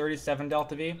V? That's 37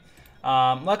 delta V.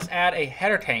 Let's add a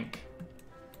header tank.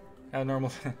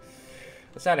 Normal.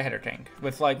 Let's add a header tank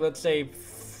with, like, let's say,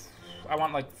 I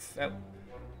want like,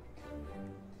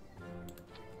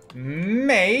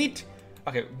 mate.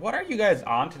 Okay, what are you guys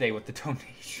on today with the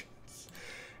donations?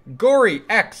 Gory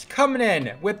X coming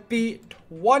in with the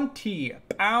 20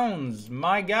 pounds,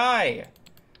 my guy.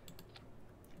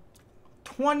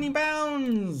 20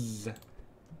 pounds,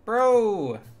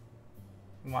 bro.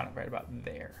 We want it right about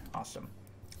there. Awesome.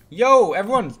 Yo,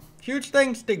 everyone, huge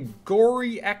thanks to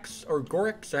Gory X, or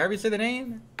Gorix, or however you say the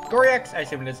name. Gory X, I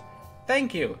assume it is.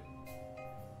 Thank you.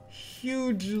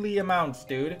 Hugely amounts,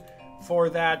 dude, for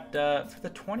that, for the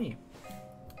 20.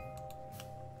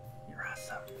 You're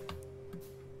awesome.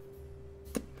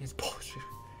 He's bullshit.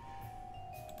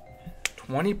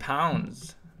 20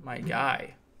 pounds, my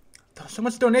guy. So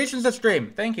much donations to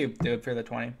stream. Thank you, dude, for the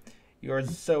 20. You're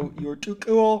too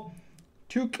cool.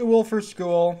 Too cool for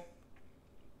school.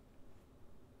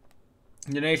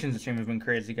 Donations to stream have been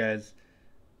crazy, guys.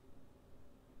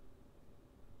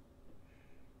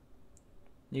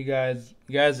 You guys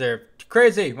are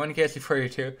crazy. 1 KSP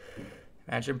 42.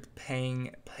 Imagine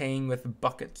paying with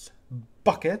buckets.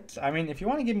 Buckets? I mean, if you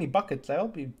want to give me buckets, I'll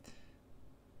be...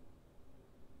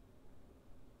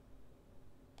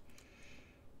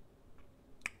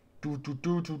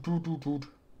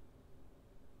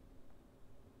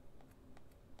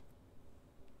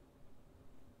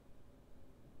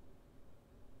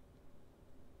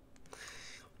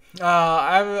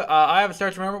 I have a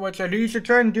search remember which I do. You should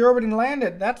try and deorbit and land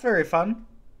it. That's very fun.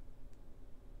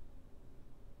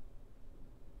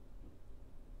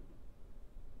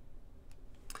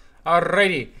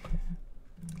 Alrighty.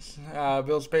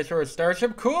 Build space for a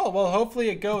Starship. Cool. Well, hopefully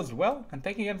it goes well. And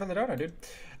thank you again for the donut, dude.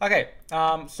 Okay.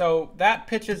 So that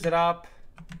pitches it up.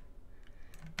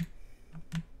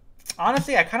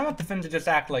 Honestly, I kind of want the fin to just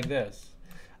act like this.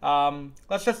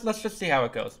 Let's just see how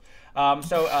it goes.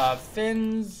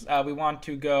 Fins, we want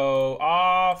to go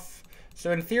off.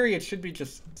 So in theory, it should be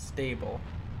just stable.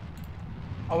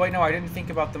 Oh wait, no, I didn't think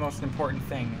about the most important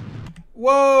thing.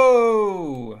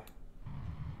 Whoa!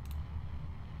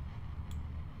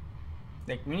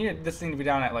 Like, we need this thing to be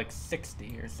down at like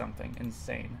 60 or something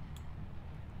insane.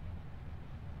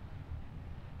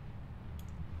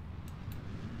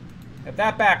 If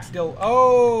that back still,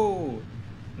 oh!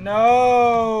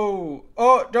 No!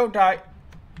 Oh, don't die.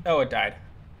 Oh, it died.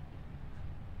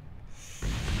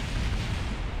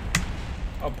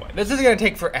 Oh boy, this is gonna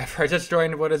take forever. I just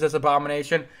joined, what is this,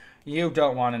 abomination? You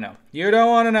don't want to know. You don't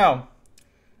want to know.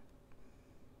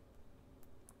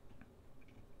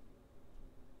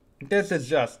 This is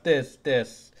just, this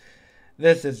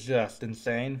is just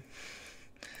insane.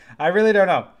 I really don't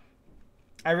know.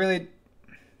 I really...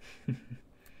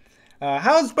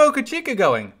 how's Boca Chica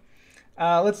going?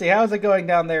 Let's see, how's it going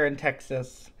down there in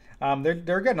Texas?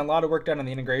 They're getting a lot of work done on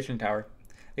the integration tower.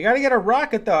 They gotta get a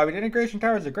rocket, though. I mean, integration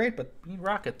towers are great, but you need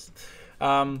rockets.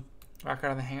 Rocket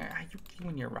on the hangar. You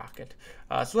and your rocket.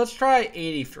 So let's try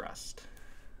 80 thrust.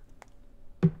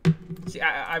 See,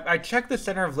 I checked the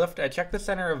center of lift. I checked the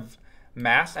center of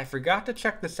mass. I forgot to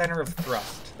check the center of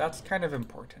thrust. That's kind of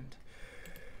important.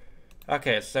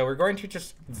 Okay, so we're going to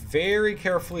just very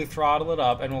carefully throttle it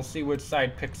up, and we'll see which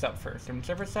side picks up first. And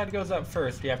whichever side goes up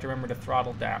first, you have to remember to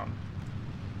throttle down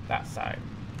that side.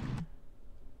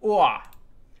 Ooh.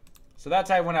 So that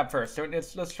side went up first. So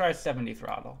let's try 70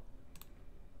 throttle.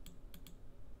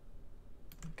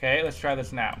 Okay, let's try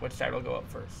this now. Which side will go up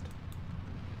first?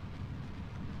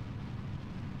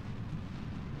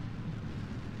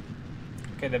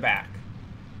 Okay, the back.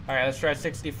 All right, let's try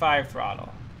 65 throttle.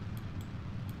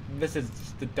 This is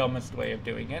just the dumbest way of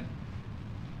doing it.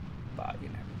 But you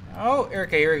never know.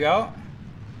 Okay, here we go.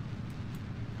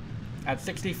 At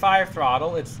 65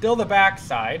 throttle, it's still the back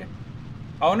side.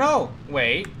 Oh no,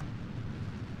 wait.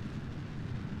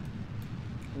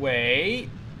 Wait.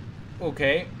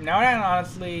 Okay, now that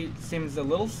honestly seems a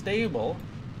little stable.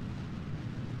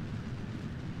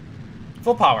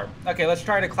 Full power. Okay, let's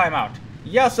try to climb out.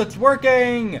 Yes, it's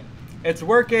working! It's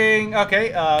working! Okay,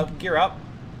 gear up.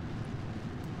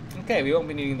 Okay, we won't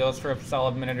be needing those for a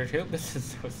solid minute or two. This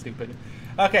is so stupid.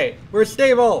 Okay, we're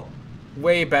stable!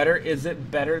 Way better. Is it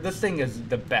better? This thing is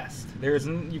the best.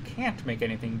 You can't make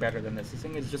anything better than this. This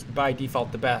thing is just by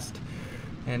default the best.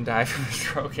 And I've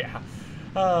stroke, yeah.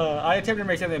 I attempted to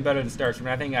make something better than Starship, and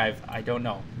I think I don't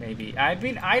know. Maybe. I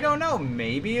mean, I don't know.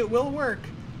 Maybe it will work.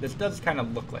 This does kind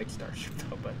of look like Starship,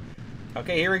 though, but...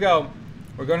 Okay, here we go.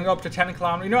 We're going to go up to 10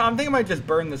 kilometers. You know, I'm thinking I might just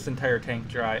burn this entire tank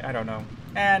dry. I don't know.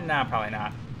 Nah, probably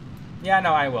not. Yeah,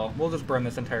 no, I will. We'll just burn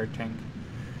this entire tank.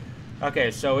 Okay,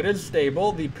 so it is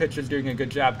stable. The pitch is doing a good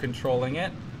job controlling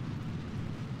it.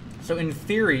 So in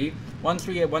theory, once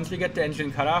we get to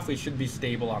engine cutoff, we should be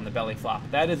stable on the belly flop.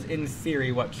 That is in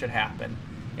theory what should happen.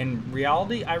 In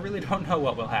reality, I really don't know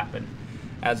what will happen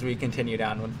as we continue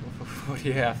down. What do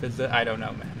you have? I don't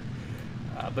know, man.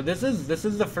 But this is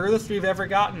the furthest we've ever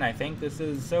gotten, I think. This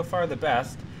is so far the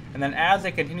best. And then as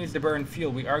it continues to burn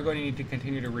fuel, we are going to need to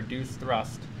continue to reduce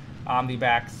thrust on the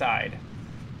back side.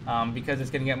 Because it's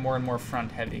going to get more and more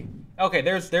front heavy. Okay,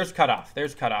 there's cutoff.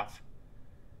 There's cutoff.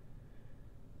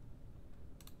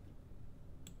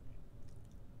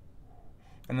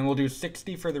 And then we'll do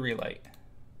 60 for the relight.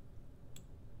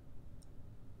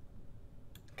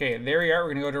 Okay, there we are.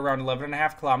 We're going to go to around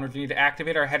 11.5 kilometers. We need to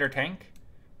activate our header tank.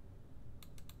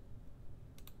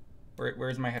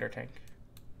 Where's my header tank?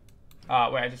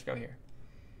 Wait, I just go here.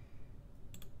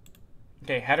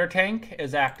 Okay, header tank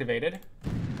is activated.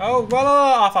 Oh, well,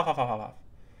 off.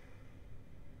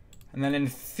 And then in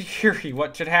theory,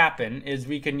 what should happen is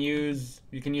you can use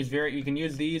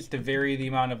these to vary the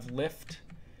amount of lift.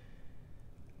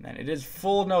 And then it is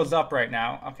full nose up right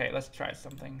now. Okay, let's try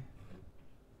something.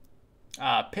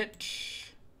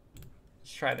 Pitch.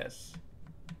 Let's try this.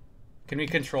 Can we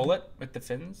control it with the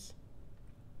fins?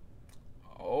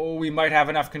 Oh, we might have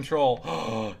enough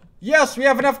control. Yes, we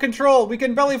have enough control. We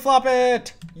can belly flop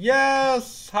it.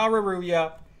 Yes.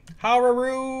 Hallelujah.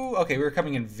 Hallelujah. Okay, we're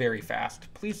coming in very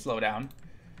fast. Please slow down.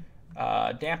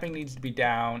 Damping needs to be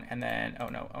down. And then, oh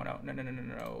no.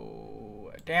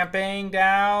 No. Damping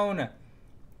down.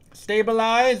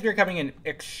 Stabilize. We're coming in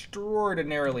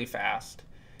extraordinarily fast.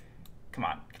 Come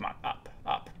on. Up.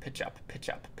 Pitch up.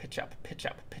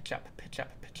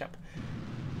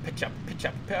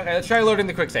 Okay, let's try loading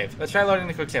the quick save.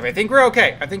 I think we're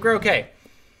okay.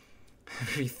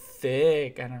 Pretty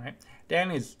thick. I know, right?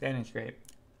 Danny's great.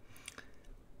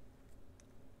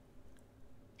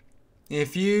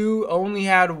 If you only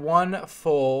had one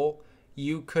full,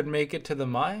 you could make it to the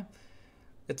Mai.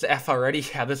 It's F already.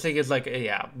 Yeah, this thing is like,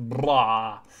 yeah,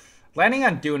 blah. Landing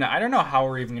on Duna. I don't know how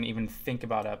we're even gonna think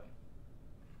about it.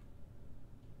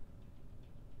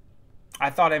 I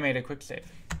thought I made a quick save.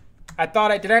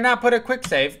 Did I not put a quick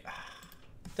save?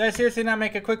 Did I seriously not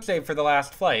make a quick save for the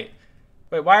last flight?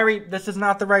 Wait, why are we, this is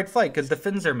not the right flight because the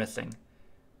fins are missing.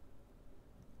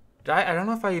 I don't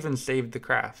know if I even saved the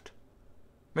craft.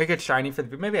 Make it shiny for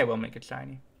the, maybe I will make it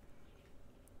shiny.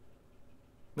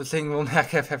 This thing will not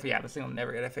get FAA, yeah, this thing will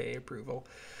never get FAA approval.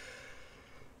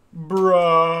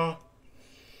 Bruh.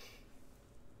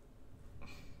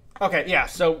 Okay, yeah,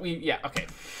 so okay.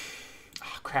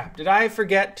 crap. Did I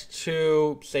forget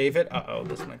to save it? Uh-oh,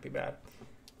 this might be bad.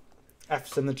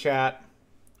 F's in the chat.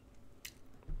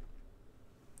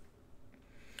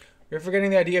 You're forgetting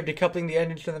the idea of decoupling the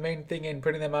engines from the main thing and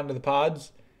putting them onto the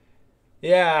pods?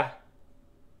 Yeah.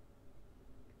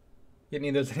 You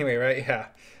need those anyway, right? Yeah.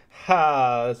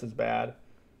 Ha, this is bad.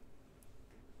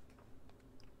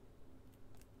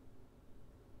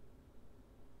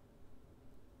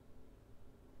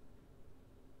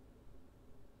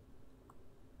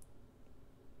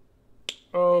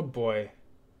 Oh boy.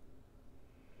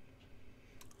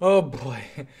 Oh boy.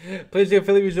 Please do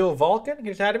Philly Visual Vulcan.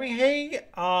 Here's Academy. Hey,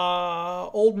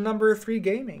 old number 3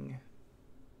 gaming.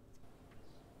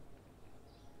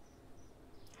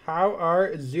 How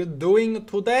are you doing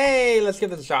today? Let's give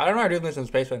this a shot. I don't know how to do this in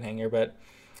Spaceman Hangar, but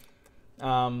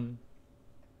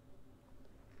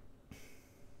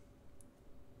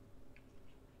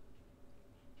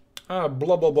blub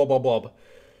blub blub blub blub.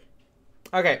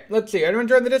 Okay, let's see. Anyone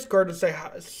join the Discord to say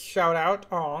shout out?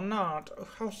 Oh, not. Oh,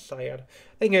 how sad.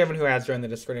 Thank you everyone who has joined the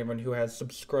Discord, everyone who has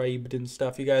subscribed and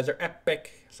stuff. You guys are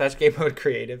epic. / Game Mode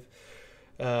Creative.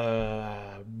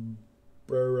 Bro.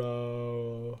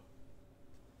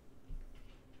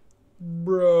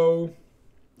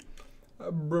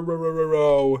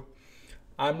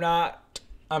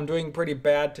 I'm doing pretty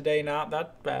bad today. Not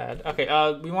that bad. Okay,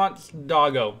 we want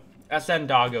Doggo. SN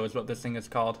Doggo is what this thing is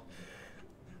called.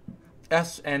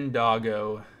 SN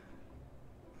Doggo.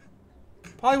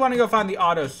 Probably want to go find the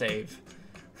autosave.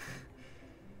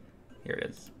 Here it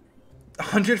is.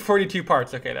 142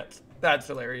 parts. Okay, that's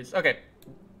hilarious. Okay,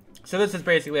 so this is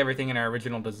basically everything in our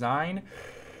original design.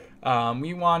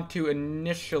 We want to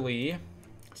initially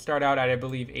start out at, I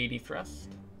believe, 80 thrust.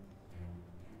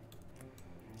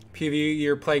 PV,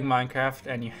 you're playing Minecraft,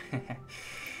 and you...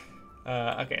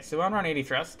 okay, so we're on 80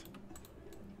 thrust.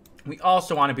 We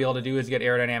also want to be able to do is get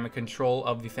aerodynamic control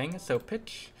of the thing. So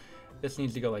pitch. This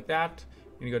needs to go like that.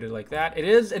 We're going to go to like that. It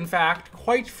is, in fact,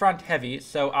 quite front heavy,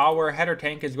 so our header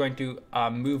tank is going to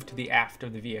move to the aft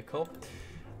of the vehicle.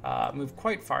 Move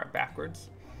quite far backwards.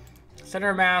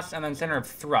 Center of mass and then center of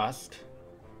thrust.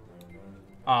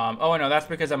 Oh no, that's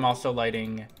because I'm also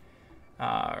lighting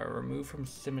remove from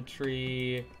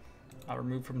symmetry.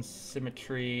 Remove from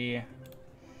symmetry.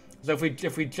 So if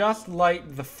we just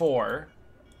light the 4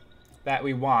 that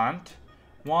we want,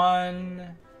 1,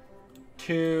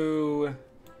 2,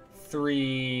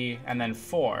 3, and then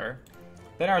 4,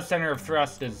 then our center of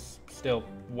thrust is still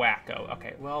wacko.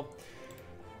 Okay, well,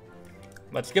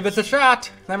 let's give this a shot.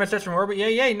 Climate search from orbit.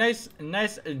 Yay, yay. Nice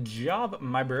job,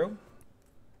 my bro.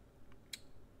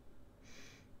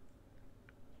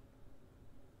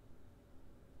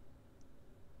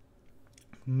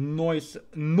 Nice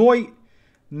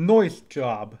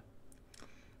job.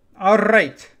 All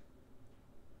right.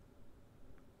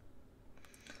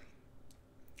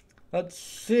 Let's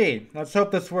see. Let's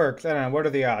hope this works. I don't know. What are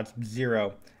the odds?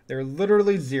 0. They're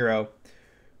literally 0.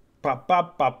 Pop,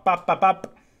 pop, pop, pop, pop,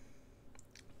 pop.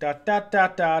 Dot, dot,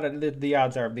 dot, dot. The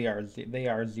odds are, they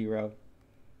are 0.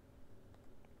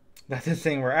 That's the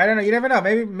thing where, I don't know. You never know.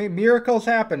 Maybe miracles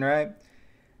happen, right?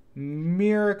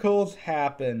 Miracles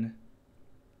happen.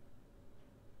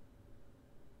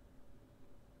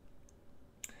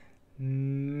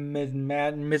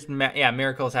 Yeah,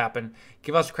 miracles happen.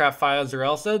 Give us craft files, or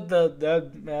else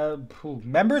the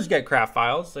members get craft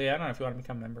files. So yeah, I don't know if you want to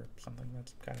become a member or something.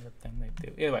 That's kind of a thing they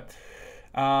do. Anyway,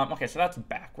 okay, so that's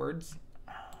backwards.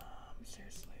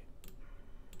 Seriously.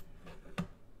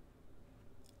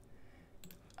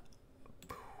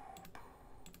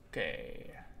 Okay,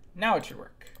 now it should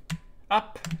work.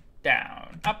 Up,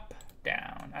 down, up,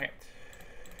 down. Okay.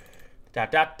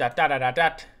 Dot dot dot dot dot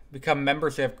dot. Become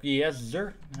members of, yes,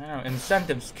 sir. I don't know,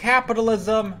 incentives,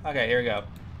 capitalism. Okay, here we go.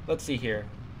 Let's see here.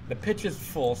 The pitch is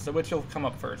full, so which will come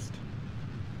up first?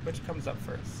 Which comes up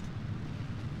first?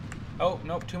 Oh,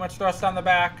 nope, too much thrust on the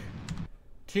back.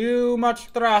 Too much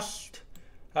thrust.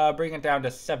 Bring it down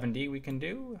to 70 we can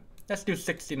do. Let's do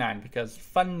 69 because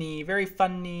funny, very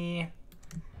funny.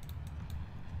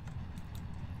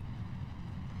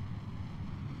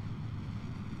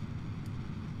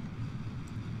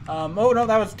 Oh no,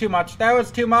 that was too much. That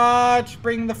was too much.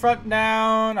 Bring the front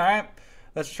down. All right,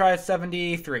 let's try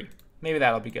 73. Maybe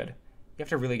that'll be good. You have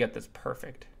to really get this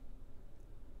perfect.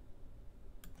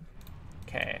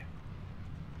 Okay.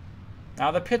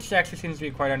 Now the pitch actually seems to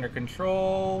be quite under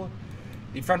control.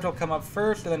 The front will come up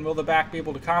first, and then will the back be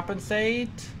able to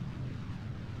compensate?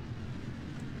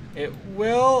 It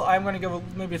will. I'm going to go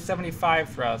maybe a 75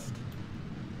 thrust.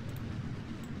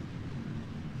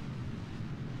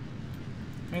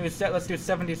 Maybe let's do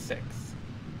 76.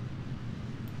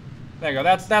 There you go.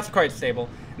 That's quite stable.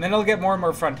 And then it'll get more and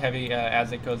more front heavy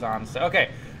as it goes on. So,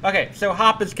 okay, so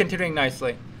hop is continuing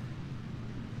nicely.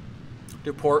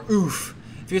 To pour oof.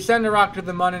 If you send a rock to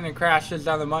the moon and it crashes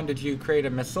down the moon, did you create a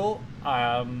missile?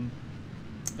 What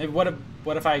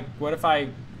if I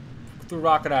threw a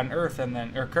rocket on Earth and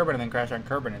then, or Kerbin, and then crash on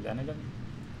Kerbin and then it didn't?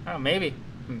 Oh, maybe.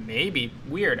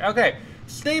 Weird. Okay,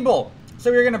 stable.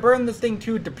 So we're gonna burn this thing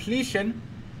to depletion,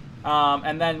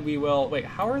 and then we will. Wait,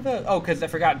 how are the? Oh, because I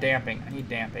forgot damping. I need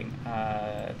damping.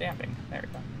 Damping. There we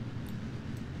go.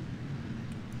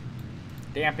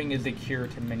 Damping is the cure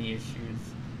to many issues.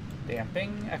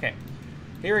 Damping. Okay.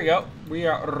 Here we go. We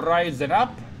are rising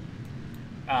up.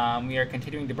 We are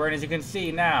continuing to burn. As you can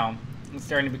see now, it's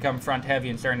starting to become front heavy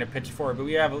and starting to pitch forward, but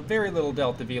we have a very little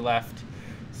delta V left.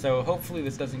 So hopefully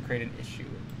this doesn't create an issue.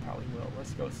 It probably will.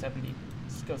 Let's go 70.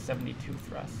 Let's go 72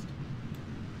 thrust.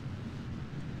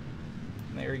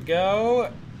 There we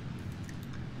go.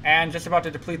 And just about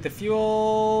to deplete the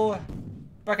fuel.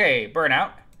 Okay,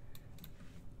 burnout.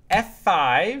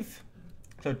 F5.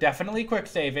 So definitely quick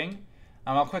saving.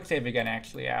 I'll quick save again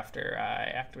actually after I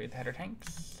activate the header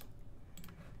tanks.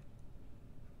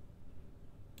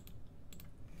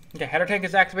 Okay, header tank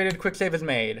is activated, quick save is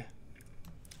made.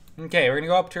 Okay, we're gonna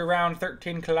go up to around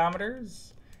 13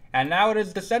 kilometers. And now it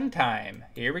is descent time.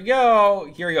 Here we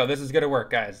go. This is gonna work,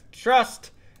 guys.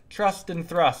 Trust, and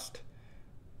thrust.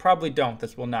 Probably don't.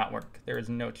 This will not work. There is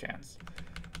no chance.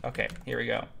 Okay, here we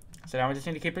go. So now we just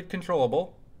need to keep it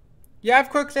controllable. Yeah, I've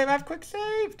quick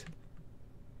saved.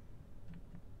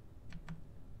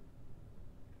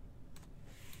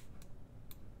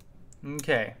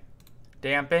 Okay.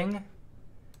 Damping.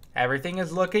 Everything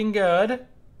is looking good.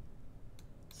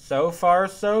 So far,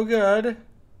 so good.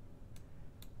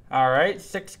 Alright,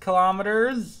 6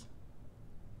 kilometers.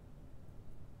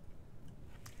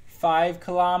 5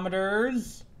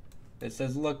 kilometers. This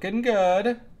is looking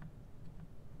good.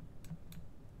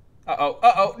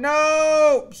 Uh-oh,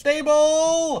 no!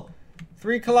 Stable!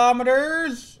 3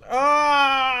 kilometers.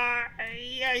 Ah,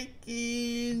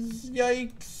 yikes.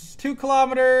 2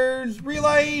 kilometers.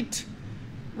 Relight!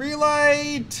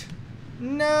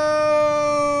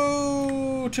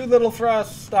 No! Too little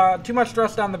thrust. Too much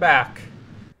thrust on the back.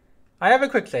 I have a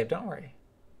quick save, don't worry.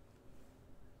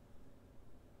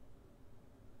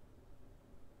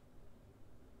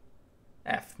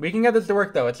 F. We can get this to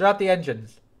work though. It's about the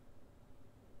engines.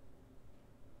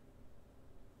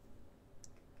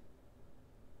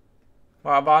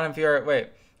 Well, bottom fuel. Wait.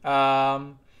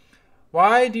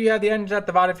 Why do you have the engines at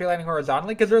the bottom if you're landing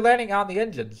horizontally? Because they're landing on the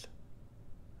engines.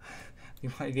 The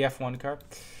F1 car.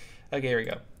 Okay, here we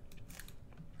go.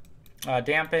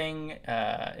 Damping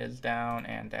is down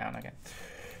and down. Okay.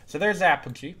 So there's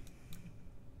apogee.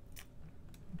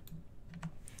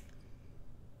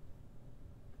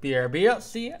 BRB, I'll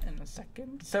see you in a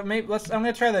second. So maybe I'm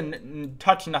gonna try the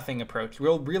touch nothing approach.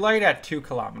 We'll relight at 2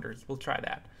 kilometers. We'll try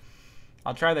that.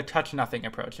 I'll try the touch nothing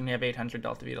approach, and we have 800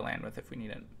 delta V to land with if we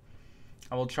need it.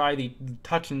 I will try the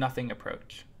touch nothing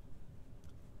approach.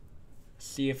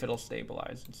 See if it'll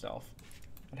stabilize itself.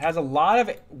 It has a lot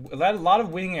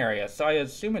of wing area, so I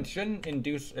assume it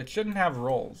shouldn't have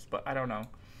rolls, but I don't know.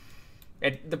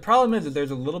 The problem is that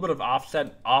there's a little bit of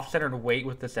off-centered weight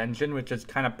with this engine, which is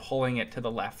kind of pulling it to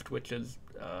the left, which is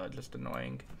just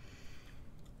annoying.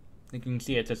 You can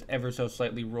see it's just ever so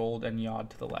slightly rolled and yawed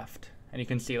to the left. And you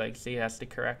can see, like, it has to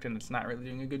correct, and it's not really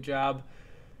doing a good job.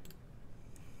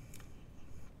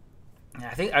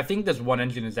 I think this one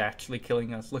engine is actually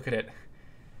killing us. Look at it.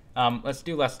 Let's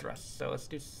do less thrust. So let's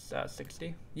do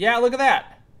 60. Yeah, look at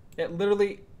that. It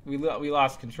literally, we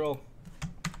lost control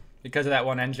because of that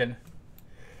one engine.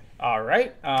 All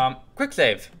right. Quick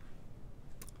save.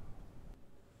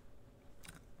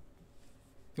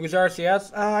 Use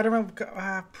RCS? I don't know.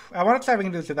 I want to try if we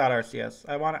can do this without RCS.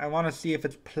 I want to see if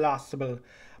it's plausible.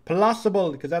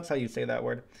 Plausible, because that's how you say that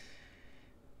word.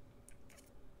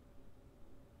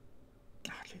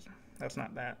 Oh, jeez. That's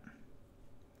not that.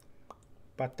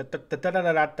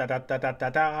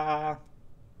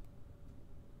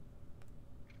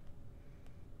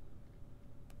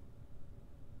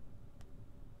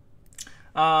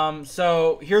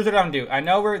 So here's what I'm gonna do. I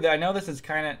know this is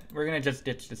kind of, we're gonna just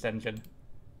ditch this engine.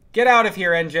 Get out of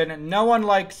here, engine. No one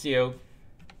likes you.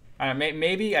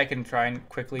 Maybe I can try and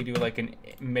quickly do like an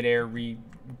mid-air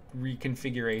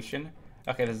reconfiguration.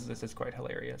 Okay, this is quite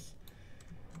hilarious.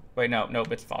 Wait,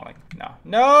 nope, it's falling.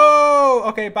 No!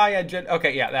 Okay, bye, engine.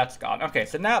 Okay, yeah, that's gone. Okay,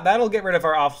 so now that'll get rid of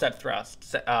our offset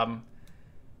thrust. Large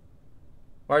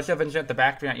stuff engine at the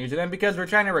back, we're not using them because we're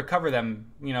trying to recover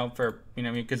them,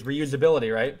 because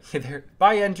reusability, right?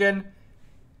 Bye, engine.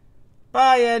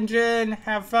 Bye, engine.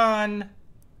 Have fun.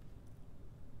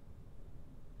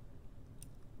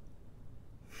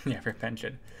 Yeah, for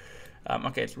pension.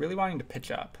 Okay, it's really wanting to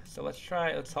pitch up. So let's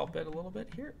help it a little bit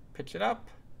here. Pitch it up.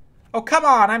 Oh, come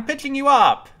on, I'm pitching you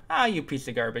up. Ah, you piece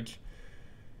of garbage.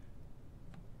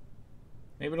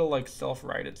 Maybe it'll like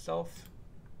self-right itself.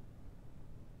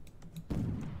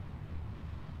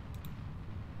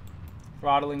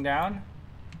 Throttling down.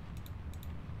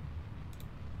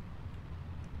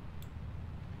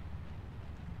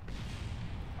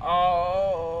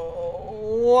 Oh,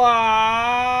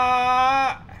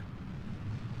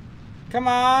 come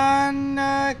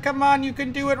on, come on, you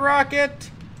can do it,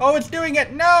 Rocket. Oh, it's doing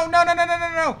it. No, no, no, no, no,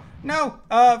 no, no,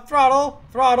 no. Throttle,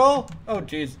 throttle. Oh,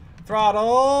 jeez,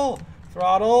 throttle,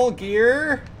 throttle,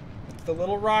 gear. It's the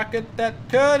little rocket that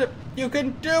could. You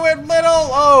can do it, little.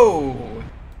 Oh.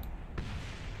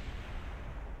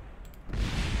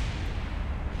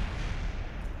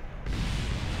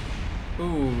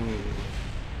 Ooh.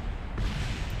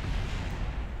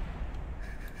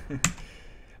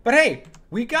 But hey,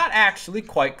 we got actually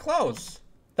quite close.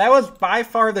 That was by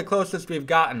far the closest we've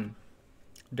gotten.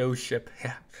 Starship,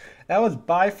 yeah. That was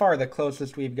by far the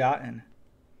closest we've gotten.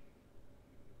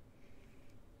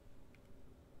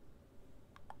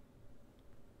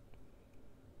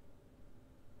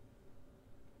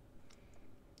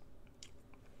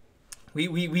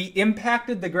 We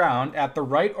impacted the ground at the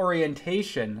right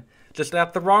orientation, just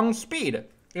at the wrong speed.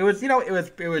 It was,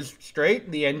 it was straight.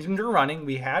 The engines were running.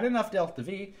 We had enough delta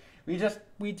V. We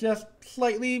just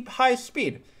slightly high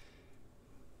speed.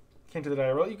 Came to the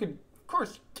die roll. You could, of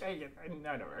course. I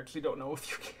actually don't know if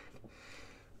you can.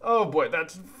 Oh boy,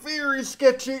 that's very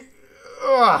sketchy.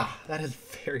 Ugh, that is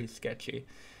very sketchy.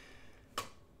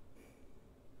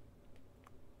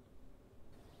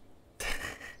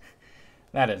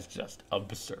 That is just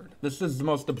absurd. This is the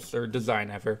most absurd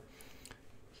design ever.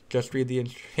 Just read the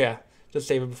yeah. Just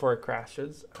save it before it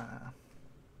crashes.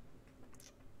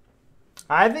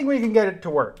 I think we can get it to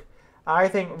work. I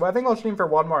think I'll stream for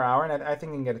 1 more hour, and I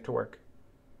think we can get it to work.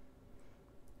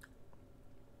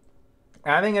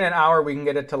 And I think in an hour we can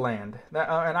get it to land.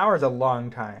 An hour is a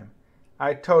long time.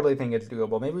 I totally think it's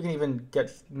doable. Maybe we can even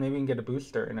get a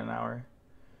booster in an hour.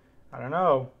 I don't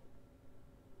know.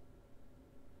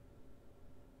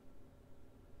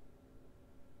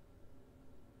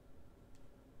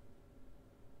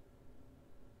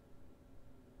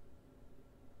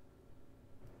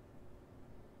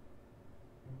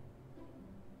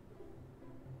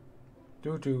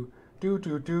 Dude.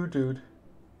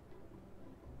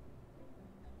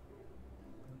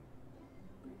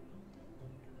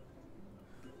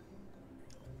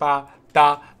 Ba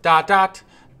da da dot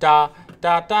da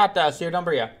da da da. So your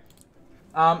number, yeah.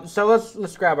 So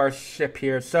let's grab our ship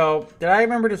here. So did I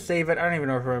remember to save it? I don't even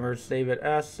know if I remember to save it.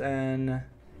 SN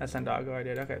Doggo. I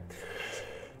did. Okay.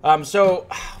 So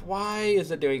why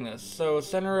is it doing this? So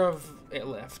center of it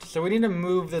lift. So we need to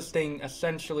move this thing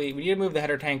essentially. We need to move the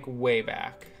header tank way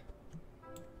back.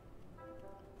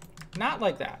 Not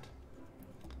like that.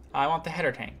 I want the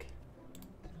header tank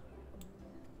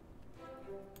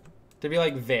to be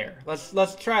like there.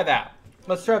 Let's try that.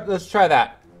 Let's try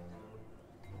that.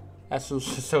 That's a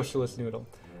socialist noodle.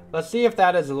 Let's see if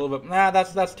that is a little bit. Nah,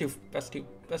 that's too.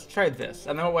 Let's try this.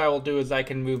 And then what I will do is I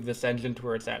can move this engine to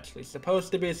where it's actually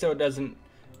supposed to be, so it doesn't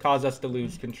cause us to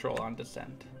lose control on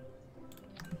descent.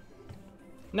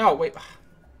 No, wait.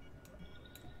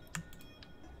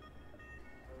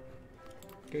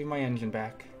 Give me my engine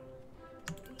back.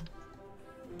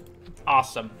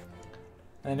 Awesome.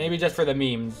 And maybe just for the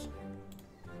memes.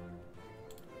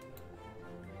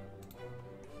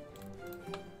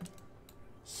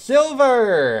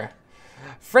 Silver!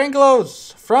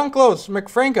 Franklos,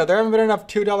 McFranca. There haven't been enough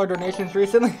 $2 donations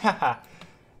recently.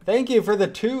 Thank you for the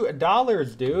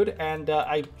 $2, dude. And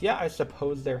I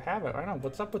suppose there have it. I don't know.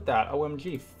 What's up with that?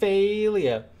 OMG.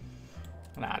 Failure.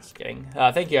 Nah, just kidding.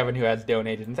 Thank you, Evan, who has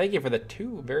donated. And thank you for the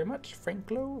 2 very much.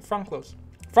 Franklos.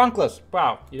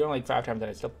 Wow. You don't like 5 times and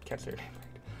I still can't say your name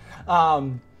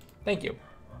right. Thank you.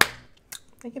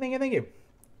 Thank you.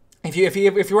 If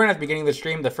you weren't at the beginning of the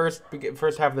stream, the first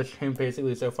half of the stream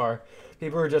basically so far,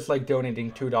 people were just like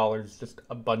donating $2 just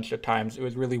a bunch of times. It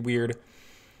was really weird.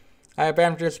 I have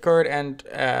banned Discord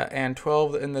and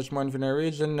 12 in this morning for no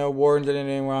reason. No warrants,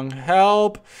 anything wrong.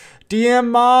 Help! DM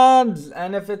mods!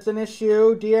 And if it's an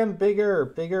issue, DM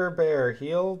bigger bear.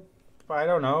 I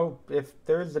don't know. If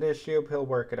there's an issue, he'll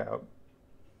work it out.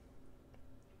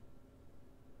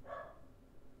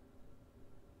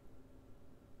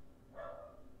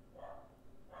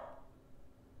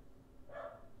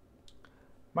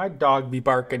 My dog be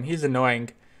barking. He's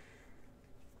annoying.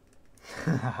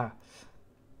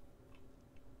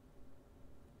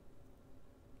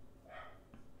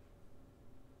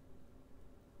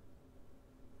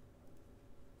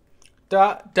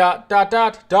 Doggo.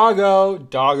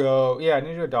 Yeah, I need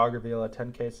to do a dog reveal at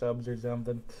 10K subs or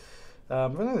something.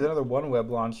 There's another OneWeb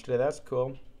launch today. That's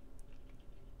cool.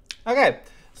 Okay,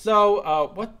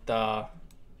 so what the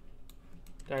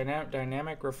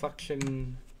dynamic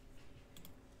reflection?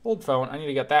 Old phone. I need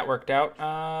to get that worked out.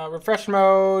 Refresh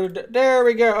mode. There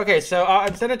we go. Okay, so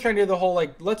instead of trying to do the whole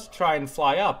like, let's try and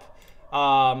fly up.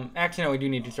 Actually, no, we do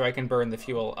need to, so I can burn the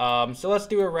fuel. So let's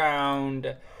do a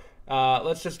round.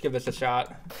 Let's just give this a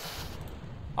shot.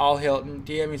 All Hilton.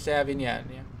 DM me savvy. Yeah.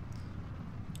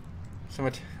 So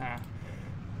much.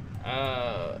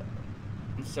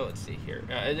 So let's see here.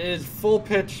 It is full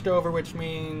pitched over, which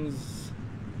means.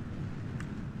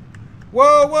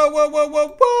 Whoa!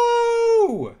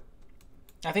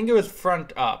 I think it was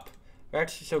front up.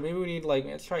 Actually, so maybe we need like,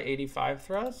 let's try 85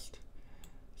 thrust.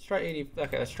 Let's try 80.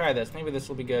 Okay, let's try this. Maybe this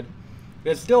will be good.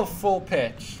 But it's still full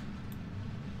pitch.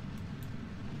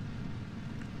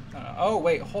 Oh,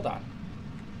 wait, hold on.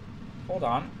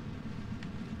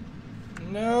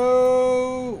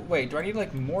 No. Wait, do I need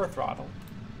like more throttle?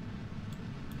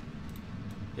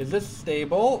 Is this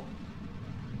stable?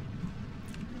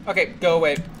 Okay, go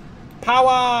away.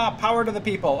 Power to the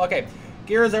people. Okay,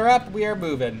 gears are up. We are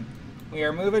moving.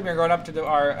 We're going up to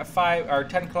our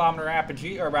 10-kilometer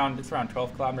apogee, or it's around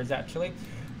 12 kilometers actually.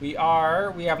 We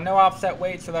have no offset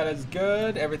weight, so that is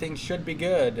good. Everything should be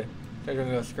good. There's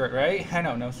no skirt, right? I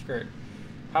know, no skirt.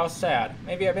 How sad.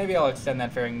 Maybe I'll extend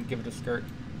that fairing and give it a skirt.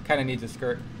 Kind of needs a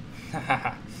skirt.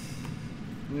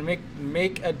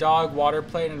 Make a dog water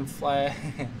plane and fly.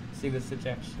 See the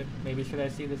suggestion. Maybe should I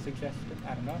see the suggestion?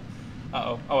 I don't know.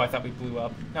 Uh-oh. Oh, I thought we blew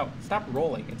up. No, stop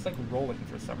rolling. It's like rolling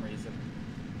for some reason.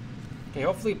 Okay,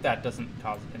 hopefully that doesn't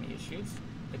cause any issues.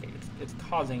 Okay, it's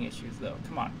causing issues though.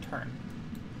 Come on, turn.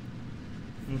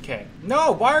 Okay.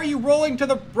 No, why are you rolling to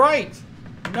the right?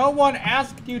 No one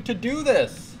asked you to do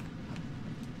this.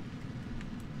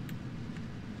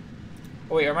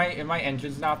 Oh wait, are my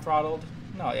engines not throttled?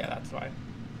 No, yeah, that's why.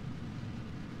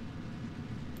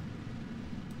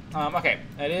 Okay,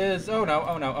 it is. Oh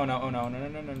no.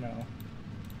 No.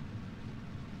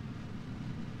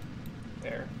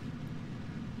 There.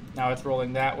 Now it's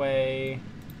rolling that way.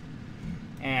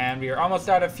 And we are almost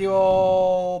out of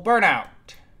fuel. Burnout.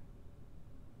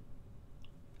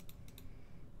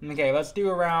 Okay, let's do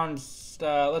around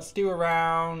 70.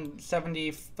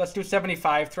 Let's do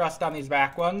 75 thrust on these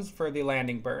back ones for the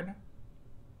landing burn.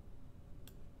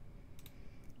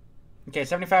 Okay,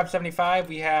 75.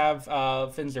 We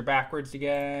have fins are backwards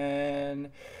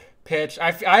again. Pitch.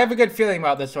 I have a good feeling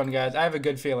about this one, guys. I have a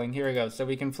good feeling. Here we go. So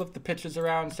we can flip the pitches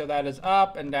around. So that is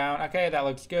up and down. Okay, that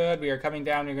looks good. We are coming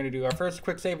down. We're going to do our first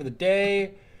quick save of the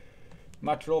day.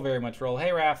 Much roll, very much roll. Hey,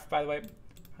 Raph, by the way.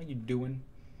 How you doing?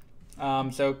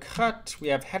 So cut. We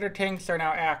have header tanks are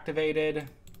now activated.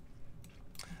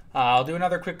 I'll do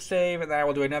another quick save, and then I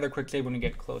will do another quick save when we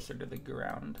get closer to the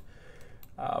ground.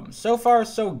 So far,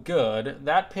 so good.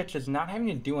 That pitch is not having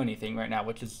to do anything right now,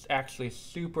 which is actually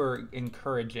super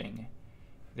encouraging.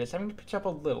 It is having to pitch up a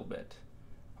little bit.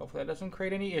 Hopefully that doesn't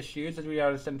create any issues as we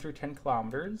are to send through 10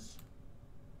 kilometers.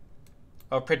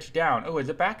 Oh, pitch down. Oh, is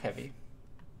it back heavy?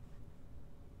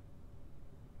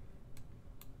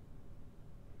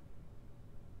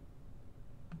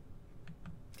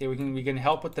 Okay, we can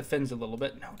help with the fins a little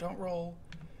bit. No, don't roll.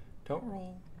 Don't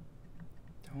roll.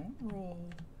 Don't roll.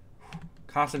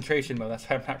 Concentration mode. That's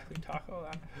why I'm not really talking. Hold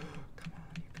on. Come on,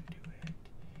 you can do it.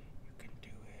 You can do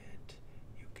it.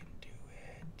 You can do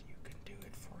it. You can do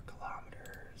it. 4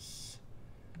 kilometers.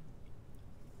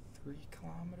 3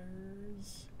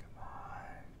 kilometers. Come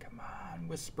on. Come on.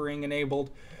 Whispering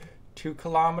enabled. 2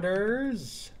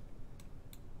 kilometers.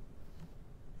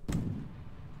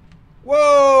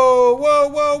 Whoa! Whoa!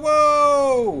 Whoa!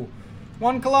 Whoa!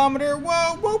 1 kilometer.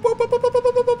 Whoa! Whoa! Whoa! Whoa! Whoa! Whoa! Whoa!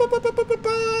 Whoa! Whoa! Whoa! Whoa!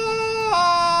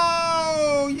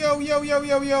 Whoa! Yo! Yo! Yo!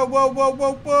 Yo! Yo! Whoa! Whoa!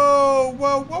 Whoa! Whoa!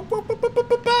 Whoa! Whoa! Whoa! Whoa! Whoa!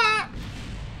 Whoa! Whoa!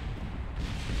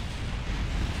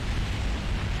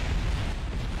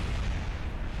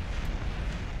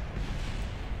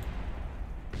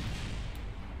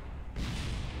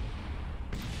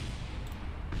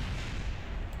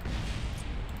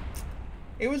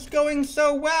 It was going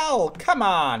so well. Come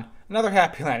on. Another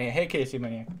happy landing. Hey, Casey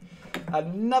Maniac.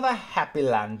 Another happy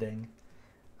landing.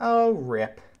 Oh,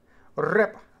 rip.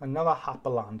 Rip. Another happy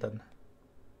landing.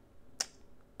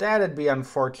 That'd be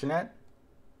unfortunate.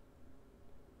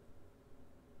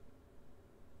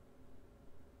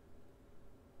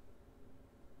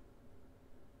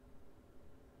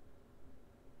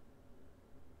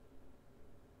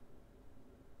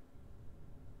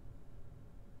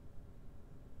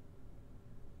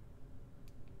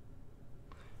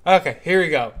 Okay, here we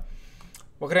go.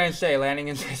 What can I say? Landing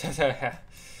in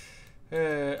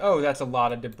oh, that's a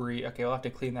lot of debris. Okay, we'll have to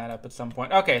clean that up at some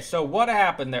point. Okay, so what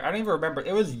happened there? I don't even remember.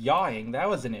 It was yawing. That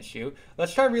was an issue.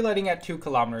 Let's try relighting at 2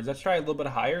 kilometers. Let's try a little bit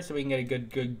higher so we can get a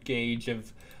good gauge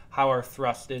of how our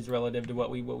thrust is relative to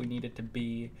what we need it to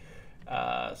be.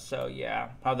 So yeah,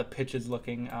 how the pitch is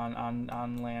looking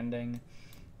on landing.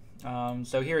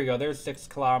 So here we go. There's 6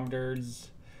 kilometers.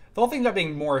 The whole thing ends up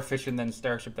being more efficient than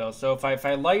Starship though. So if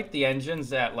I light the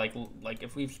engines at like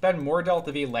if we spend more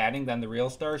delta V landing than the real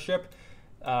Starship,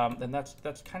 then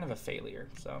that's kind of a failure.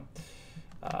 So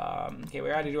okay, we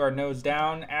got to do our nose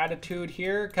down attitude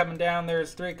here. Coming down,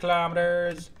 there's 3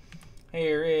 kilometers.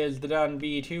 Here is the done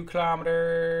B 2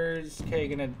 kilometers. Okay,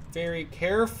 gonna very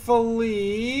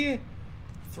carefully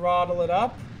throttle it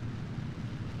up.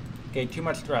 Okay, too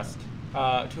much thrust.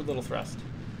 Too little thrust.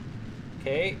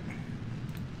 Okay.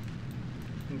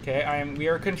 Okay, we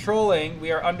are controlling.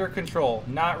 We are under control.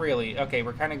 Not really. Okay,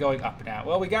 we're kind of going up now.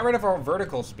 Well, we got rid of our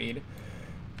vertical speed.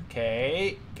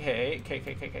 Okay.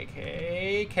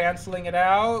 Canceling it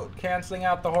out. Canceling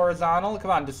out the horizontal.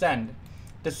 Come on, descend.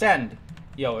 Descend.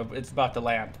 Yo, it's about to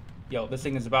land. Yo, this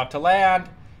thing is about to land.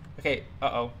 Okay,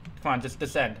 uh-oh. Come on, just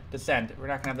descend. Descend. We're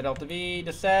not going to have the delta V.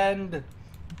 Descend.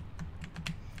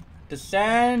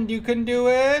 Descend. You can do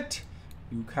it.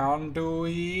 You can do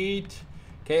it.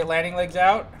 Okay, landing legs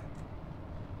out.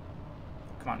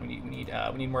 Come on, we need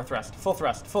more thrust. Full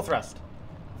thrust. Full thrust.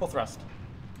 Full thrust.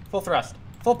 Full thrust.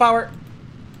 Full power.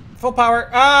 Full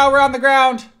power. Ah, we're on the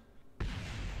ground.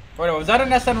 Wait, no, was that an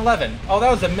SN11? Oh,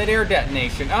 that was a mid-air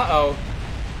detonation. Uh-oh.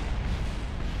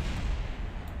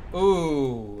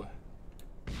 Ooh.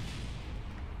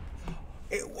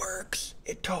 It works.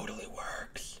 It totally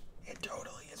works. It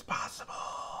totally is possible.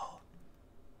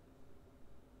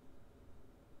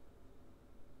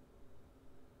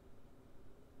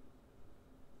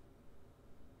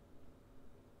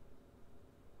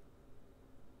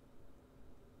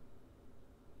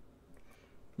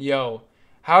 Yo,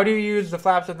 how do you use the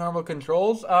flaps with normal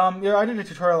controls? Yeah, I did a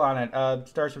tutorial on it.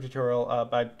 Starship tutorial.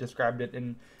 I described it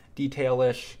in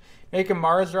detail-ish. Make a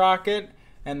Mars rocket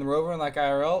and the rover like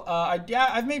IRL. Yeah,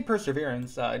 I've made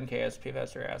Perseverance in KSP, if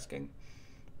that's what you're asking.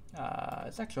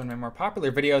 It's actually one of my more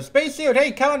popular videos. Spacesuit,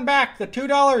 hey, coming back. The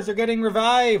 $2 are getting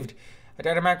revived. I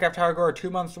died a Minecraft hardcore, 2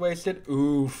 months wasted.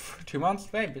 Oof. 2 months?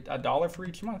 Hey, $1 for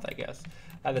each month, I guess.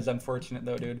 That is unfortunate,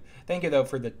 though, dude. Thank you, though,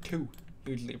 for the 2.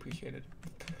 Hugely appreciated.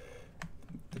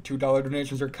 The $2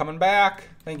 donations are coming back.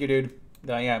 Thank you, dude.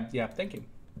 Yeah, thank you.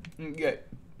 Good.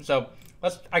 So,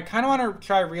 I kind of want to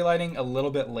try relighting a little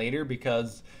bit later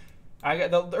because I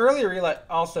got the earlier relight,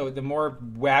 also the more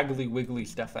wiggly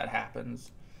stuff that happens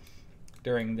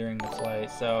during the flight.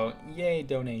 So, yay,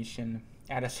 donation.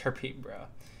 Add SRP, bro.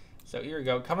 So, here we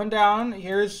go. Coming down.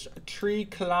 Here's 3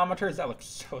 kilometers. That looks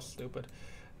so stupid.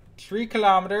 3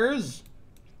 kilometers.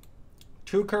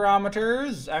 2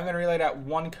 kilometers. I'm going to relight at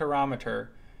 1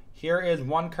 kilometer. Here is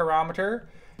 1 kilometer.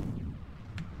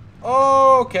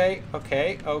 Okay. You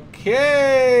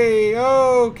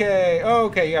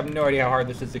have no idea how hard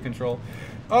this is to control.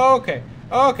 Okay.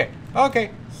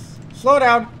 Slow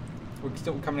down. We're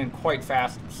still coming in quite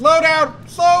fast. Slow down.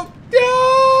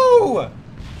 No!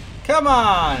 Come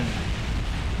on.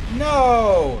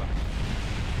 No.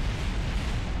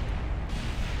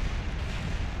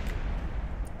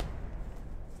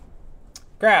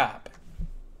 Grab.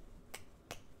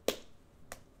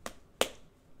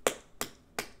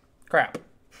 Crap.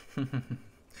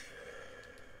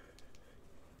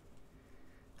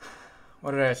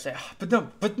 What did I say? But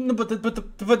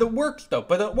it works though.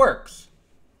 But it works.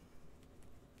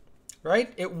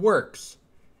 Right? It works.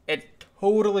 It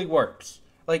totally works.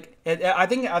 Like I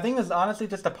think it's honestly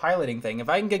just a piloting thing. If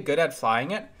I can get good at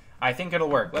flying it, I think it'll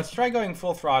work. Let's try going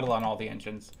full throttle on all the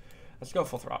engines. Let's go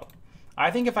full throttle. I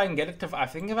think if I can get it to, I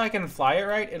think if I can fly it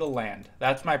right, it'll land.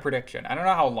 That's my prediction. I don't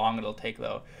know how long it'll take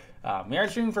though. We are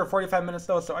shooting for 45 minutes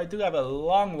though, so I do have a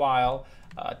long while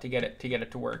to get it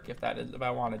to work if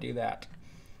I want to do that.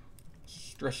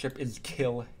 Starship is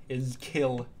kill,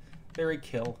 very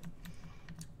kill.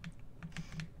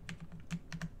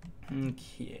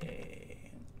 Okay.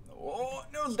 Oh,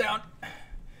 nose down.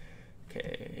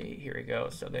 Okay, here we go.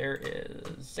 So there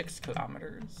is 6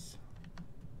 kilometers.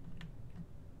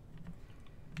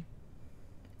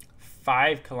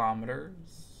 5 kilometers.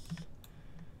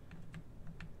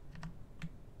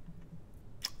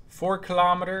 4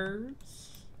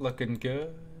 kilometers. Looking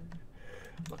good.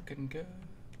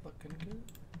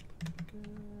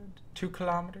 2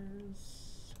 kilometers.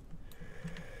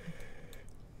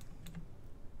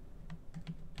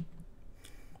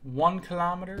 1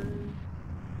 kilometer.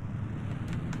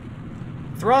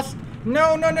 Thrust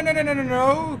No, no, no, no, no, no, no,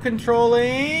 no.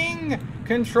 Controlling.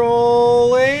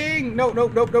 Controlling. No, no,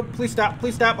 no, no. Please stop.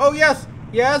 Please stop. Oh, yes.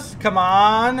 Yes. Come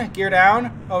on. Gear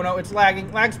down. Oh, no. It's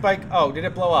lagging. Lag spike. Oh, did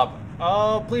it blow up?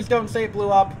 Oh, please don't say it blew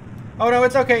up. Oh, no.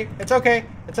 It's okay. It's okay.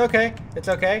 It's okay. It's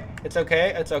okay. It's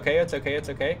okay. It's okay. It's okay. It's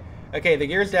okay. Okay, the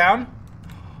gear's down.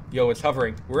 Yo, it's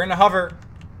hovering. We're in a hover.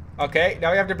 Okay,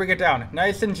 now we have to bring it down.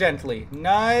 Nice and gently.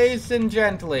 Nice and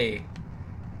gently.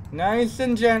 Nice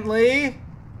and gently.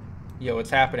 Yo, it's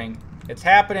happening. It's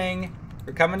happening.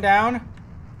 We're coming down.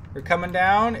 We're coming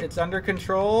down. It's under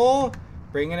control.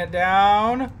 Bringing it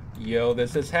down. Yo,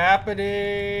 this is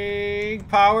happening.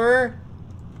 Power.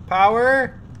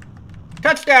 Power.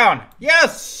 Touchdown.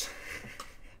 Yes.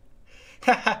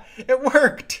 It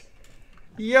worked.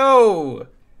 Yo.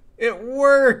 It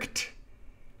worked.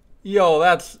 Yo,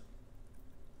 that's...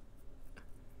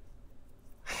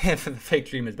 the fake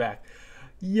dream is back.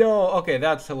 Yo, okay,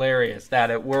 that's hilarious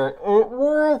that it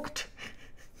worked.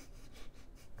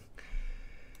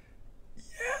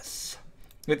 Yes.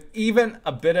 With even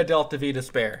a bit of Delta V to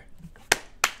spare.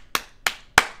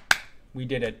 We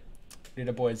did it. We did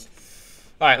it, boys.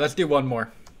 All right, let's do one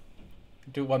more.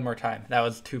 Do it one more time. That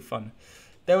was too fun.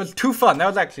 That was too fun. That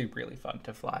was actually really fun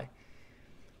to fly.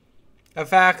 The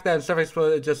fact that stuff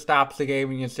exploded, it just stops the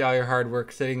game and you see all your hard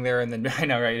work sitting there, and then I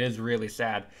know, right? It is really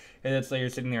sad. And it's like you're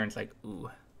sitting there and it's like,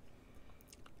 ooh.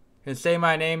 And say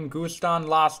my name, Gustan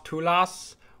Las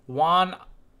Tulas, Juan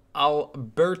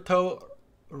Alberto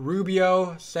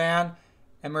Rubio San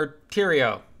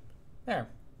Emertirio. There.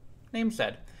 Name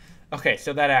said. Okay,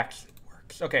 so that actually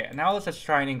works. Okay, now let's just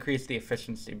try and increase the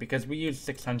efficiency, because we use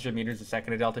 600 meters a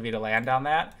second of Delta V to land on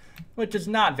that, which is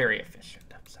not very efficient.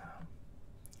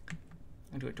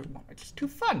 I'll do it. It's just too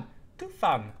fun. Too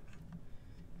fun.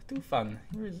 Too fun.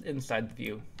 Here's inside the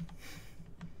view.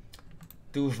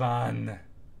 Too fun.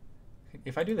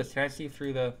 If I do this, can I see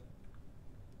through the...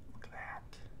 Look at that.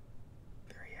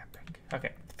 Very epic.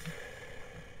 Okay.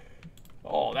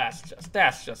 Oh, that's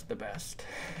just the best.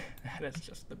 That is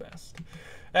just the best.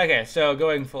 Okay, so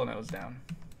going full nose down.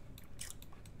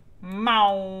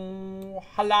 Mau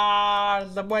hala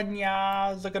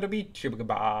zabuenya zagarabichi ba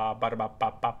ba ba ba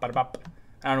ba ba ba.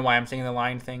 I don't know why I'm singing the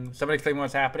line thing. Somebody explain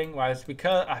what's happening. Why? It's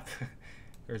because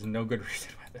there's no good reason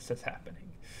why this is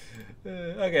happening.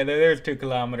 Okay, there's 2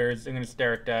 kilometers. I'm going to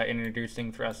start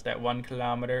introducing thrust at 1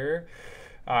 kilometer.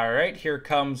 All right, here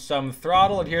comes some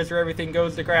throttle, and here's where everything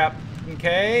goes to crap.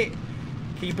 Okay,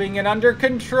 keeping it under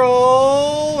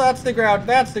control. That's the ground.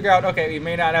 That's the ground. Okay, we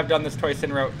may not have done this twice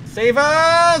in a row. Save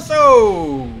us!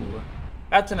 Oh!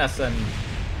 That's an SN.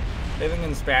 Living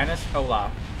in Spanish?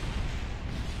 Hola.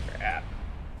 Crap.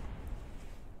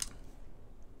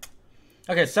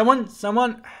 Okay, someone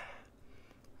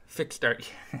fix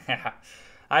Starship.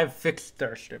 I've fixed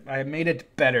Starship. I made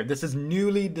it better. This is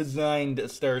newly designed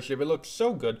Starship. It looks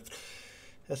so good.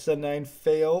 SN9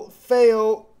 fail.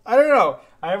 I don't know.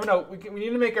 I don't know. We need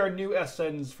to make our new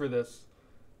SNs for this,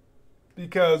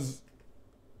 because,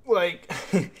 like,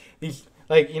 these,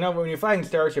 like, you know, when you're flying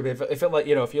Starship, if it like,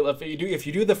 you know, if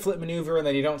you do the flip maneuver and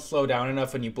then you don't slow down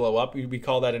enough when you blow up, we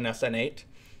call that an SN8.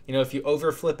 You know, if you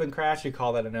overflip and crash, you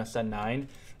call that an SN9.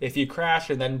 If you crash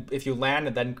and then if you land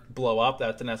and then blow up,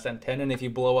 that's an SN10. And if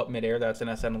you blow up midair, that's an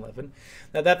SN11.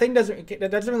 Now that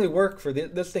doesn't really work for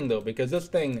this thing though, because this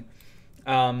thing,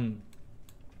 the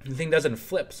thing doesn't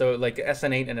flip. So like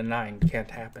SN8 and a 9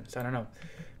 can't happen. So I don't know.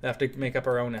 We have to make up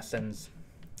our own SNs.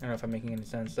 I don't know if I'm making any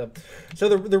sense. So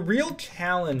the real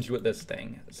challenge with this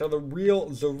thing. So the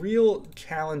real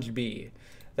challenge be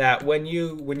that when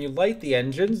you light the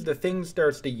engines, the thing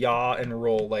starts to yaw and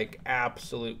roll like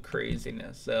absolute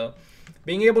craziness. So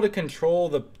being able to control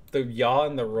the yaw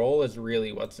and the roll is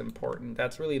really what's important.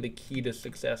 That's really the key to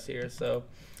success here. So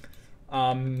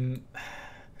I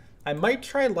might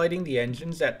try lighting the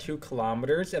engines at 2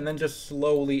 kilometers and then just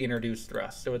slowly introduce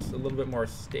thrust, so it's a little bit more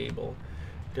stable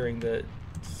during the...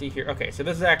 See here. Okay, so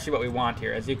this is actually what we want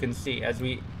here. As you can see, as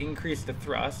we increase the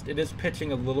thrust, it is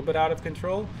pitching a little bit out of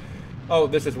control. Oh,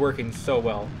 this is working so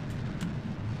well.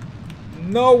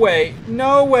 No way!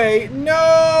 No way!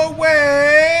 No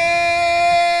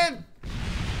way!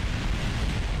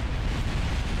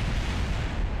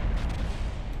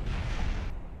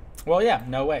 Well, yeah,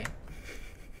 no way.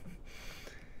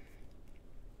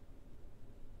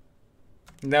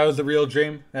 That was the real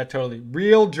dream? That totally.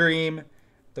 Real dream.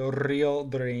 The real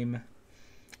dream.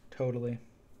 Totally.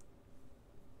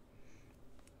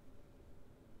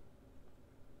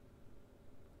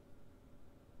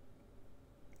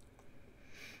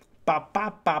 Bop,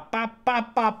 bop, bop, bop,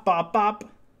 bop, bop, bop, bop.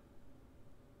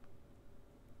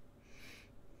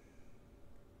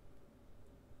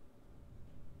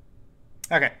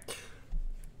 Okay.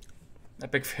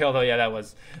 Epic fail though, yeah, that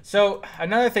was. So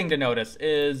another thing to notice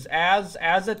is as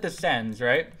it descends,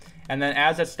 right? And then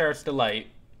as it starts to light.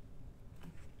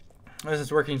 This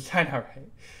is working fine, all right.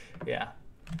 Yeah.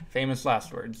 Famous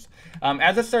last words.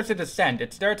 As it starts to descend,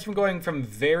 it starts from going from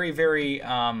very, very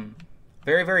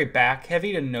back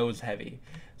heavy to nose heavy.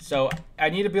 So I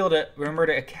need to be able to remember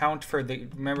to count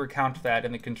that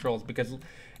in the controls, because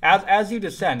as you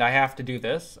descend, I have to do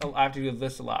this. I have to do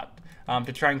this a lot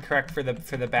to try and correct for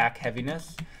the back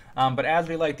heaviness. But as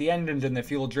we light the engines and the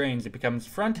fuel drains, it becomes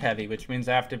front heavy, which means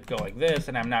I have to go like this,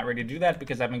 and I'm not ready to do that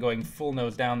because I've been going full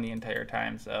nose down the entire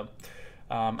time. So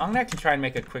I'm gonna actually try and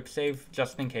make a quick save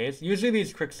just in case. Usually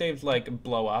these quick saves like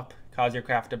blow up, cause your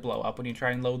craft to blow up when you try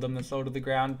and load them this low to the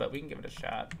ground, but we can give it a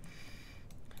shot.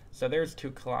 So there's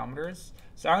 2 kilometers.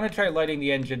 So I'm gonna try lighting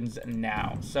the engines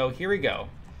now. So here we go.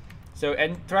 So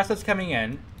and thrust is coming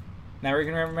in. Now we're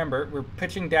gonna remember we're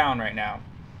pitching down right now.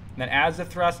 And then as the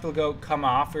thrust will come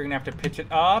off, we're gonna have to pitch it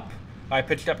up. Oh, I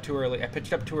pitched up too early.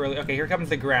 Okay, here comes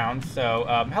the ground. So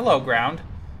hello ground.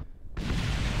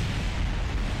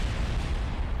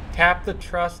 Tap the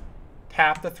thrust.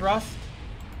 Tap the thrust.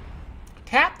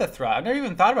 Tap the thrust. I've never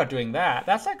even thought about doing that.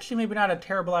 That's actually maybe not a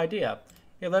terrible idea.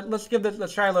 Yeah, let's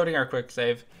try loading our quick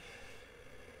save.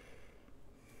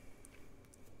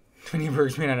 20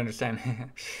 birds may not understand.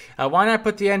 Why not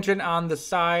put the engine on the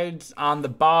sides, on the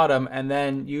bottom, and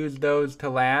then use those to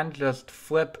land? Just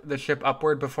flip the ship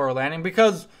upward before landing.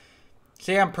 Because,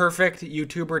 say I'm perfect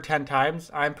YouTuber 10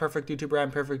 times. I'm perfect YouTuber, I'm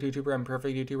perfect YouTuber, I'm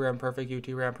perfect YouTuber, I'm perfect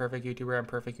YouTuber, I'm perfect YouTuber, I'm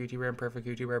perfect YouTuber, I'm perfect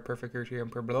YouTuber, I'm perfect YouTuber, I'm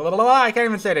perfect blah, blah, blah, blah. I can't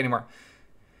even say it anymore.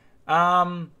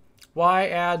 Why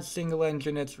add single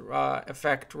engine? It's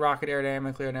affect rocket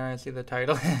aerodynamically. I never see the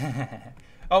title.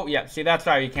 Oh yeah, see that's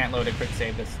why you can't load a quick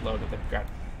save this low to the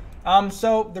ground.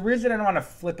 So the reason I don't want to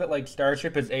flip it like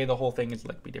Starship is the whole thing is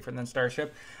like be different than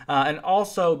Starship, and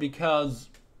also because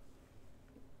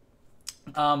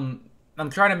I'm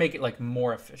trying to make it like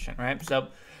more efficient, right? So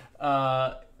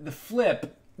the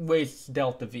flip wastes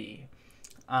delta V.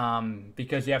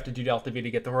 Because you have to do delta V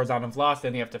to get the horizontal velocity,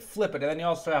 and you have to flip it, and then you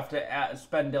also have to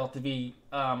spend delta V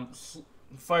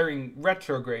firing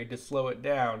retrograde to slow it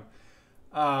down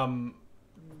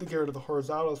to get rid of the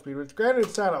horizontal speed, which granted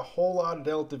it's not a whole lot of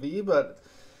delta V, but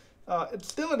it's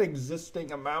still an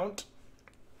existing amount,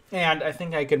 and I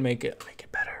think I can make it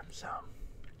better. So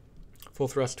full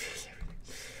thrust.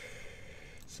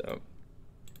 So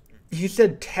you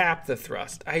said tap the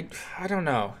thrust. I don't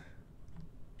know.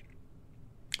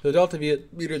 The delta V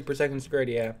meters per second squared,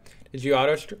 yeah. Did you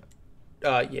auto?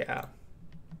 Yeah.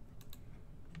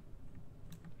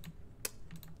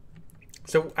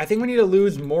 So I think we need to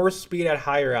lose more speed at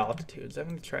higher altitudes. I'm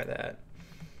gonna try that.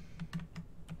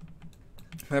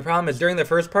 The problem is during the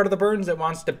first part of the burns, it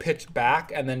wants to pitch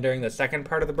back, and then during the second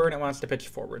part of the burn, it wants to pitch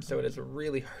forward. So it is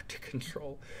really hard to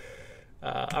control.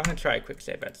 I'm gonna try a quick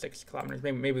save at 6 kilometers.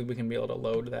 Maybe we can be able to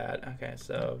load that. Okay,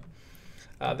 so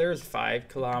there's 5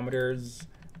 kilometers.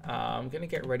 I'm gonna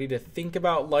get ready to think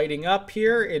about lighting up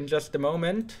here in just a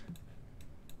moment.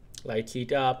 Lights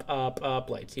heat up,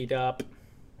 lights heat up.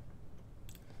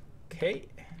 Okay.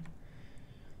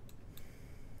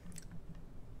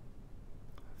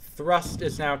 Thrust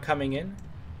is now coming in.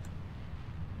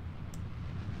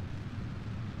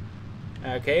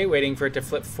 Okay, waiting for it to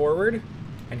flip forward.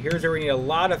 And here's where we need a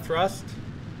lot of thrust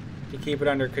to keep it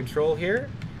under control here.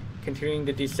 Continuing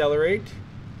to decelerate.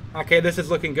 Okay, this is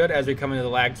looking good as we come into the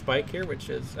lag spike here, which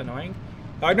is annoying.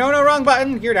 Oh, no, wrong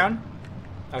button. Gear down.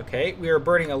 Okay, we are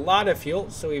burning a lot of fuel,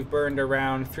 so we've burned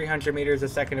around 300 meters a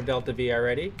second of delta V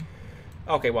already.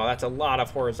 Okay, well, that's a lot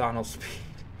of horizontal speed.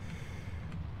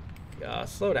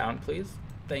 Slow down, please.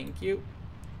 Thank you.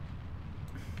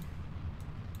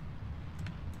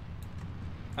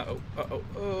 Oh,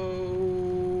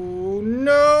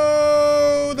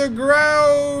 no! The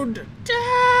ground!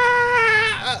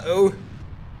 Uh-oh.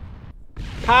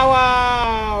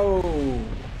 Pow!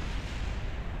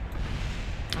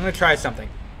 I'm gonna try something.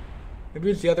 Maybe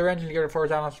use the other engine to get a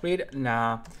horizontal speed?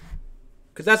 Nah.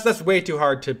 Because that's way too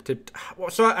hard to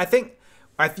so I think,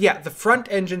 yeah, the front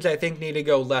engines I think need to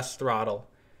go less throttle.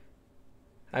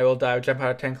 I will dive, jump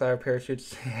out of 10 cloud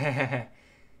parachutes.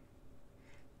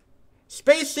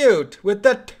 Spacesuit with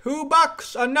the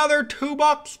 $2. Another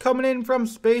 $2 coming in from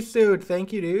Spacesuit.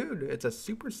 Thank you, dude. It's a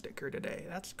super sticker today.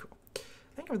 That's cool.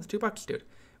 Thank you for the $2, dude.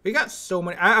 We got so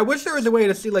many. I wish there was a way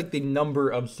to see like the number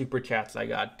of super chats I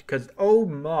got, because oh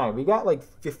my, we got like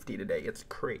 50 today. It's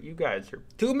great. You guys are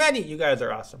too many. You guys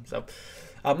are awesome. So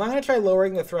I'm not gonna try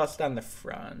lowering the thrust on the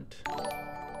front.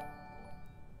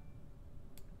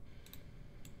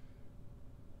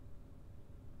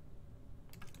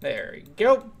 There you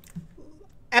go.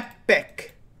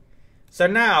 Epic. So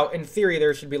now, in theory,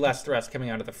 there should be less thrust coming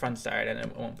out of the front side, and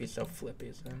it won't be so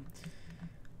flippy. So,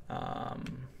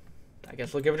 I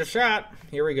guess we'll give it a shot.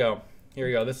 Here we go. Here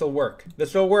we go. This will work.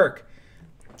 This will work.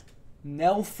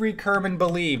 Nelfree Kerman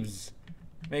believes.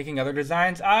 Making other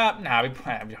designs? Nah, we don't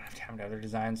have time to other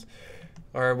designs.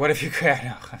 Or what if you could?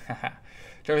 No.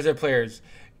 Drivers are players.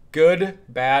 Good,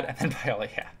 bad, and then Viola.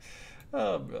 Yeah.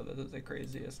 Oh, bro, this is the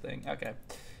craziest thing. Okay.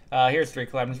 Here's 3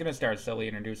 kilometers. I'm just going to start slowly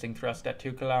introducing thrust at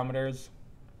 2 kilometers.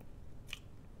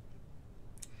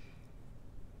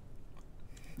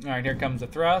 All right, here comes the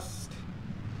thrust.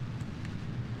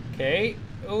 Okay.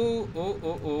 Ooh, ooh,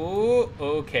 ooh, ooh.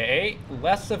 Okay.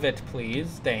 Less of it,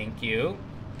 please. Thank you.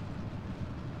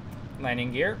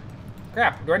 Landing gear.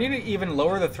 Crap. Do I need to even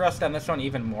lower the thrust on this one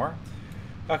even more?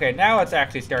 Okay, now it's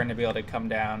actually starting to be able to come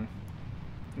down.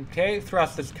 Okay,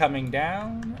 thrust is coming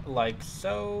down like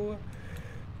so.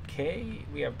 Okay,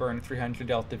 we have burn 300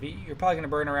 delta V. You're probably going to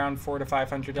burn around 400 to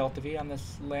 500 delta V on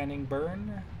this landing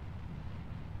burn.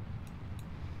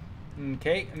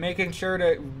 Okay, making sure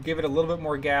to give it a little bit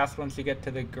more gas once you get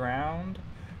to the ground.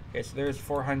 Okay, so there's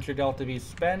 400 delta V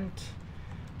spent.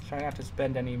 Try not to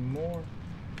spend any more.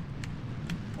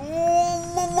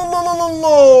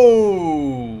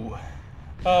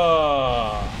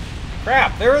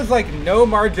 Crap, there was like no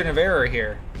margin of error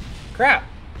here. Crap.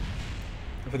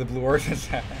 For the Blue Oceans.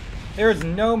 There is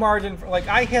no margin for, like,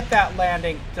 I hit that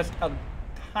landing just a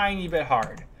tiny bit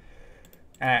hard.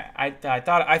 And I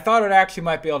thought it actually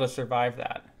might be able to survive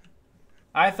that.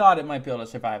 I thought it might be able to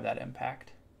survive that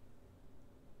impact.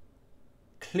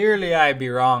 Clearly I'd be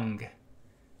wrong.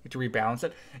 To rebalance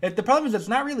it. The problem is it's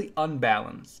not really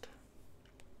unbalanced.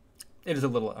 It is a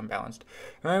little unbalanced.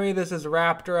 Remember me, this is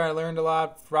Raptor. I learned a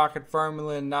lot. Rocket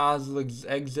formula, nozzle,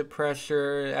 exit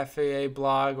pressure, FAA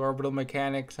blog, orbital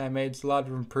mechanics. I made a lot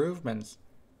of improvements.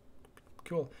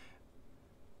 Cool.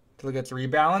 Till it gets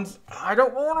rebalance. I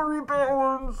don't want to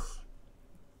rebalance.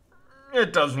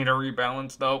 It does need a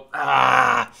rebalance though.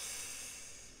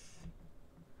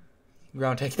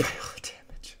 Ground takes payload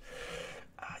damage.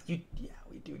 Yeah,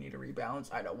 we do need a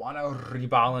rebalance. I don't want to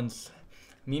rebalance.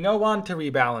 Me no want to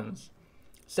rebalance.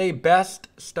 Say best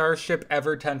Starship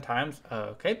ever 10 times.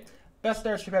 Okay. Best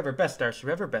Starship ever, best Starship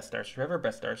ever, best Starship ever,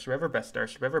 best Starship ever, best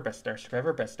Starship ever, best Starship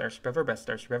ever, best Starship ever, best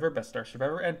Starship ever, best Starship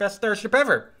ever, and best Starship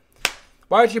ever.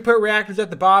 Why would you put reactors at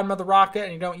the bottom of the rocket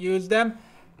and you don't use them?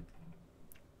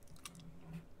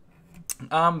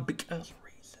 Because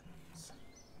reasons.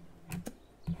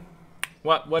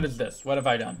 What is this? What have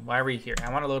I done? Why are we here?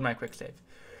 I want to load my quick save.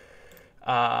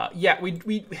 Yeah, we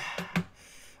do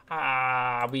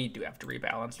have to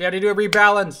rebalance. We have to do a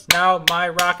rebalance. Now my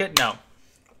rocket, no.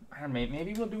 I don't know,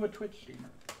 maybe we'll do a Twitch streamer.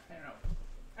 I don't know.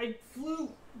 I flew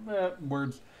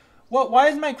words. What? Why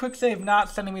is my quick save not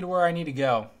sending me to where I need to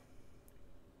go?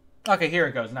 Okay, here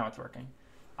it goes. Now it's working.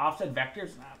 Offset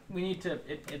vectors. We need to.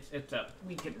 It's up.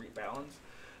 We can rebalance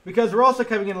because we're also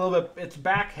coming in a little bit. It's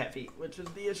back heavy, which is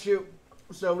the issue.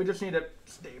 So we just need to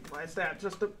stabilize that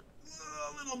just a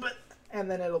little bit, and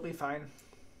then it'll be fine.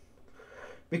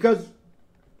 Because,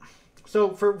 so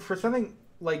for something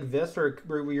like this, or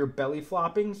where you're belly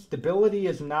flopping, stability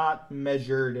is not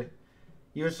measured.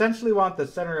 You essentially want the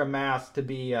center of mass to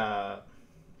be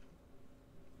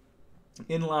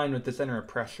in line with the center of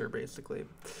pressure, basically.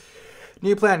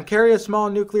 New plan: carry a small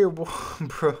nuclear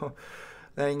bro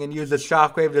thing and use a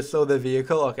shockwave to slow the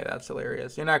vehicle. Okay, that's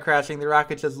hilarious. You're not crashing. The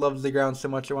rocket just loves the ground so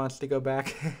much it wants to go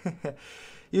back.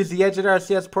 Use the edge at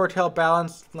RCS port to help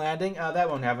balance landing. That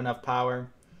won't have enough power.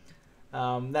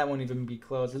 That won't even be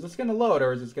close. Is this gonna load,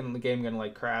 or is the game gonna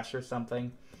like crash or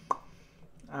something?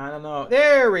 I don't know.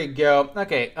 There we go.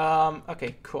 Okay.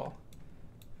 Okay. Cool.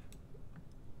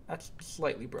 That's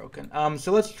slightly broken.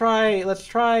 So let's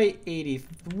try 80.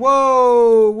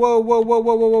 Whoa! Whoa! Whoa! Whoa!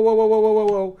 Whoa! Whoa! Whoa! Whoa!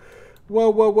 Whoa! Whoa! Whoa! Whoa! Whoa!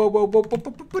 Whoa!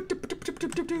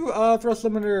 Whoa! Whoa! Thrust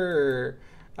limiter.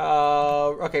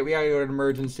 Okay, we gotta go to an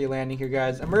emergency landing here,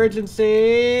 guys.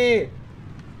 Emergency!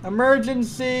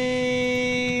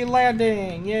 Emergency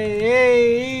landing!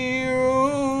 Yay!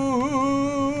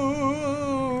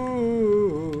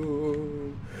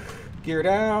 Gear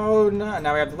down.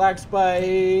 Now we have the lag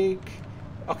spike.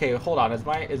 Okay, hold on. Is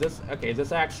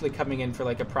this actually coming in for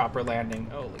like a proper landing?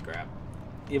 Holy crap.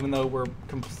 Even though we're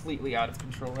completely out of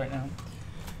control right now.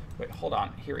 Wait, hold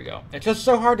on. Here we go. It's just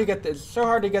so hard to get this. It's so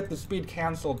hard to get the speed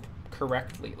canceled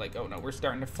correctly. Like, oh no, we're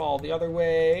starting to fall the other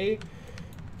way.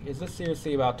 Is this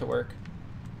seriously about to work?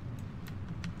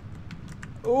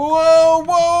 Whoa,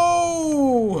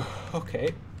 whoa! Okay.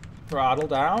 Throttle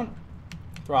down.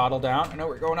 Throttle down. I know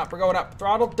we're going up. We're going up.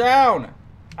 Throttle down.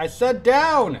 I said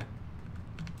down.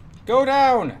 Go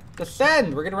down.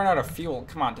 Descend. We're gonna run out of fuel.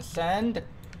 Come on, descend.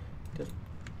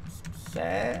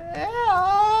 Descend.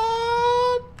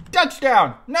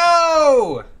 Touchdown.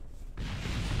 No.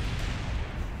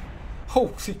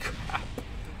 Holy crap.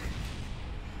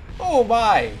 Oh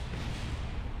my.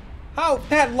 How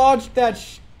that launched that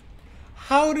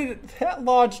how did that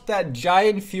launch that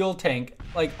giant fuel tank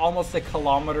like almost a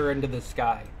kilometer into the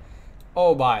sky?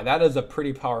 Oh my, that is a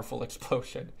pretty powerful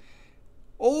explosion.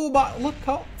 Oh my, look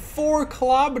how 4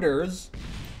 kilometers.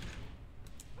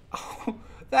 Oh,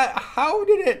 that how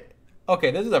did it?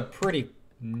 Okay, this is a pretty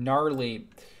gnarly.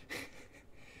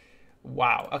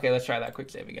 Wow. Okay, let's try that quick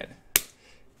save again.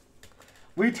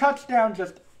 We touched down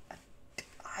just a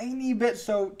tiny bit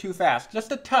too fast.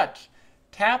 Just a touch.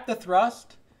 Tap the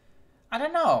thrust. I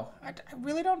don't know. I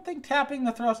really don't think tapping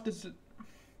the thrust is...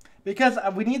 Because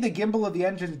we need the gimbal of the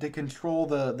engine to control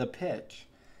the pitch.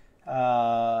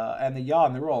 And the yaw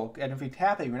and the roll. And if we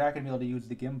tap it, we're not going to be able to use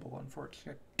the gimbal,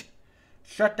 unfortunately.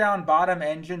 Shut down bottom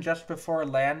engine just before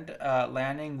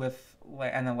landing with...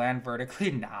 And then land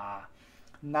vertically? Nah.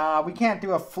 Nah, we can't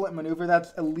do a flip maneuver.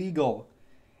 That's illegal.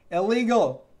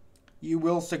 Illegal. You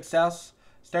will success.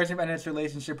 Starship and its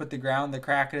relationship with the ground. The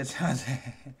crack in its...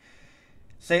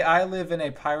 Say I live in a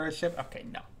pirate ship. Okay,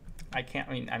 no. I can't.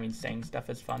 I mean, saying stuff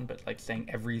is fun, but like saying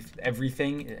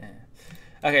everything.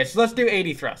 Okay, so let's do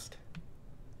 80 thrust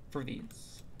for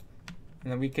these,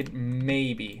 and then we could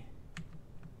maybe.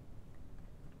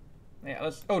 Yeah,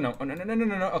 let's. Oh no! Oh no! No! No! No!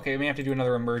 No! No! Okay, we have to do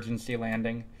another emergency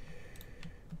landing.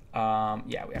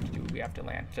 Yeah, we have to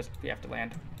land. We have to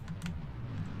land.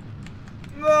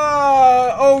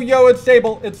 Oh, yo, it's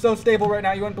stable. It's so stable right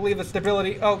now. You wouldn't believe the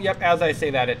stability. Oh, yep. As I say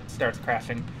that, it starts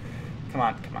crashing. Come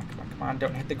on, come on, come on, come on.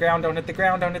 Don't hit the ground. Don't hit the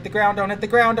ground. Don't hit the ground. Don't hit the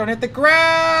ground. Don't hit the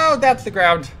ground. That's the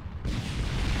ground.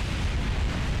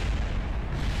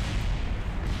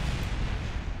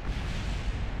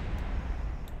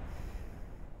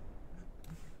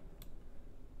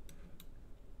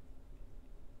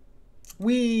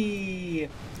 Whee!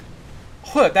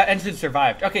 Oh, that engine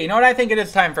survived. Okay, you know what I think it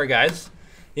is time for, guys?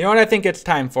 You know what I think it's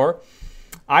time for?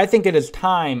 I think it is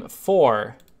time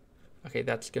for... Okay,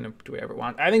 that's going to do whatever it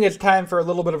wants. I think it's time for a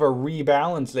little bit of a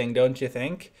rebalancing, don't you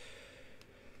think?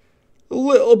 A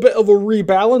little bit of a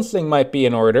rebalancing might be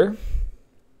in order.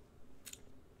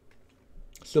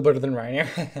 Still better than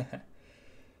Ryanair.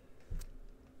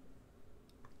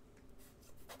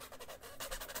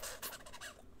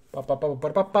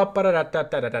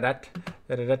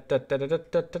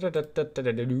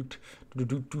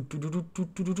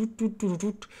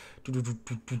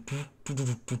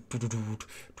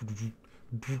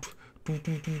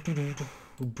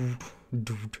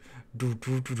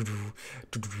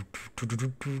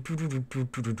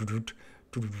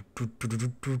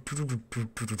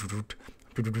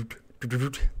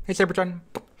 Hey, Cybertron.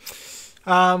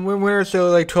 We're so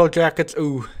like 12 jackets.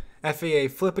 Ooh. FAA,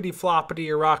 flippity floppity,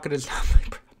 your rocket is not my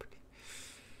property.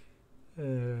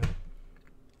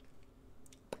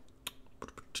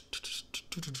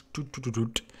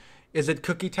 Is it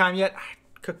cookie time yet?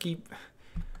 Cookie.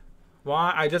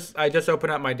 Why? I just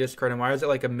opened up my Discord, and why is it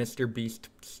like a Mr. Beast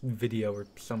video or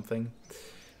something?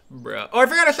 Bruh. Oh, I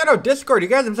forgot to shout out Discord. You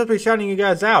guys, I'm supposed to be shouting you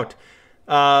guys out.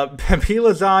 P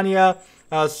Lasagna,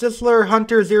 Sisler,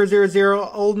 Hunter 000,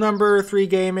 Old Number 3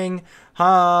 Gaming,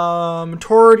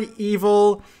 Toward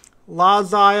Evil,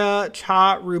 Lazaya,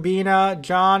 Cha, Rubina,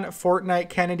 John, Fortnite,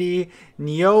 Kennedy,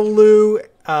 Niolu,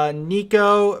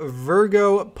 Nico,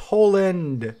 Virgo,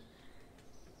 Poland.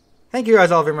 Thank you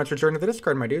guys all very much for joining the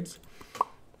Discord, my dudes.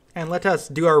 And let us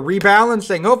do our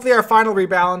rebalancing. Hopefully our final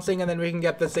rebalancing, and then we can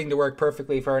get this thing to work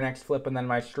perfectly for our next flip, and then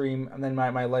my stream, and then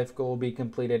my life goal will be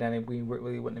completed, and we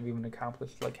really wouldn't have even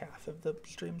accomplished like half of the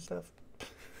stream stuff.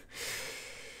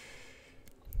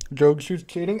 Drogue shoots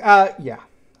cheating? Yeah.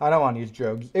 I don't want to use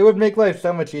drogues. It would make life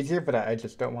so much easier, but I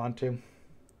just don't want to.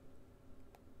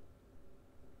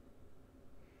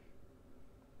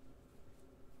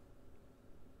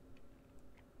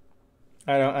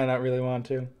 I don't really want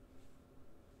to.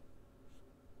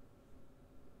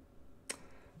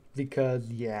 Because,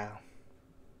 yeah.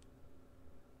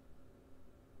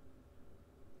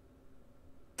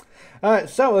 Alright,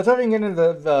 so let's hope we can get into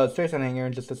the space on here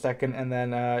in just a second, and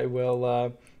then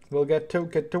we'll get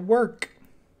to work.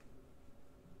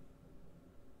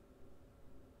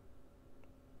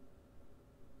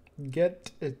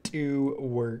 Get to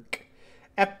work.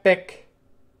 Epic.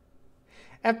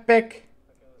 Epic.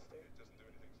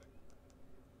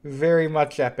 Very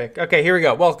much epic. Okay, here we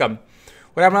go. Welcome.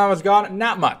 What happened when I was gone?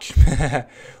 Not much. We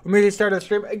immediately started the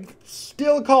stream.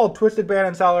 Still called Twisted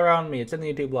Bandits All Around Me. It's in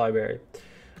the YouTube library.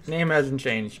 Name hasn't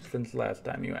changed since the last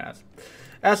time you asked.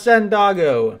 SN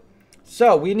Doggo.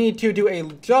 So we need to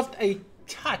do just a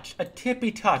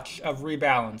tippy touch of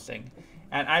rebalancing.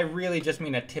 And I really just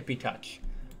mean a tippy touch.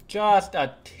 Just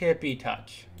a tippy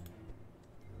touch.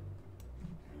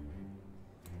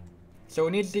 So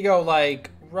it needs to go like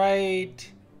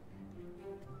right.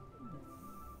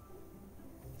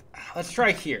 Let's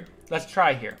try here. Let's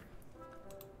try here.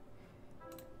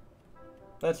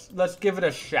 Let's give it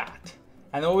a shot.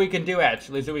 And what we can do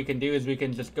actually is we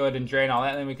can just go ahead and drain all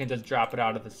that, and then we can just drop it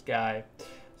out of the sky.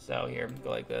 So here, go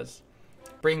like this.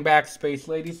 Bring back Space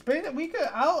Lady. We could.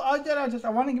 I want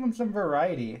to give him some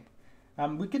variety.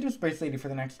 We could do Space Lady for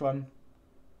the next one.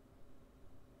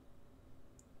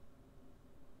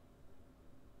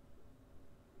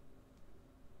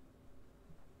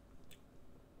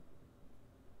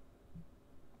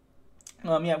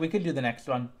 Yeah, we could do the next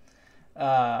one.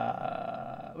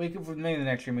 We could, maybe the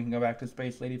next stream we can go back to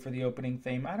Space Lady for the opening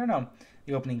theme. I don't know,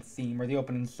 the opening theme or the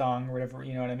opening song or whatever.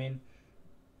 You know what I mean?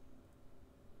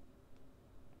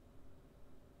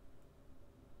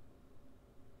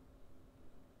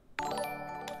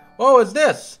 What was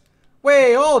this?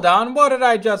 Wait, hold on. What did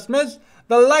I just miss?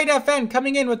 The Light FN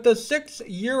coming in with the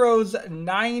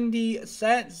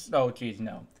 €6.90. Oh, geez,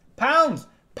 no. Pounds!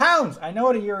 Pounds! I know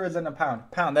what a euro is in a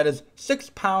pound. Pound. That is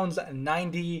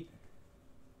 £6.90.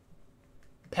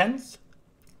 Pence?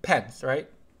 Pence, right?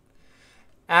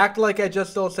 Act like I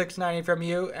just stole $6.90 from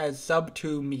you as sub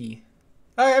to me.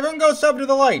 Alright, everyone go sub to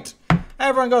the light.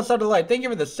 Everyone go sub to the light. Thank you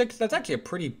for the 6. That's actually a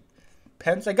pretty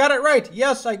pence. I got it right.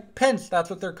 Yes, pence. That's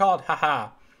what they're called. Haha.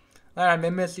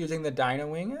 I'm misusing the Dino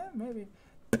Wing. Maybe.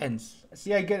 Pence.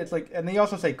 See, I get it. It's like, and they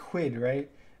also say quid,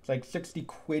 right? It's like 60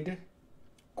 quid.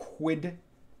 Quid.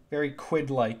 Very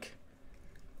quid-like.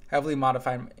 Heavily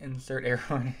modified insert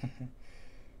arrow.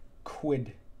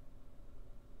 Quid.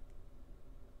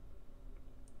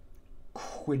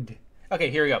 Quid. Okay,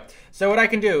 here we go. So what I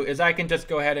can do is I can just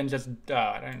go ahead and just...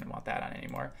 I don't even want that on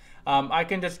anymore. I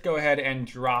can just go ahead and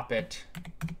drop it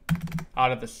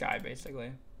out of the sky,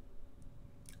 basically.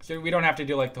 So we don't have to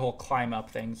do like the whole climb up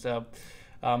thing. So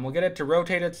we'll get it to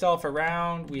rotate itself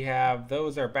around. We have...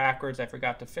 Those are backwards. I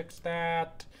forgot to fix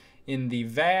that in the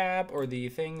VAB or the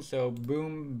thing. So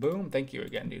boom, boom. Thank you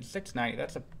again, dude. $6.90.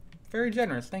 That's a very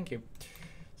generous. Thank you.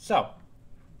 So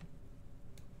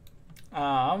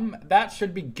that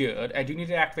should be good. I do need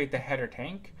to activate the header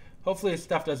tank. Hopefully this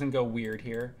stuff doesn't go weird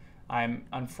here. I'm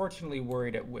unfortunately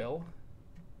worried it will.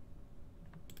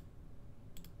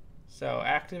 So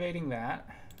activating that.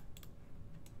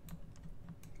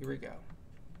 Here we go.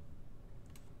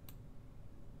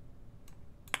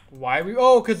 Why we?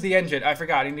 Oh, because the engine. I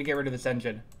forgot. I need to get rid of this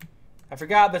engine. I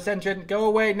forgot this engine. Go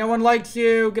away. No one likes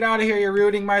you. Get out of here. You're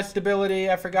ruining my stability.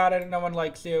 I forgot it. No one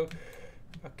likes you.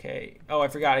 Okay. Oh, I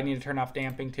forgot. I need to turn off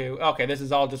damping too. Okay, this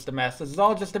is all just a mess. This is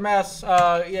all just a mess.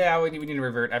 Yeah, we need to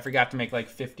revert. I forgot to make like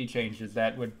 50 changes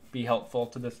that would be helpful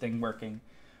to this thing working.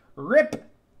 RIP.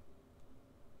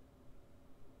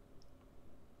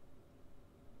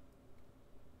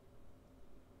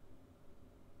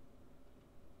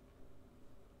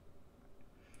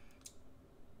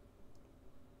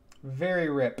 Very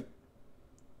rip.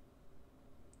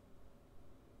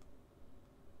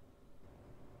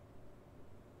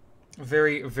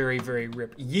 Very, very, very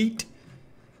rip. Yeet.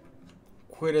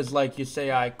 Quid is like you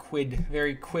say I quid.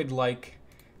 Very quid-like.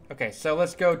 Okay, so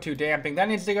let's go to damping. That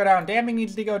needs to go down. Damping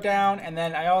needs to go down. And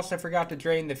then I also forgot to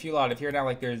drain the fuel out of here. Not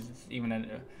like there's even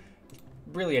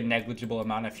really a negligible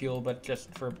amount of fuel, but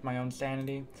just for my own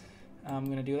sanity. I'm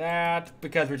going to do that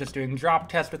because we're just doing drop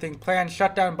test with things planned.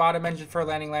 Shut down bottom engine for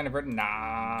landing, land avert.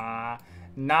 Nah.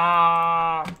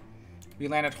 Nah. We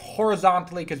landed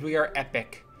horizontally because we are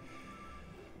epic.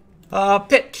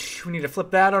 Pitch. We need to flip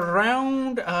that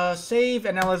around. Save.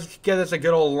 And now let's get us a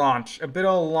good old launch. A bit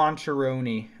old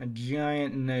launcheroni. A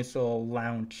giant, nice old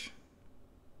launch.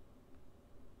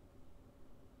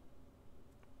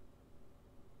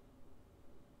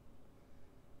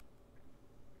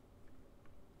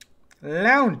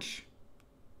 Lounge.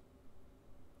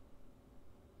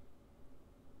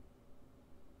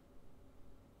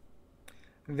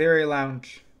 Very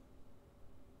lounge.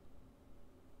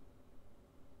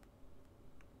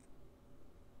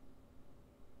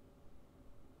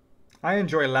 I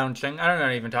enjoy lounging. I don't know what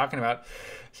I'm even talking about.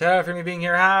 Shout out for me being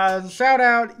here. Shout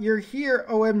out. You're here,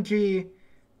 OMG.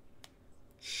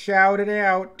 Shout it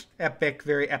out. Epic.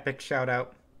 Very epic shout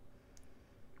out.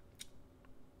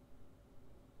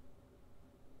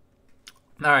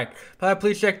 Alright,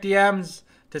 please check DMs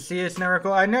to see this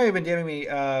miracle. I know you've been DMing me,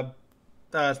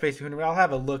 Space Food, but I'll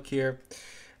have a look here.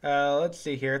 Let's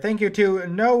see here. Thank you to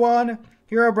No One,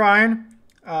 Hero Brian,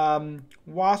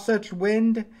 Wasatch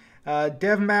Wind,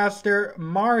 Devmaster,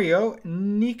 Mario,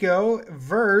 Nico,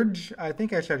 Verge. I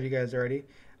think I showed you guys already.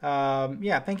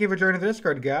 Yeah, thank you for joining the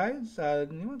Discord, guys.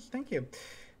 Thank you.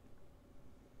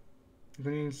 You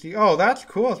can see. Oh, that's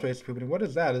cool, Space Pooping. What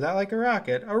is that? Is that like a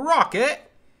rocket? A rocket?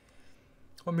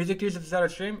 What music do you use at the start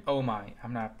of stream? Oh my,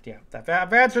 I'm not. Yeah,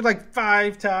 I've answered like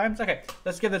 5 times. Okay,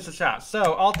 let's give this a shot.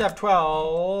 So, Alt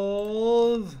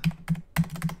F12.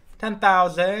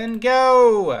 10,000.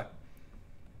 Go.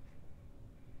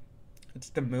 It's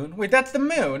the moon. Wait, that's the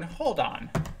moon. Hold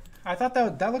on. I thought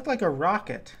that looked like a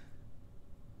rocket.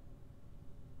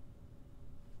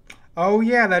 Oh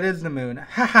yeah, that is the moon.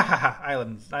 Ha ha ha ha. I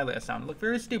sound look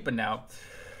very stupid now.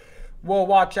 Whoa,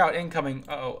 watch out, incoming.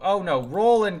 Uh-oh. Oh no,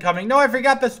 roll incoming. No, I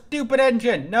forgot the stupid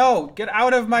engine. No, get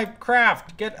out of my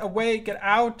craft. Get away, get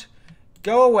out.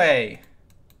 Go away.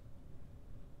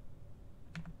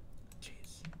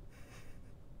 Jeez.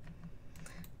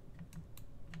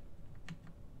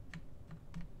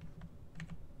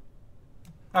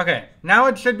 Okay, now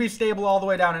it should be stable all the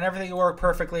way down and everything will work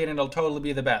perfectly and it'll totally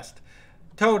be the best.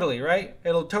 Totally, right?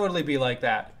 It'll totally be like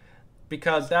that.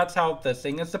 Because that's how this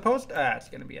thing is supposed to... it's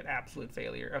going to be an absolute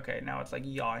failure. Okay, now it's like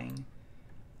yawing.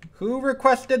 Who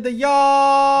requested the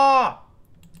yaw?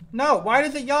 No, why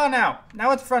does it yaw now?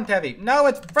 Now it's front heavy. No,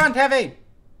 it's front heavy!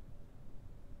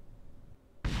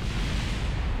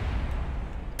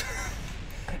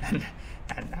 and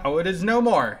now it is no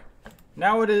more.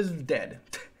 Now it is dead.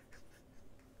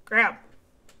 Crap.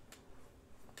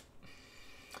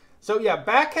 So yeah,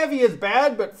 back heavy is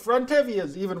bad, but front heavy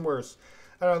is even worse.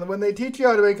 I don't know, when they teach you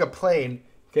how to make a plane,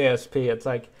 KSP, it's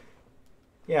like,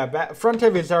 yeah, front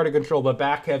heavy is hard to control, but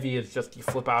back heavy is just you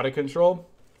flip out of control.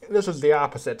 This is the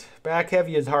opposite. Back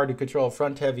heavy is hard to control.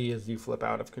 Front heavy is you flip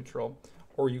out of control.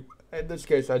 Or you, in this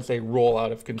case, I'd say roll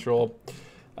out of control.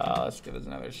 Let's give this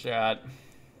another shot.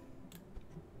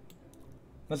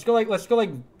 Let's go like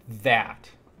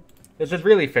that. This is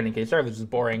really finicky. Sorry, this is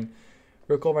boring.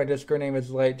 Rickroll, my Discord name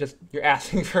is like, just, you're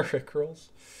asking for Rickrolls.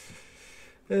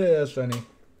 Yeah, that's funny.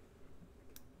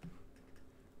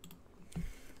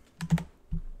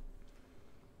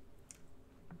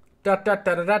 Dot, dot,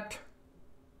 dot, dot, dot.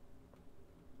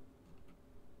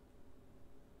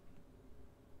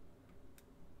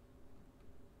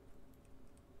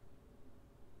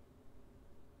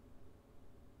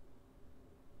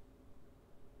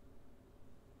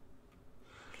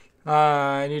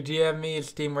 You DM me a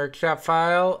Steam Workshop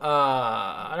file.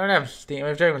 I don't have Steam.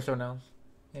 I'm trying with someone else.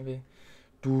 Maybe.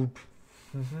 Do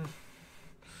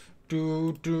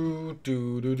do do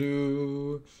do do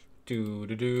do do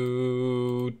do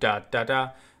do dot dot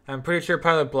dot. I'm pretty sure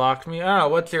Pilot blocked me. I don't know,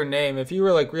 what's your name? If you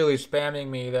were like really spamming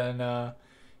me, then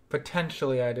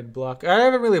potentially I did block. I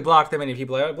haven't really blocked that many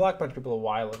people. I blocked a bunch of people a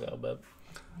while ago, but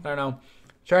I don't know.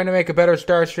 Trying to make a better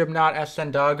Starship, not SN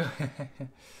Dog.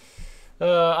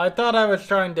 I thought I was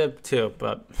trying to too,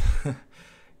 but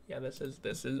yeah, this is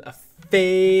a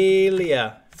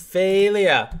failure.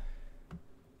 Failure.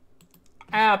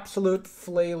 Absolute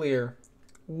failure.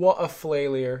 What a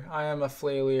failure. I am a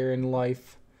failure in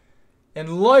life.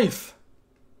 In life!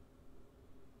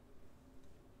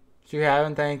 So you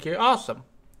haven't, thank you. Awesome.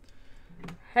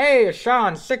 Hey,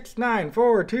 Sean,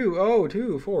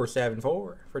 694202474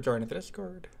 for joining the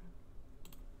Discord.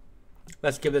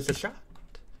 Let's give this a shot.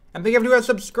 And thank you everyone who has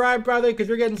subscribed, brother, because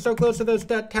we're getting so close to those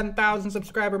 10,000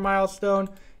 subscriber milestone.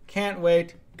 Can't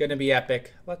wait. Gonna be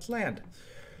epic. Let's land.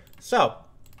 So,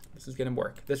 this is gonna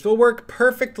work. This will work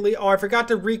perfectly. Oh, I forgot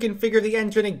to reconfigure the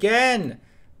engine again.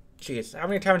 Jeez, how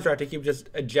many times do I have to keep just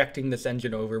ejecting this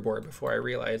engine overboard before I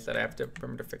realize that I have to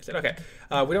remember to fix it? Okay,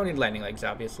 we don't need landing legs,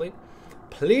 obviously.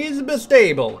 Please be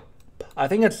stable. I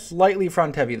think it's slightly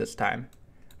front heavy this time.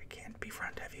 It can't be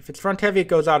front heavy. If it's front heavy, it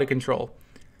goes out of control.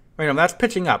 Wait, no, that's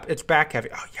pitching up. It's back heavy.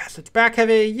 Oh, yes, it's back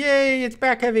heavy. Yay, it's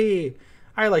back heavy.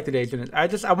 I like the days.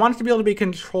 I want it to be able to be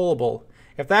controllable.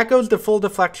 If that goes to full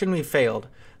deflection, we failed.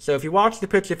 So if you watch the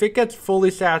pitch, if it gets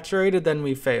fully saturated, then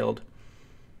we failed.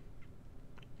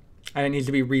 And it needs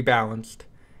to be rebalanced.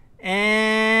 And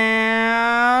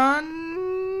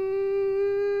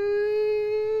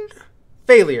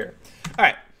failure. All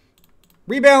right.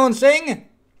 Rebalancing.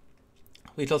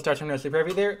 VTOL starts from no super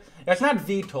heavy there. It's not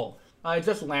VTOL. It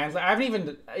just lands. I haven't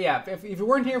even, yeah, if you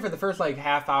weren't here for the first like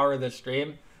half hour of the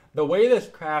stream, the way this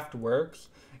craft works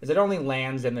is it only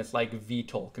lands in this like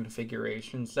VTOL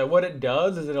configuration. So what it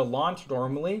does is it'll launch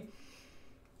normally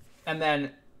and then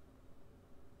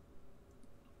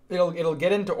it'll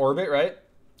get into orbit, right?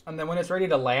 And then when it's ready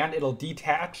to land, it'll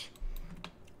detach.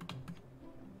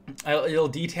 It'll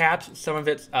detach some of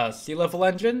its sea level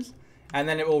engines, and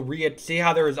then it will see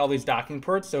how there was all these docking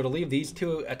ports. So it'll leave these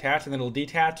two attached, and then it'll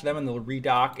detach them, and they'll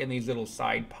redock in these little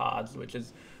side pods, which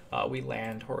is we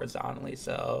land horizontally.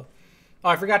 So, oh,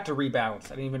 I forgot to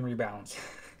rebalance. I didn't even rebalance.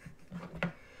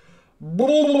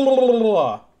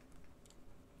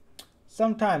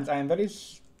 Sometimes I am very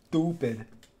stupid.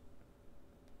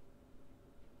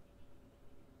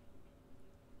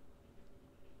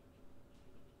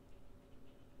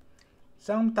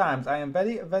 Sometimes I am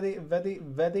very, very, very,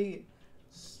 very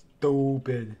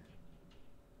stupid.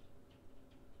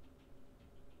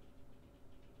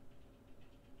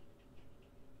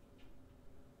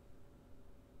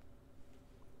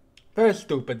 Very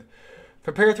stupid.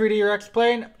 Prepare 3D or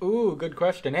X-Plane? Ooh, good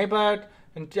question. Hey, bud.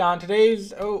 And on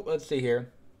today's... Oh, let's see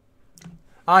here.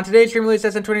 On today's stream release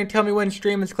SN20, tell me when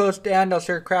stream is close to end. I'll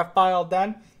share craft file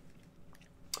done.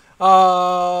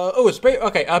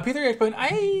 Okay, P3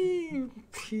 X-Plane.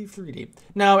 P3D.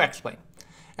 No, X-Plane.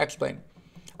 X-Plane.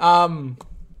 I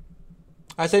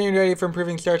sent you ready for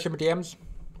improving Starship DMs.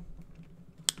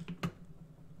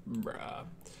 Bruh.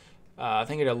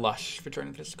 Thank you to Lush for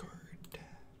joining Discord.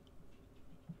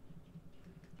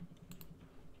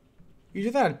 You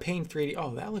did that on Paint 3D.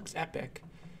 Oh, that looks epic.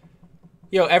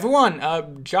 Yo,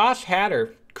 everyone, Josh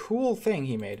Hatter. Cool thing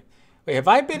he made. Wait, have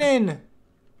I been in...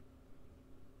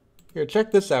 Here,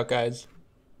 check this out, guys.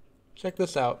 Check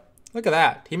this out. Look at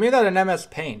that. He made that in MS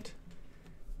Paint.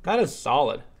 That is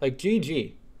solid. Like,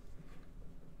 GG.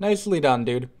 Nicely done,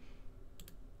 dude.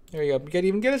 There you go.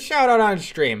 Even get a shout out on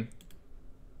stream.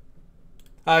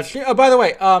 Oh, by the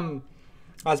way,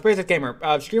 Space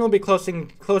Gamer, stream will be close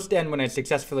to end when I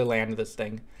successfully land this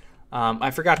thing.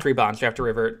 I forgot to rebound, so I have to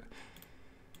revert.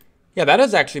 Yeah, that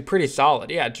is actually pretty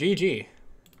solid. Yeah, GG.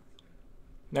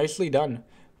 Nicely done.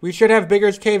 We should have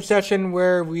Bigger's Cave session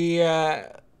where we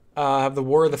have the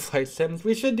War of the Flight Sims.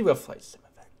 We should do a Flight Sim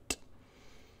event.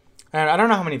 And I don't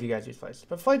know how many of you guys use Flight Sim,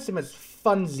 but Flight Sim is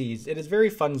funsies. It is very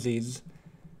funsies.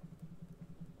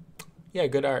 Yeah,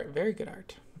 good art. Very good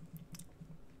art.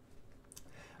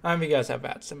 I don't know if you guys have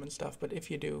VATSIM and stuff, but if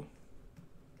you do.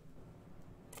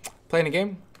 Playing a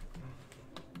game?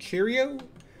 Cheerio?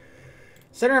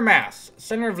 Center of mass.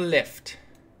 Center of lift.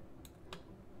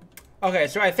 Okay,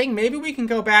 so I think maybe we can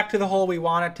go back to the whole we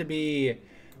want it to be...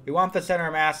 We want the center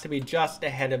of mass to be just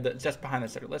ahead of the... Just behind the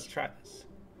center. Let's try this.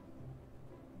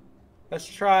 Let's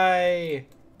try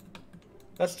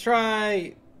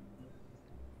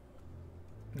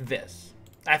this.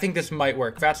 I think this might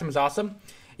work. VATSIM is awesome.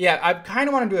 Yeah, I kind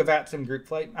of want to do a VATSIM group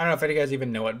flight. I don't know if any of you guys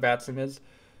even know what VATSIM is.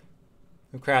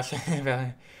 Crash.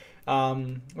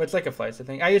 It's like a flight sim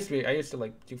thing. I used to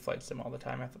like do flight sim all the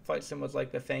time. I thought flight sim was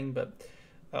like the thing, but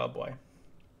oh boy,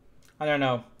 I don't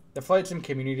know. The flight sim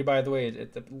community, by the way,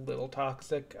 it's a little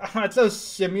toxic. It's a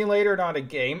simulator, not a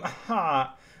game. And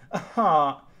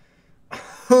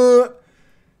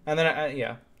then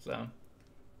yeah, so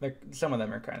some of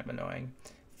them are kind of annoying.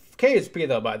 KSP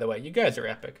though, by the way, you guys are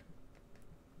epic.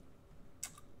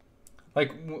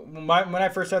 Like when I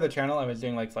first started the channel, I was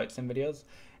doing like flight sim videos,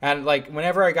 and like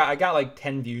whenever I got like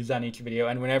 10 views on each video,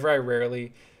 and whenever I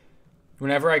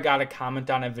got a comment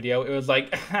on a video, it was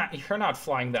like, you're not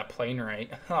flying that plane right.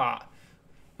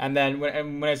 And then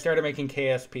when I started making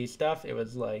KSP stuff, it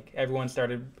was like everyone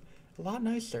started a lot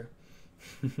nicer,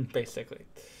 basically.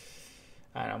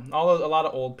 I don't know, a lot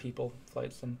of old people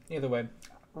flight sim. Either way,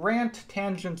 rant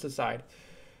tangents aside.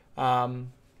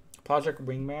 Project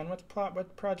Wingman? What's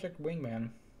Project Wingman?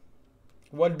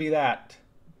 What'd be that?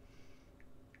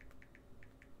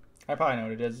 I probably know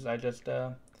what it is. I just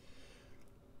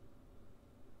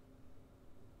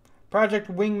Project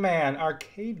Wingman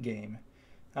arcade game.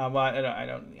 Well, I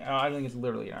don't think it's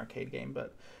literally an arcade game,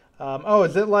 but oh,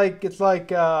 is it like it's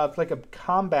like a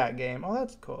combat game? Oh,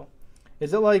 that's cool.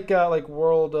 Is it like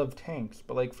World of Tanks,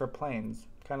 but like for planes,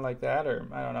 kind of like that, or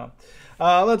I don't know.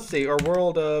 Let's see, or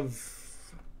World of.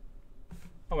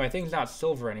 Oh, my thing's not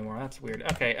silver anymore. That's weird.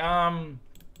 Okay,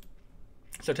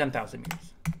 so 10,000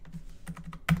 meters.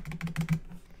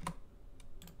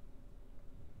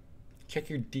 Check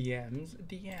your DMs.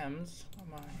 DMs? Oh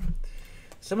my.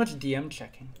 So much DM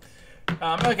checking.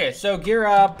 Okay, so gear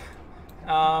up.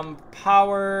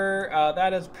 Power.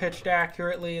 That is pitched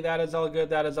accurately. That is all good.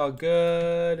 That is all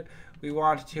good. We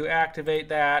want to activate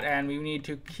that, and we need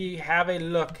to have a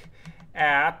look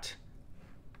at...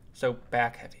 So,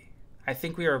 back heavy. I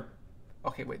think we are...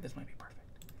 Okay, wait, this might be perfect.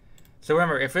 So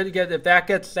remember, if that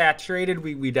gets saturated,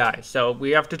 we die. So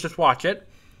we have to just watch it.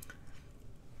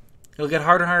 It'll get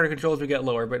harder and harder to control as we get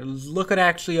lower, but it's looking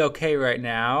actually okay right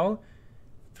now.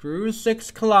 Through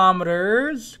 6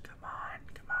 kilometers. Come on,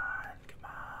 come on, come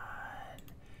on.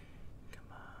 Come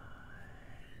on.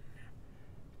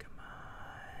 Come on.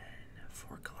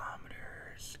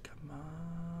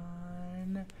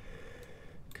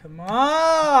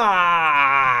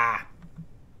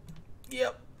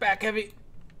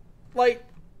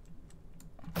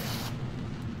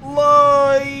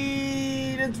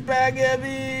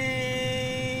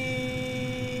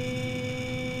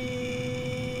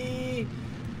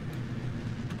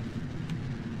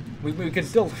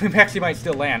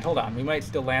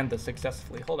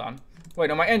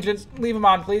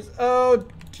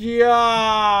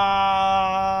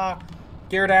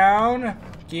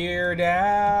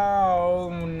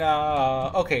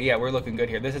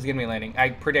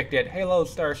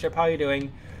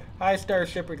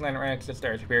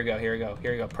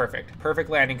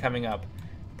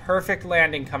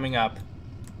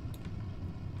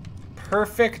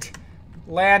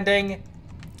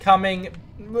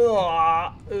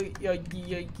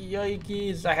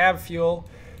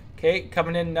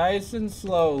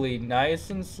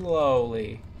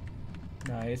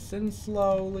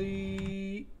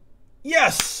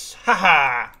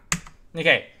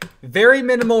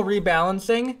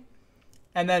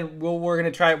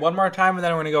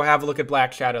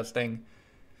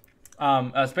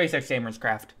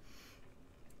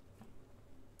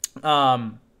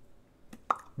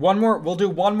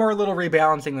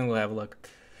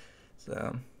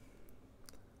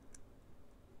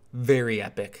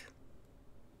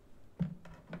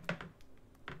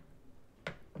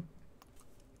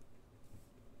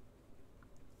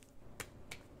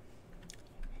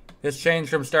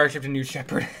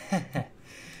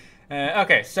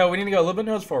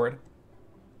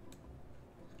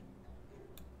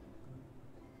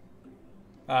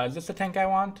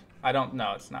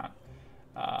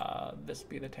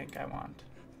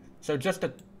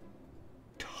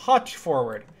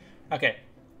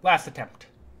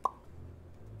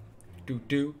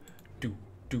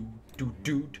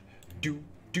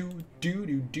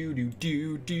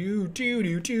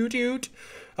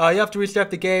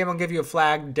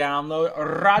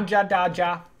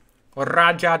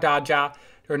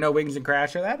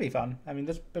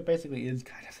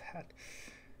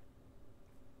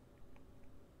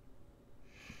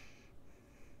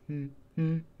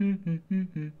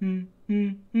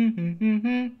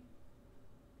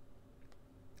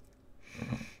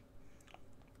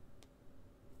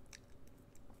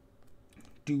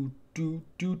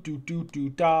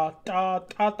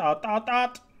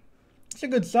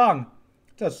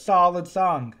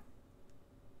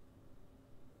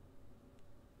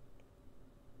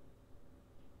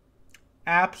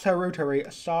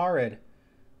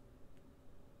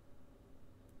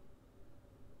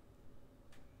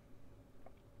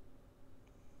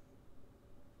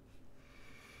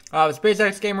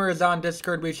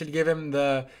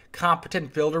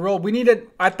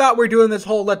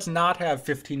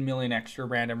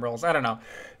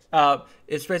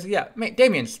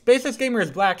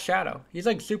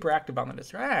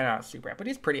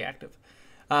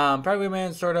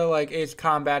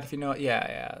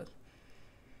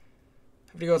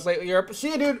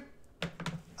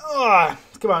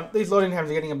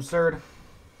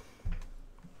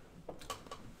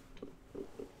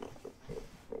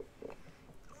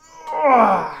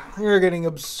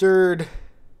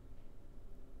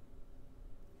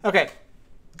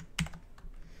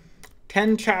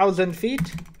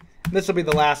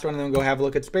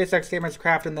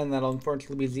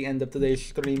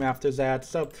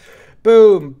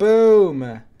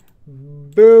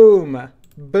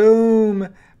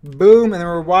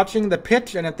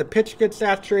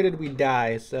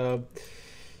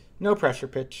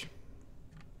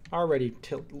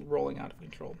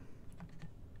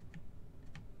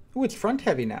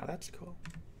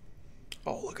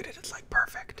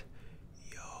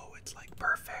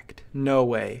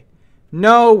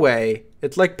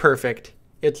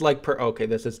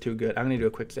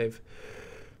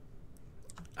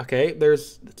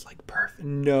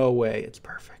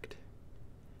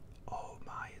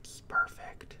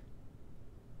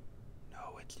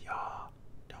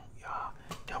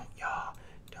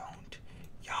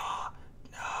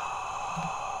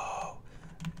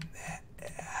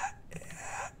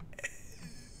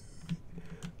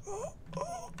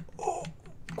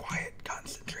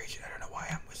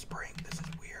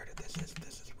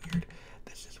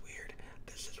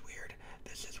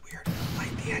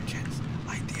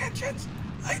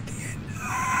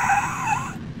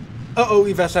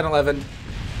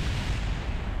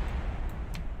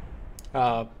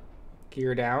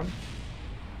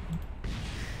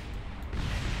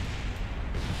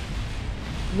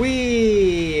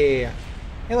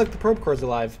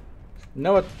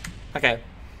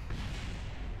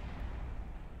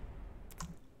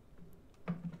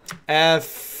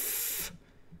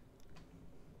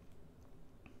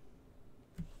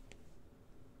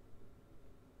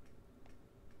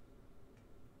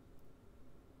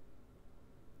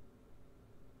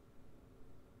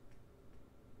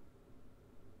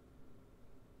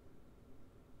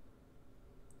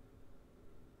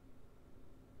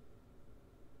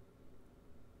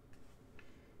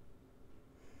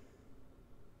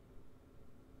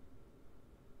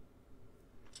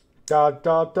 Da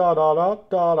da da da da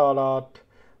da da da.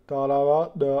 Da, da,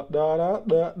 da, da, da,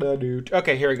 da, da, da.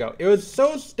 Okay, here we go. It was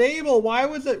so stable. Why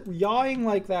was it yawing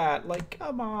like that? Like,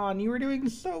 come on. You were doing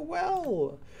so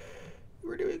well. You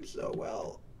were doing so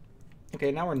well.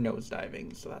 Okay, now we're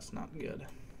nosediving, so that's not good.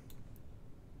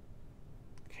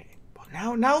 Okay, but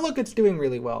now look, it's doing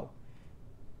really well.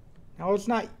 Now it's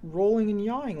not rolling and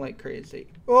yawing like crazy.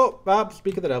 Oh, Bob,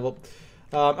 speak of the devil.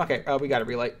 Okay, we got to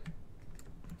relight.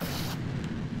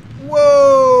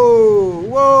 Whoa!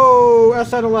 Whoa!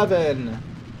 SN11.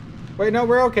 Wait, no,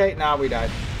 we're okay. Nah, we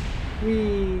died.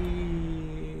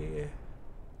 Whee!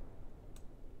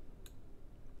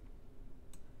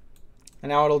 And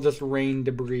now it'll just rain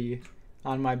debris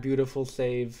on my beautiful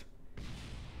save.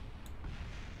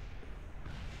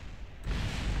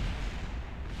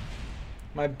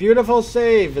 My beautiful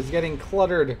save is getting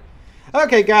cluttered.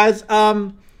 Okay, guys.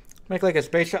 Make like a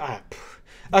space shot.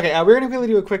 Okay, we're going to quickly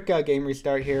do a quick game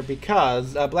restart here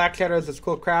because Black Shadow is this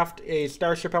cool craft, a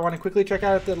Starship I want to quickly check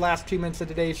out at the last 2 minutes of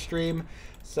today's stream.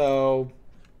 So,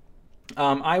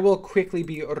 I will quickly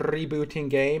be rebooting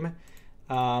game,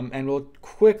 and we'll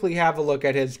quickly have a look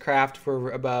at his craft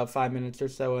for about 5 minutes or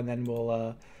so, and then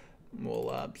we'll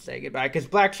say goodbye. Because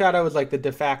Black Shadow is like the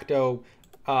de facto,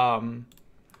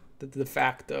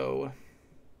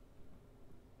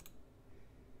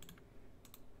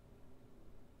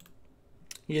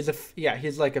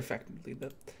 he's like effectively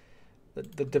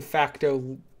the de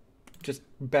facto just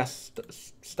best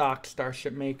stocked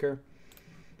Starship maker,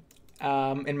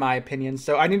 in my opinion.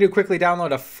 So I need to quickly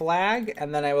download a flag,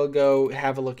 and then I will go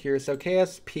have a look here. So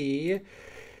KSP,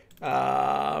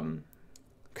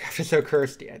 craft is so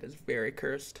cursed. Yeah, it is very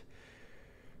cursed.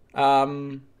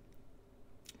 So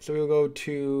we'll go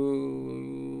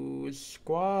to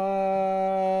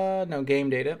squad, no, game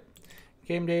data.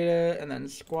 Game data, and then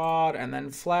squad, and then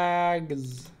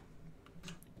flags.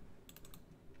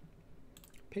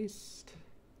 Paste.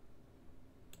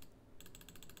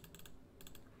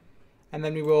 And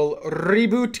then we will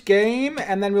reboot game,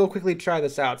 and then we'll quickly try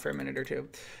this out for a minute or two.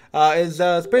 Is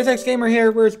SpaceX Gamer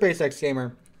here? Where's SpaceX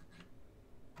Gamer?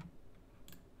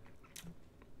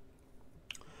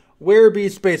 Where be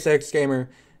SpaceX Gamer?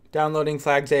 Downloading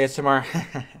flags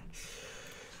ASMR.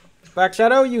 Black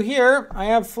Shadow, you here? I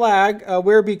have flag.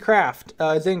 Where be craft?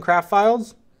 Is it in craft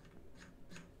files?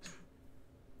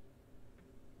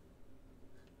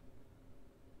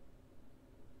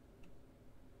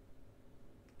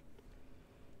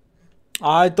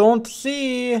 I don't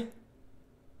see. In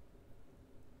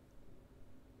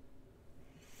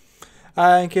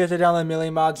case I download a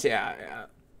million mods, yeah.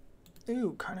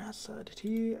 Ooh, Carnassa, did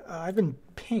he? I've been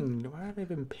pinged. Why have I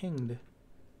been pinged?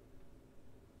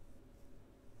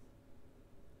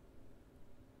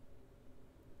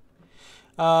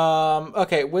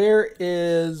 Okay, where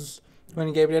is when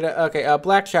you gave data? Okay,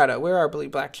 Black Shadow. Where are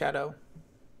Black Shadow?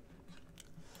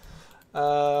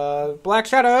 Black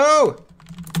Shadow!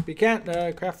 We can't,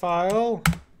 craft file.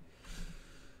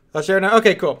 I'll share now.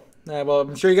 Okay, cool. Well,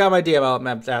 I'm sure you got my DM. I'm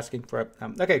asking for it.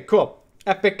 Okay, cool.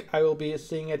 Epic. I will be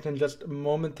seeing it in just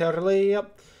momentarily.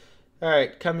 Yep.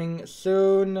 Alright, coming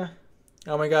soon.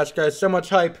 Oh my gosh, guys, so much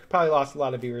hype. Probably lost a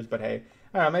lot of viewers, but hey.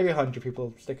 I don't know, maybe 100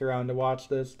 people stick around to watch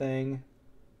this thing.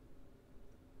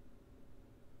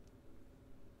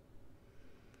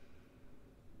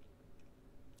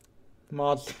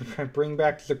 Mods, bring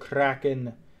back the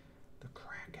Kraken. The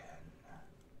Kraken.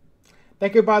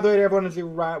 Thank you, by the way, to everyone as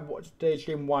today's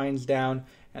stream winds down.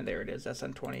 And there it is,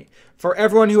 SN20. For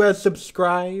everyone who has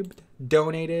subscribed,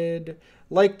 donated,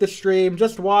 liked the stream,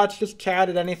 just watched, just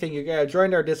chatted, anything. You guys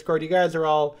joined our Discord. You guys are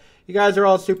all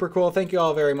super cool. Thank you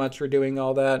all very much for doing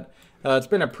all that. It's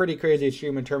been a pretty crazy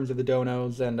stream in terms of the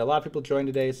donos, and a lot of people joined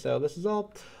today. So this is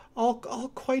all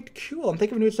quite cool. And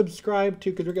thank you for subscribe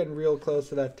too, because we're getting real close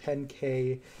to that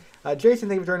 10K. Jason,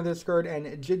 thank you for joining the Discord, and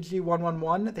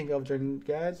Jidji111, thank you all for joining,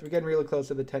 guys. We're getting really close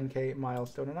to the 10K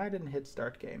milestone, and I didn't hit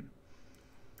start game.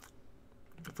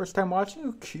 First time watching?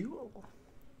 Oh, cool.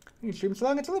 You stream so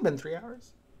long? It's only been 3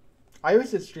 hours. I always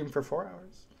did stream for 4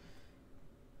 hours.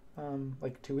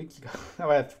 Like 2 weeks ago. Oh,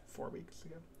 I had 4 weeks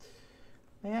ago.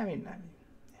 Yeah, I mean,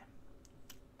 yeah.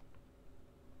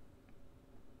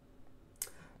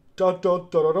 Dot dot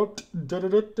dot dot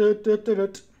dot dot dot dot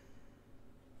dot.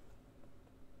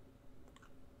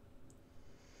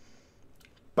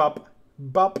 Bop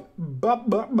bop bop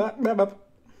bop bop bop.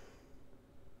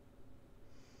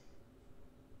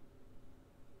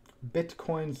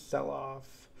 Bitcoin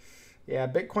sell-off. Yeah,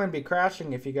 Bitcoin be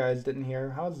crashing if you guys didn't hear.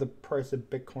 How's the price of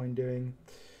Bitcoin doing?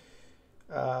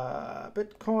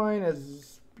 Bitcoin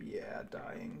is, yeah,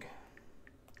 dying.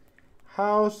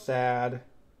 How sad.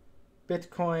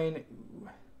 Bitcoin, ooh.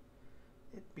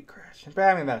 be crashing. But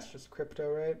I mean, that's just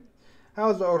crypto, right?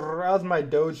 How's my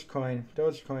Dogecoin?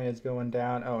 Dogecoin is going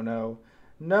down. Oh no.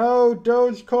 No,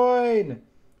 Dogecoin!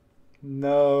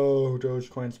 No,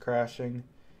 Dogecoin's crashing.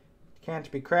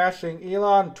 Can't be crashing.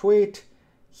 Elon, tweet.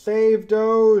 Save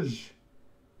Doge.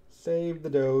 Save the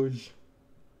Doge.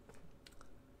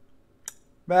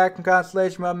 Back in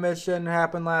Constellation Mode mission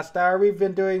happened last hour. We've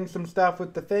been doing some stuff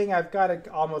with the thing. I've got it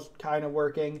almost kind of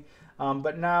working.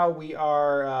 But now we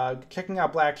are checking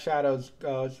out Black Shadow's,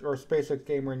 or SpaceX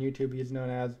Gamer on YouTube he's known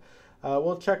as.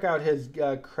 We'll check out his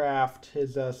craft,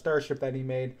 his Starship that he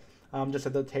made, just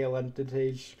at the tail end of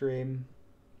today's stream.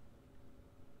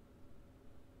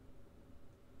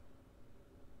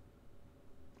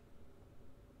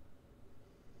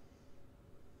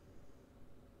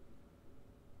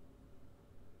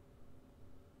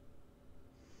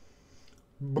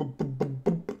 Boop, boop, boop,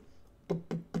 boop, boop,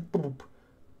 boop, boop.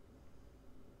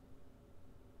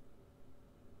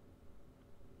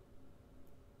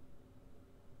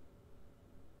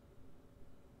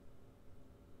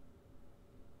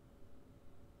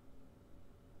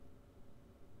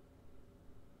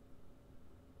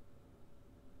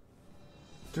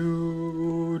 Go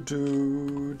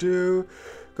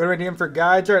to my DM for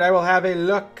guides. Alright, I will have a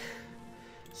look.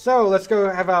 So let's go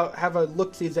have a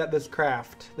look-sees at this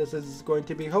craft. This is going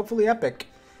to be hopefully epic.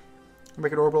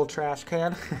 Make an orbital trash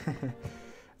can.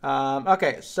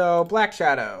 Okay, so Black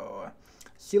Shadow,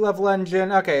 sea level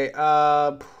engine. Okay,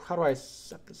 how do I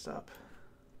set this up?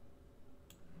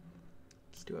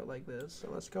 Let's do it like this. So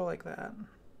let's go like that.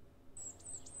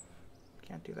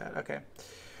 Can't do that. Okay.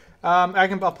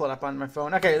 I'll pull it up on my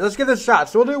phone. Okay, let's give this a shot.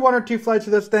 So we'll do 1 or 2 flights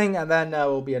of this thing, and then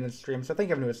we'll be in the stream. So I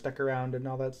think I'm going to stick around and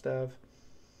all that stuff.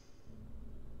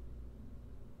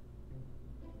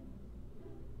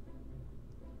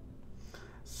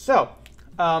 So,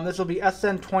 this will be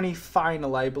SN20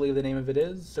 Final, I believe the name of it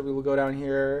is. So we will go down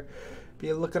here,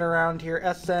 be looking around here.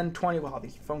 SN20. Wow,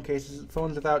 these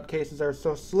phones without cases are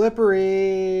so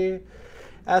slippery.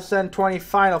 SN20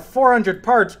 Final, 400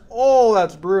 parts. Oh,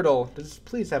 that's brutal. Just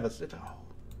please have a sit. Oh.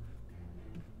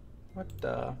 What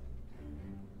the?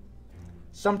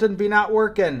 Something be not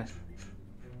working.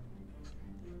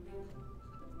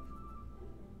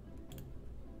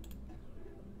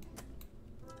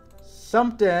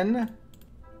 Something.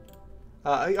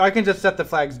 I can just set the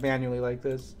flags manually like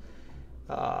this.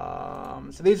 So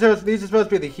these are supposed to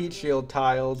be the heat shield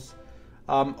tiles.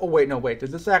 Oh wait, no wait.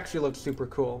 Does this actually look super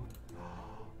cool?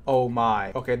 Oh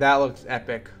my. Okay, that looks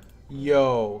epic.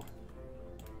 Yo.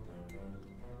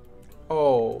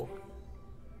 Oh.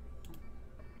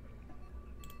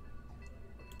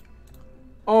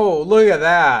 Oh, look at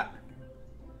that.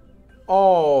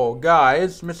 Oh,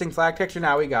 guys. Missing flag texture.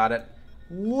 Now we got it.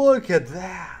 Look at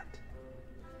that.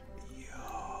 Yo.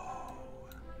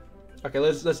 Okay,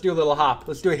 let's do a little hop.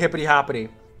 Let's do a hippity hoppity.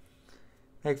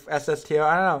 Hey, SSTO.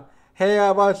 I don't know. Hey,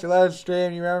 I watched your live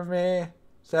stream. You remember me?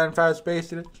 75 Space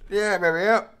Student. Yeah, baby,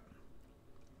 yep.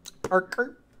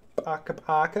 Parker. Paka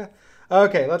paka.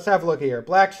 Okay, let's have a look here.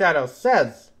 Black Shadow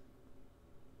says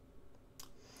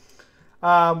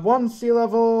 1 sea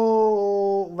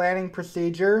level landing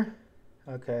procedure.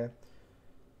 Okay.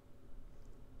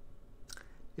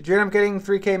 Did you end up getting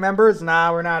 3K members?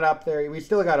 Nah, we're not up there. We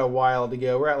still got a while to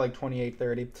go. We're at like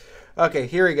 2830. Okay,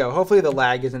 here we go. Hopefully the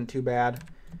lag isn't too bad.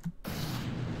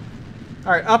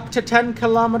 Alright, up to 10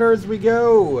 kilometers we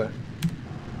go.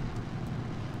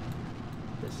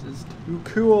 This is too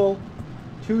cool.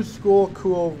 Too school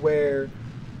cool wear.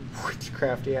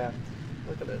 Witchcraft, yeah.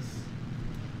 Look at this.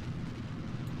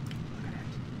 Look at it.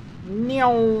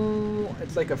 Meow.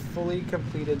 It's like a fully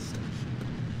completed Starship.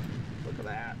 Look at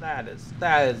that.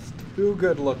 That is too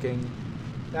good looking.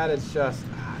 That is just...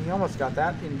 you almost got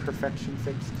that imperfection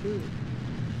fixed too.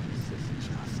 This is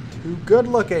just too good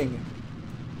looking.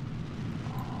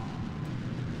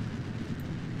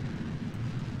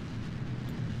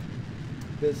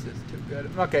 This is too good.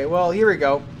 Okay, well, here we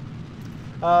go.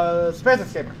 Space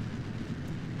Escaper.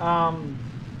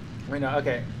 Wait, no,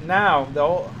 okay. Now,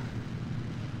 though...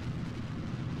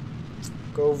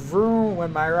 Go vroom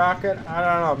when my rocket... I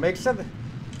don't know, make something...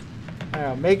 I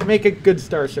don't know, make a good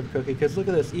Starship cookie, because look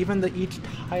at this. Even each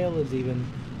tile is even...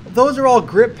 Those are all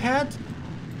grip pads?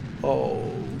 Oh,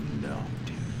 no,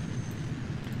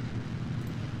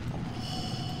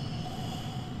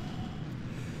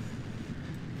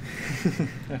 dude.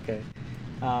 Okay.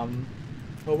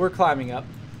 Well, we're climbing up.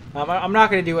 I'm not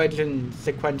going to do engine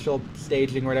sequential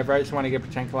staging or whatever. I just want to get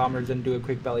for 10 kilometers and do a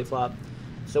quick belly flop.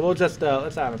 So we'll just,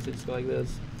 let's have a just go like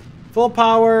this. Full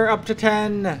power, up to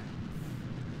 10.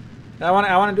 I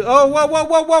want to do, oh,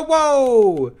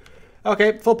 whoa.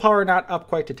 Okay, full power not up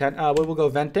quite to 10. We will go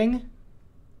venting.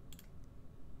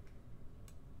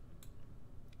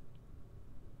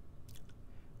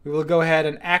 We will go ahead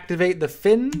and activate the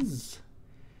fins.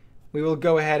 We will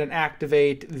go ahead and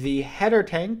activate the header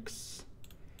tanks.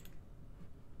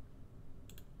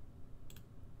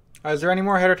 Is there any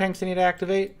more header tanks I need to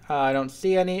activate? I don't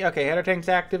see any. Okay, header tanks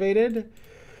activated.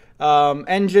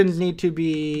 Engines need to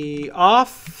be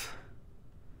off.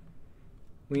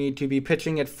 We need to be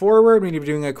pitching it forward. We need to be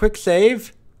doing a quick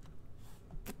save.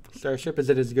 Starship, is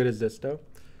it as good as this, though?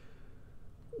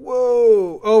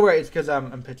 Whoa. Oh, right. It's because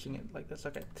I'm pitching it like this.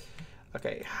 Okay.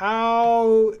 Okay.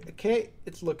 How? Okay.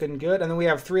 It's looking good. And then we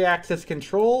have 3-axis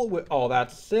control. Oh,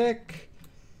 that's sick.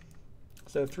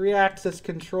 So 3-axis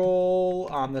control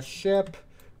on the ship.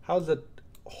 How's it?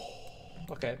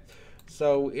 Oh, okay.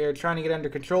 So we're trying to get under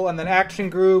control. And then action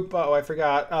group. Oh, I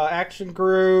forgot. Action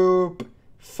group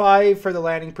 5 for the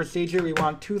landing procedure. We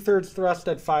want 2/3 thrust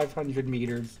at 500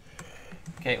 meters.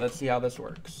 Okay, let's see how this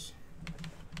works.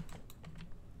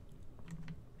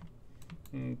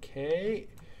 Okay.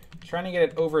 Trying to get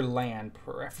it over land,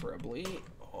 preferably.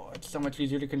 Oh, it's so much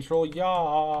easier to control.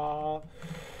 Yeah.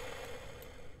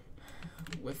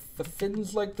 With the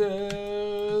fins like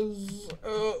this.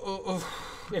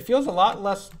 It feels a lot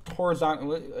less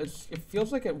horizontal. It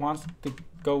feels like it wants to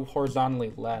go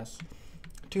horizontally less.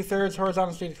 2/3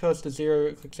 horizontal speed close to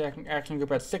 0. Action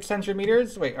group at 600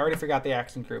 meters. Wait, I already forgot the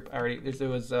action group. It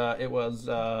was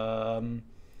 5.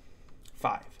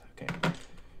 Okay.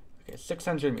 Okay,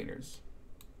 600 meters.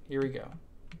 Here we go.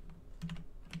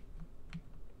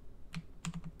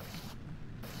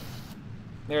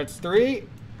 There, it's 3.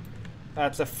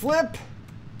 That's a flip.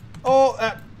 Oh,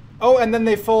 and then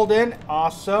they fold in.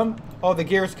 Awesome. Oh, the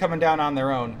gear's coming down on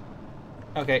their own.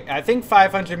 Okay, I think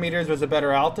 500 meters was a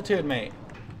better altitude, mate.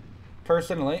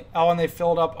 Personally. Oh, and they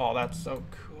filled up. Oh, that's so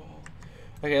cool.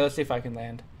 Okay, let's see if I can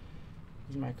land.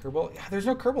 Is my Kerbal? Yeah, there's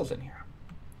no Kerbals in here.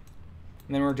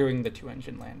 And then we're doing the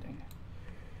 2-engine landing.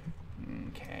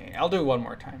 Okay, I'll do it one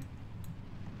more time.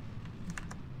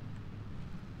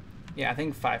 Yeah, I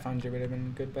think 500 would have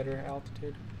been good, better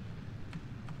altitude.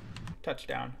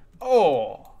 Touchdown.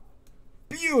 Oh,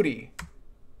 beauty.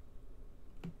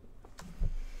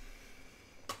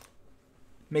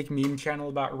 Make meme channel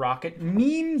about rocket.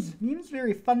 Memes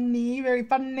very funny, very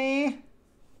funny.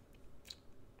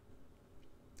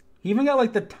 He even got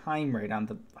like the time right on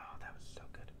the, oh, that was so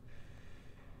good.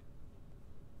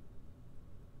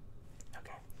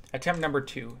 Okay, attempt number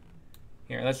 2.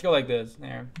 Here, let's go like this,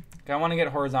 there. I want to get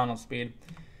horizontal speed.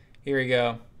 Here we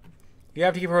go. You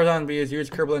have to keep horizontal speed, use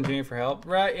Kerbal Engineering for help.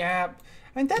 Right, yeah.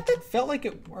 I mean, that felt like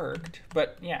it worked,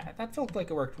 but yeah, that felt like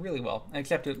it worked really well,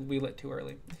 except we lit too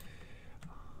early.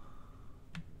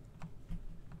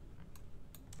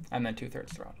 And then 2/3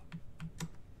 throttle.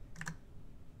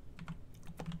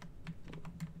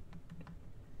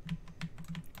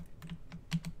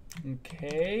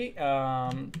 Okay,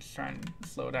 just trying to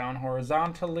slow down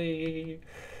horizontally.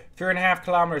 3.5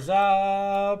 kilometers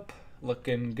up.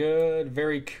 Looking good.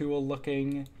 Very cool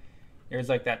looking. There's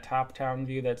like that top town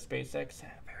view, that SpaceX.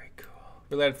 Very cool.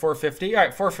 We let it 450. All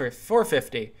right,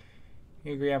 450.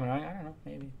 You agree I'm annoying? I don't know.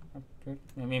 Maybe.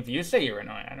 I mean, if you say you're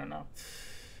annoying, I don't know.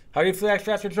 How do you flex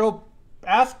fast control?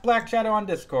 Ask Black Shadow on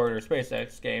Discord or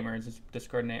SpaceX Gamers. His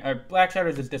Discord name. Or Black Shadow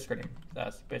is his Discord name.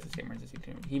 SpaceX Gamers is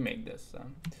YouTube. He made this.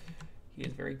 He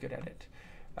is very good at it.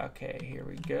 Okay, here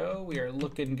we go. We are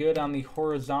looking good on the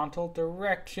horizontal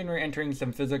direction. We're entering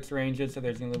some physics ranges, so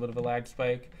there's a little bit of a lag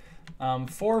spike.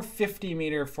 450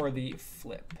 meter for the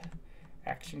flip.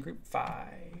 Action group 5.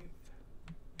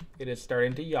 It is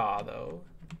starting to yaw, though.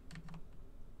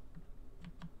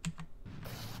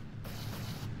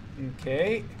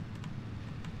 Okay.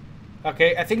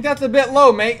 Okay, I think that's a bit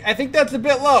low, mate. I think that's a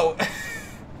bit low.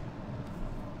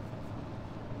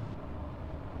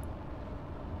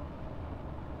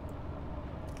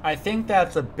 I think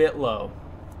that's a bit low.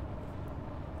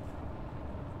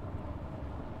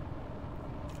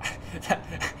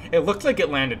 It looks like it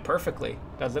landed perfectly,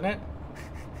 doesn't it?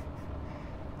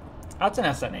 That's an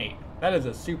SN8. That is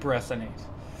a super SN8.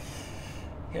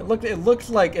 It looks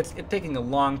like it's taking a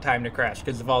long time to crash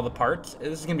because of all the parts.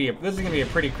 This is gonna be a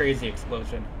pretty crazy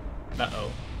explosion.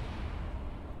 Uh-oh.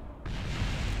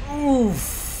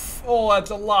 Oof! Oh, that's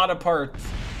a lot of parts.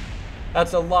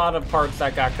 That's a lot of parts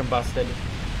that got combusted.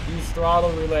 Use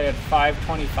throttle relay at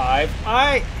 525.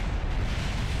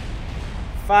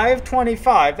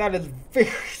 525. That is very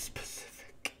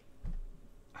specific.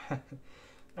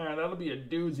 Alright, that'll be a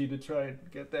doozy to try and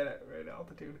get that at right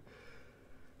altitude.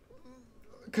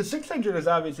 Because 600 is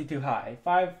obviously too high.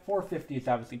 450 is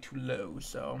obviously too low,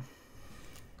 so.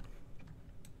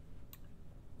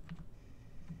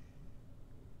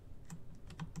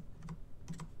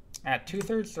 At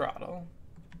 2/3 throttle.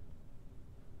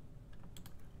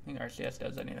 I think RCS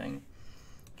does anything.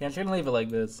 Okay, I'm just gonna leave it like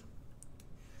this.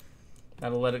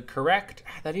 That'll let it correct.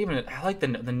 That even, I like the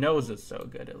nose is so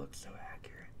good. It looks so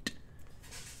accurate.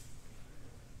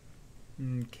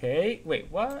 Okay, wait,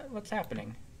 what? What's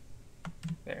happening?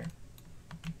 There.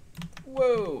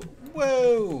 Whoa,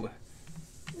 whoa,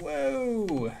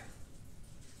 whoa.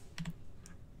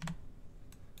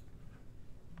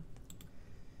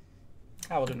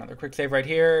 I will do another quick save right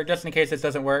here, just in case this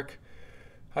doesn't work.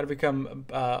 How to become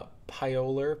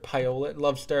Pilot.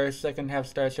 Love Star, second half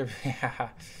Starship.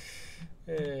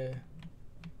 Okay,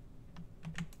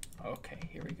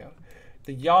 here we go.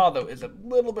 The yaw, though, is a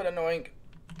little bit annoying.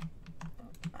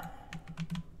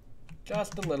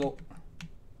 Just a little.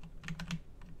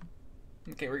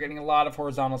 Okay, we're getting a lot of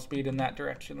horizontal speed in that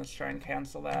direction. Let's try and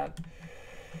cancel that.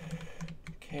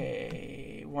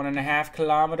 Okay, 1.5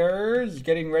 kilometers.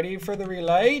 Getting ready for the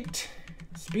relight.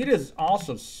 Speed is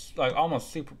also like almost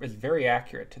super. Is very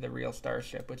accurate to the real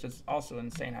Starship, which is also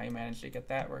insane how you managed to get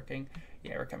that working.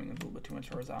 Yeah, we're coming in a little bit too much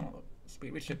horizontal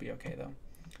speed. We should be okay though.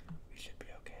 We should be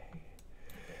okay.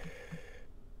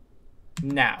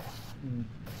 Now,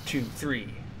 2,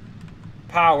 3.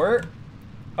 Power.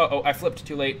 Uh-oh, I flipped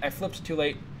too late. I flipped too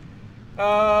late.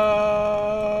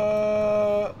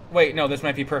 Wait, no, this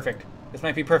might be perfect. This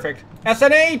might be perfect.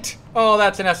 SN8! Oh,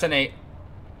 that's an SN8.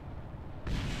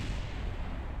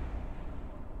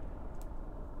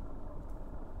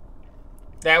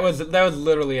 That was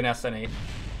literally an SN8.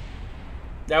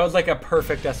 That was like a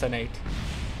perfect SN8.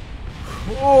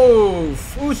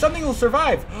 Oof. Ooh, something will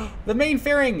survive. The main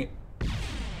fairing.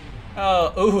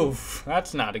 Oof.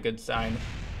 That's not a good sign.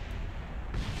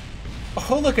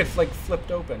 Oh, look, it's like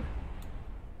flipped open.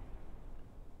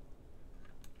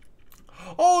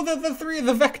 Oh, the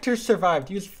vectors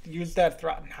survived. Use that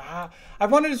throttle. Nah, I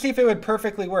wanted to see if it would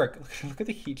perfectly work. Look at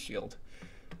the heat shield.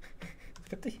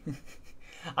 Look at the.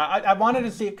 I wanted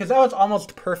to see because that was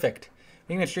almost perfect.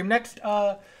 Are you gonna stream next?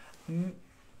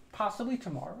 Possibly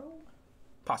tomorrow.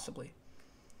 Possibly.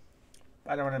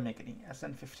 I don't want to make any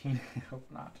SN15. I hope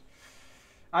not.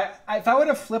 If I would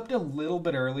have flipped a little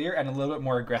bit earlier and a little bit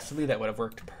more aggressively, that would have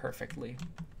worked perfectly.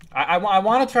 I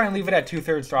want to try and leave it at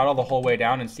 2/3 throttle the whole way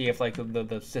down and see if like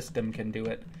the system can do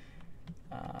it,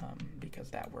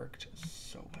 because that worked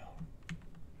so well.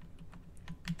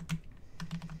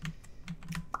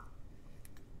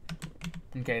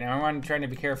 Okay, now I'm trying to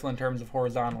be careful in terms of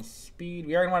horizontal speed.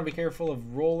 We already want to be careful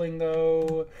of rolling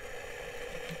though.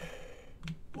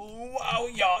 Wow,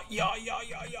 yeah.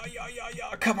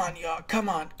 Come on, yeah. Come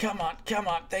on.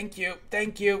 Thank you.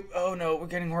 Oh no, we're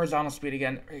getting horizontal speed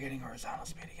again. No.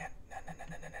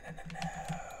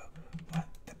 What?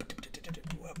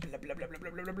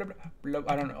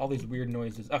 I don't know, all these weird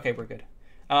noises. Okay, we're good.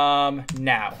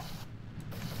 Now.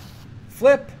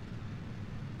 Flip.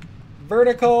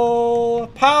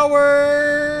 Vertical.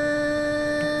 Power.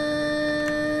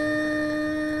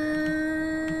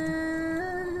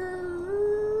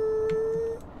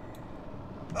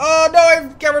 Oh no,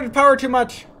 I've got rid of power too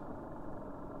much.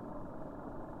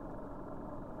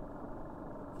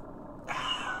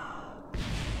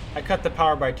 I cut the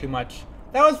power by too much.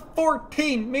 That was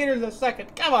 14 meters a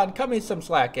second. Come on, cut me some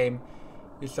slack, game.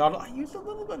 Use throttle. I used a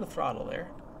little bit of throttle there.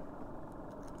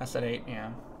 That's an 8,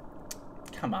 yeah.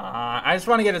 Come on. I just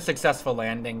want to get a successful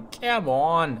landing. Come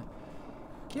on.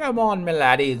 Come on, my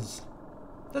laddies.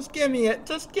 Just give me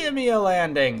a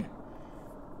landing.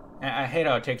 I hate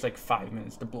how it takes like 5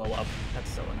 minutes to blow up. That's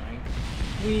so annoying.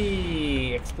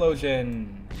 Whee!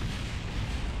 Explosion.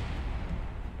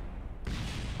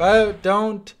 But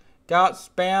don't got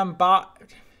spam bot.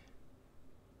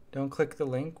 Don't click the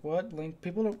link. What link?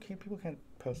 People can't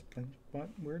post links. What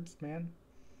words, man?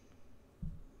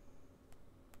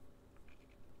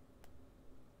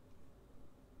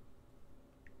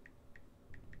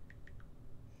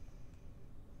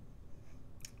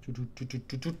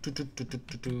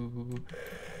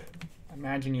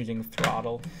 Imagine using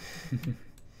throttle.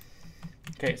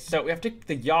 Okay, so we have to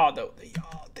the yaw though. The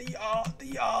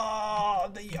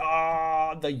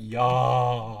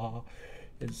yaw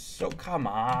is so, come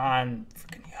on,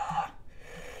 freaking yaw.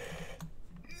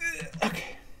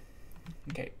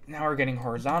 Okay, now we're getting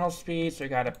horizontal speed, so we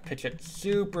gotta pitch it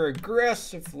super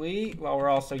aggressively while we're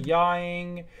also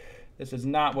yawing. This is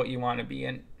not what you want to be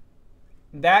in.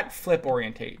 That flip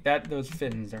orientate, those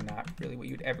fins are not really what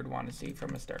you'd ever want to see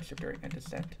from a Starship during a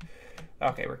descent.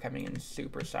 Okay, we're coming in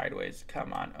super sideways.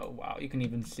 Come on. Oh, wow. You can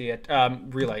even see it.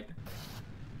 Relight.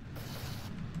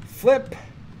 Flip.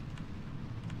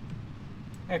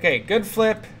 Okay, good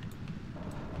flip.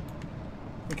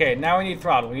 Okay, now we need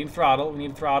throttle. We need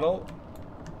throttle.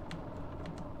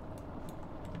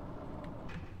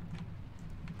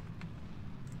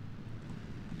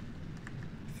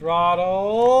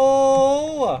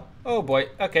 Throttle. Oh boy.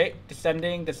 Okay.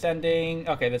 Descending. Descending.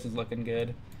 Okay, this is looking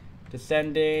good.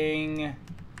 Descending.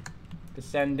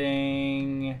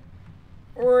 Descending.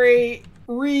 Oh.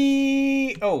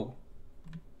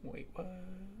 Wait, what?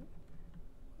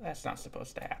 That's not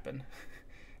supposed to happen.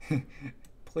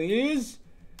 Please?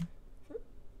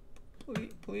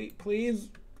 Please?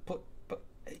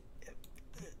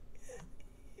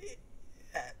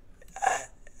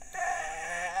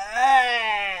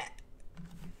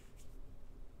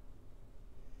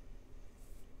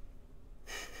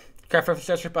 Craft for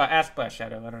Starship, ask Blast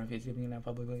Shadow. I don't know if he's giving it out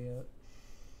publicly yet.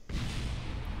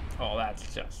 Oh,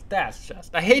 that's just.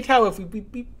 I hate how if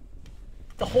we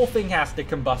the whole thing has to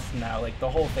combust now. Like, the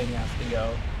whole thing has to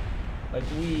go. Like,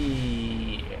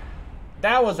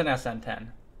 that was an SN10.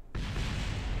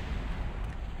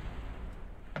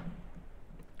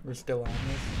 We're still on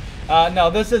this. No,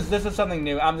 this is something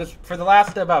new. I'm just, for the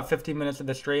last about 15 minutes of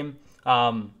the stream,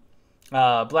 SpaceX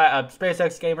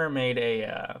Gamer made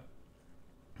a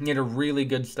really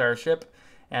good Starship,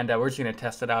 and we're just gonna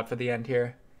test it out for the end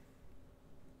here.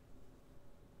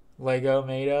 Lego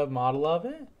made a model of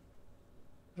it.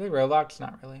 Are they Roblox?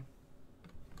 Not really.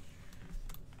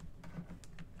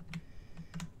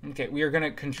 Okay, we are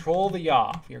gonna control the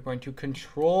yaw. We are going to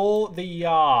control the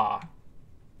yaw.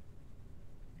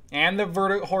 And the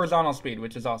horizontal speed,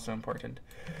 which is also important.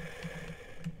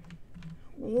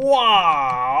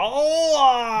 Wow!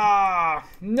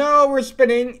 No, we're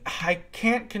spinning. I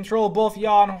can't control both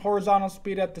yaw and horizontal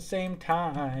speed at the same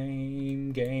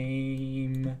time.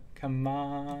 Game. Come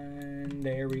on.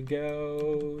 There we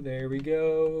go. There we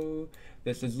go.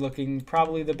 This is looking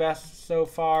probably the best so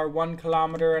far. 1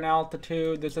 kilometer in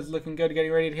altitude. This is looking good.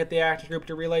 Getting ready to hit the active group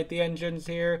to relight the engines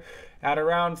here at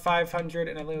around 500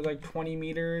 and I think it was like 20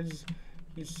 meters.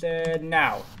 He said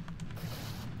now.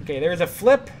 Okay, there's a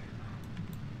flip.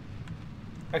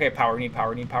 Okay, power. Need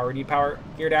power. Need power. Need power.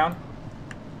 Gear down.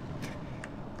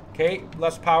 Okay,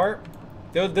 less power.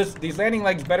 These landing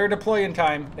legs better deploy in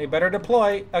time. They better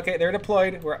deploy. Okay, they're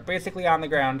deployed. We're basically on the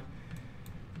ground.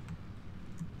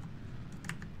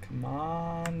 Come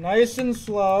on. Nice and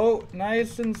slow.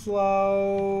 Nice and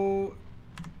slow.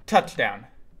 Touchdown.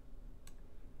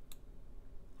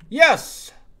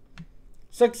 Yes!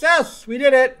 Success! We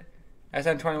did it!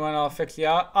 SN21, I'll fix you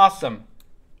out. Awesome.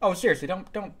 Oh, seriously, don't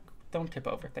tip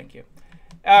over. Thank you.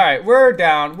 All right, we're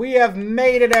down. We have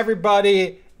made it,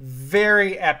 everybody.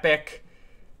 Very epic.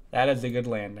 That is a good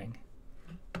landing.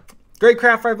 Great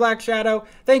craft by Black Shadow.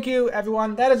 Thank you,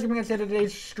 everyone. That is going to be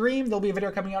today's stream. There'll be a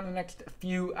video coming out in the next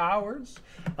few hours.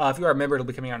 If you are a member, it'll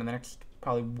be coming out in the next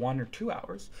probably 1 or 2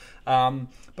 hours. But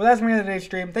that's going to be today's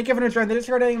stream. Thank you for joining the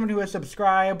Discord, anyone who has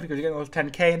subscribed, because you're getting those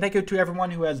 10K. And thank you to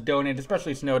everyone who has donated,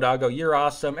 especially Snowdoggo. You're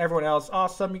awesome. Everyone else,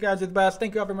 awesome. You guys are the best.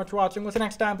 Thank you all very much for watching. What's the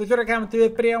next time? Please comment through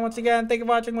the video once again. Thank you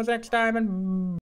for watching. What's next time? And